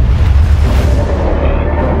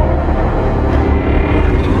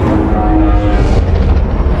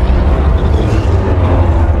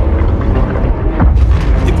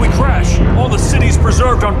 If we crash, all the city's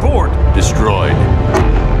preserved on board. Destroyed.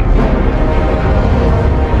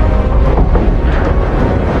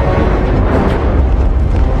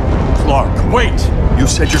 Clark, wait! You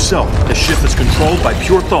said yourself, the ship is controlled by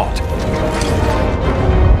pure thought.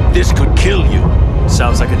 This could kill you.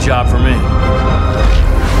 Sounds like a job for me.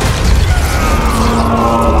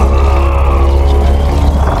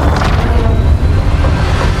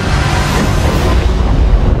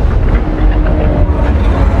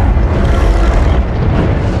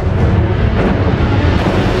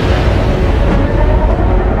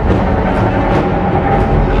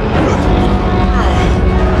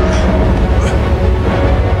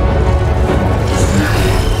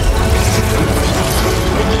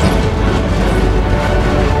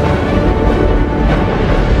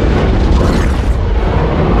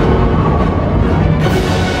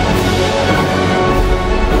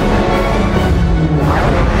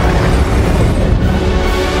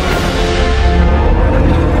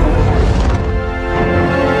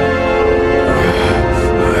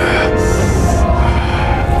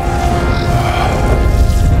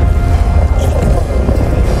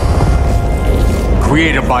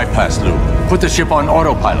 Create a bypass loop. Put the ship on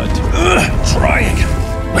autopilot. Trying.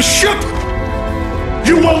 A ship!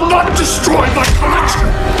 You will not destroy the connection!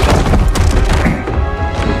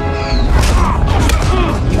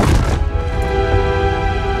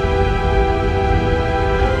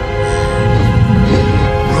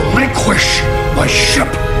 Relinquish my ship!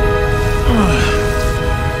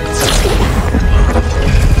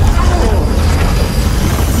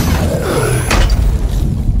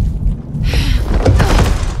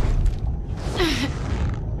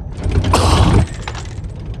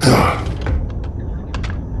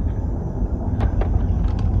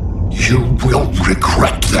 You will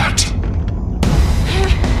regret that.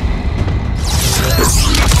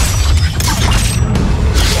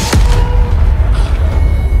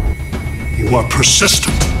 You are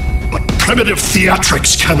persistent, but primitive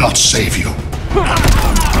theatrics cannot save you.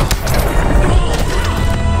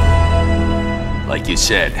 Like you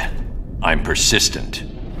said, I'm persistent.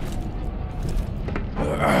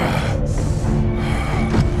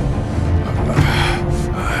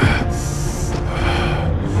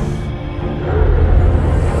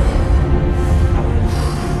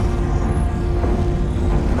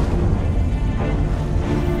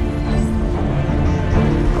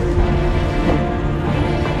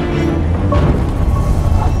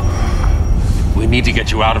 We need to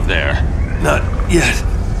get you out of there. Not yet.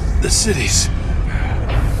 The city's...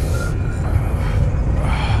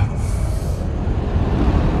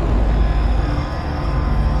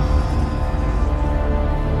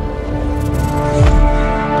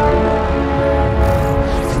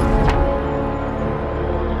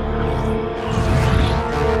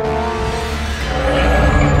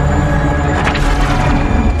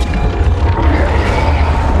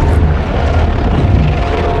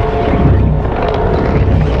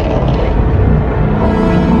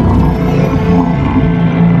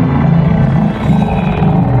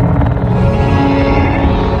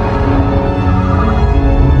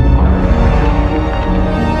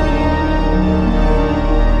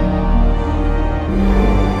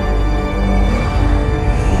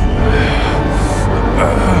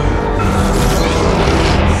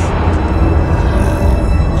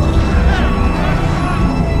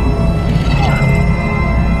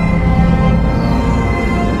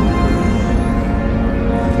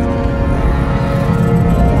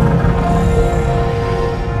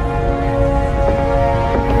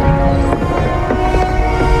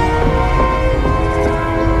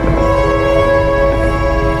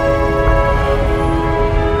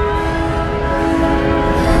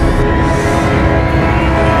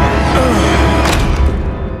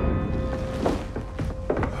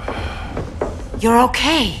 You're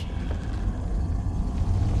okay.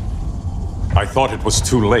 I thought it was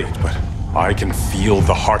too late, but I can feel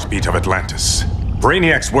the heartbeat of Atlantis.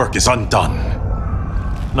 Brainiac's work is undone.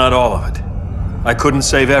 Not all of it. I couldn't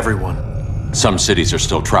save everyone. Some cities are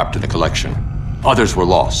still trapped in the collection. Others were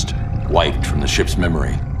lost, wiped from the ship's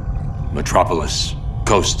memory. Metropolis,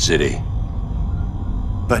 Coast City.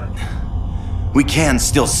 But we can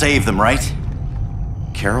still save them, right?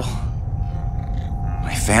 Carol?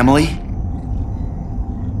 My family?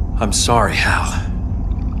 I'm sorry, Hal.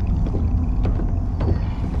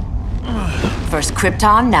 First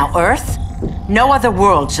Krypton, now Earth? No other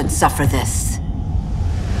world should suffer this.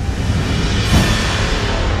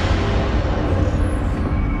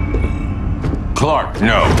 Clark,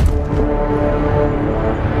 no.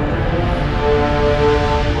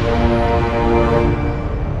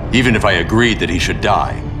 Even if I agreed that he should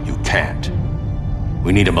die, you can't.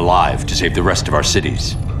 We need him alive to save the rest of our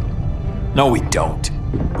cities. No, we don't.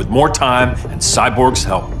 With more time and Cyborg's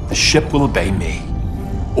help, the ship will obey me.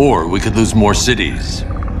 Or we could lose more cities.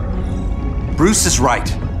 Bruce is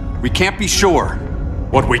right. We can't be sure.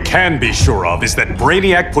 What we can be sure of is that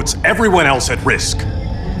Brainiac puts everyone else at risk.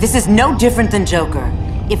 This is no different than Joker.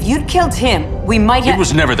 If you'd killed him, we might have— It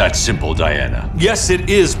was never that simple, Diana. Yes, it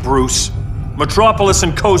is, Bruce. Metropolis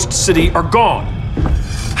and Coast City are gone.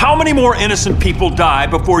 How many more innocent people die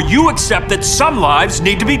before you accept that some lives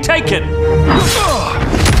need to be taken?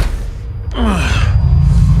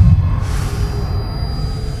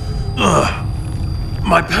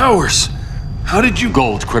 My powers. How did you—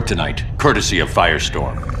 Gold kryptonite, courtesy of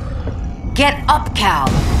Firestorm. Get up, Cal.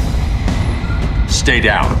 Stay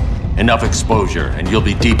down. Enough exposure, and you'll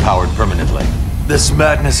be depowered permanently. This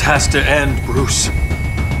madness has to end, Bruce.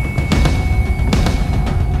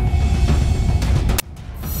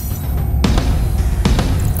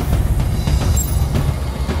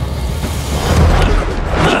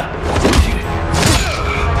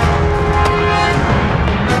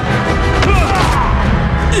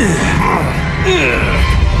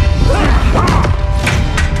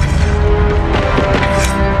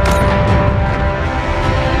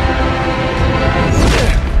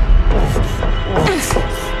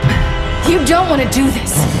 You don't want to do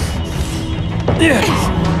this.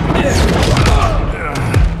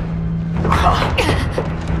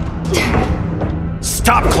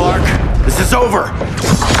 Stop, Clark! This is over!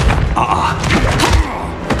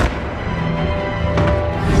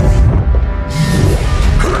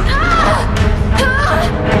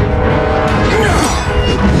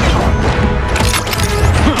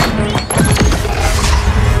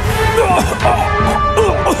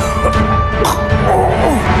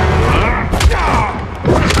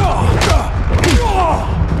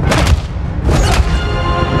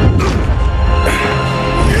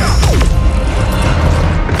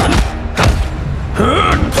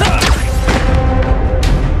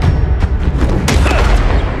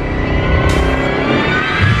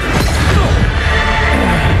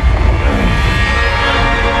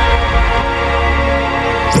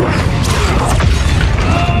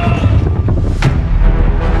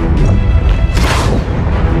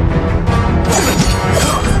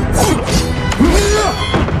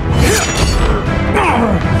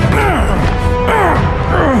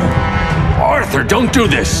 Don't do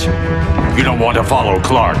this! You don't want to follow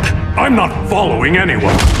Clark. I'm not following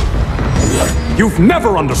anyone. You've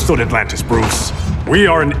never understood Atlantis, Bruce. We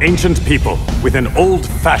are an ancient people with an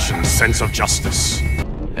old-fashioned sense of justice.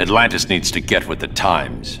 Atlantis needs to get with the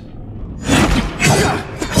times.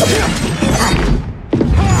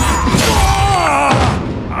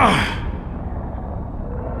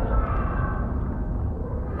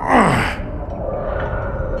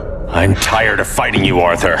 I'm tired of fighting you,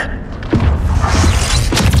 Arthur.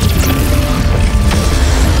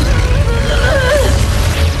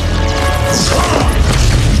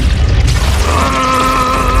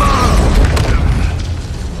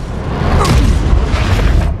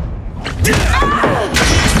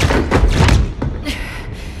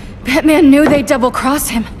 Batman knew they'd double-cross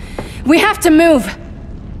him. We have to move.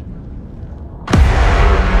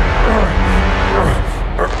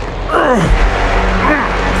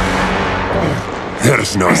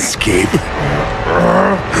 There's no escape.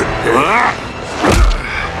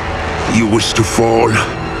 You wish to fall,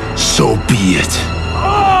 so be it.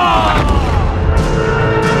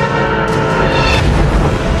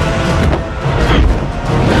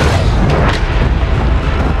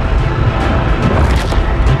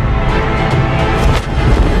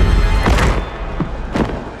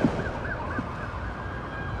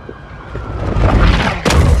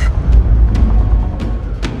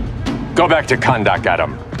 Go back to Kahndaq,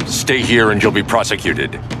 Adam. Stay here and you'll be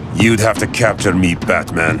prosecuted. You'd have to capture me,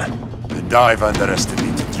 Batman. And I've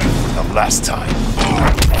underestimated you for the last time.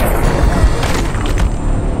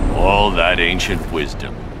 All that ancient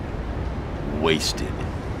wisdom. Wasted.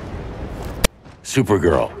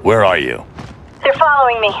 Supergirl, where are you? They're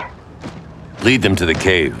following me. Lead them to the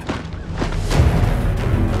cave.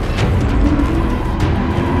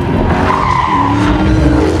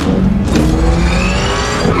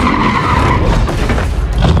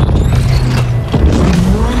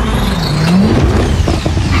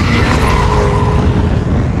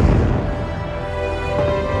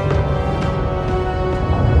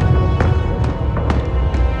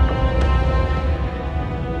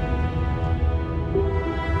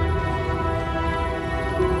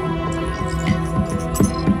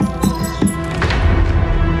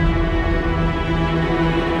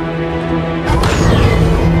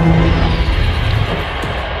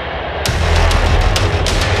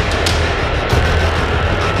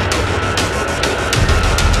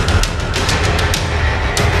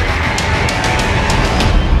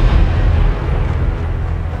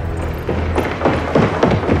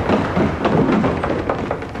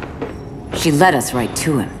 She led us right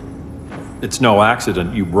to him. It's no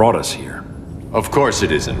accident you brought us here. Of course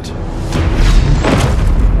it isn't.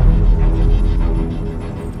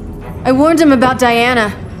 I warned him about Diana,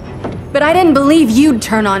 but I didn't believe you'd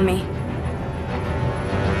turn on me.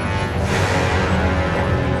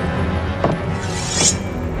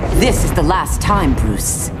 This is the last time,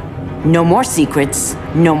 Bruce. No more secrets,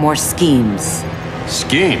 no more schemes.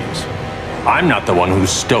 Schemes? I'm not the one who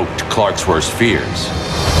stoked Clark's worst fears.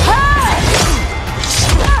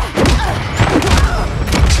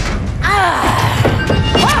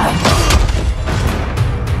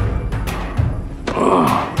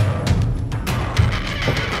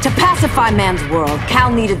 To pacify man's world,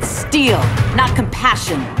 Cal needed steel, not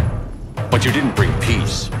compassion. But you didn't bring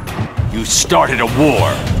peace. You started a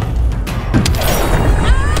war.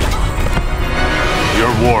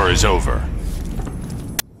 Your war is over.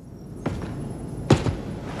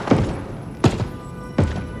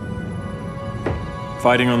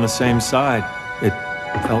 Fighting on the same side, it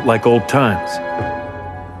felt like old times.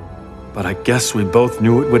 But I guess we both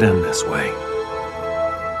knew it would end this way.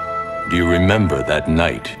 Do you remember that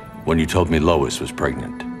night when you told me Lois was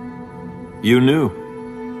pregnant? You knew,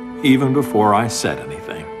 even before I said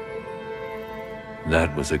anything.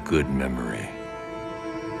 That was a good memory.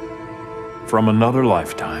 From another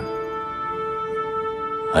lifetime.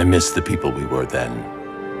 I miss the people we were then.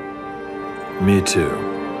 Me too.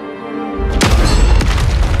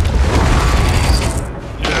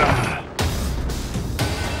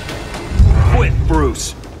 Quit,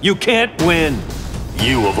 Bruce. You can't win.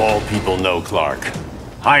 You of all people know Clark.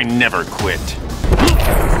 I never quit.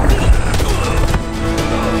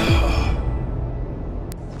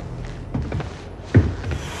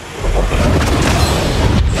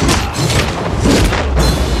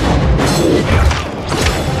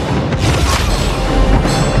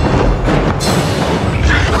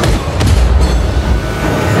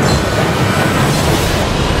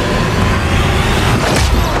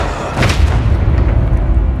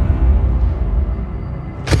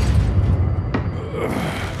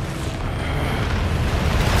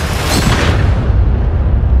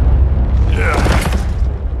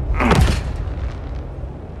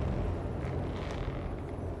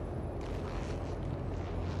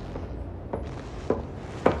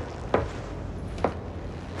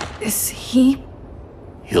 Is he?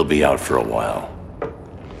 He'll be out for a while.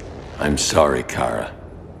 I'm sorry, Kara.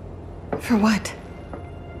 For what?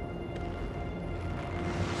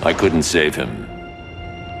 I couldn't save him.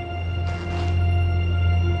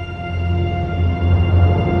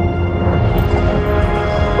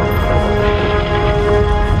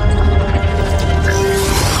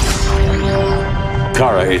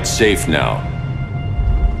 Kara, it's safe now.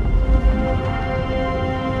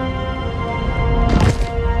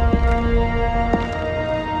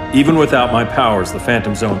 Even without my powers, the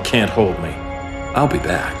Phantom Zone can't hold me. I'll be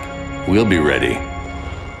back. We'll be ready.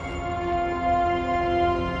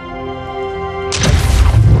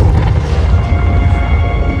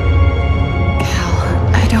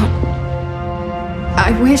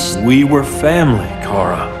 I wish... We were family,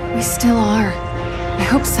 Kara. We still are. I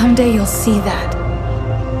hope someday you'll see that.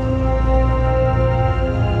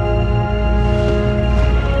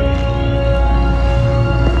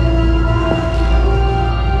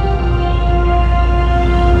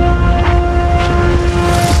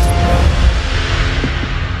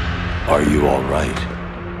 Are you all right?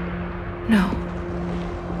 No.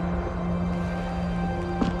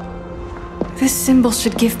 This symbol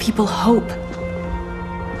should give people hope.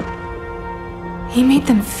 He made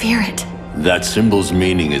them fear it. That symbol's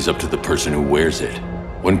meaning is up to the person who wears it.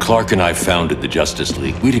 When Clark and I founded the Justice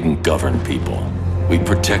League, we didn't govern people. We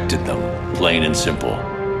protected them, plain and simple.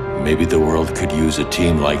 Maybe the world could use a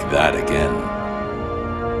team like that again.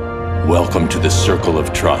 Welcome to the Circle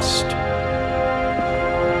of Trust.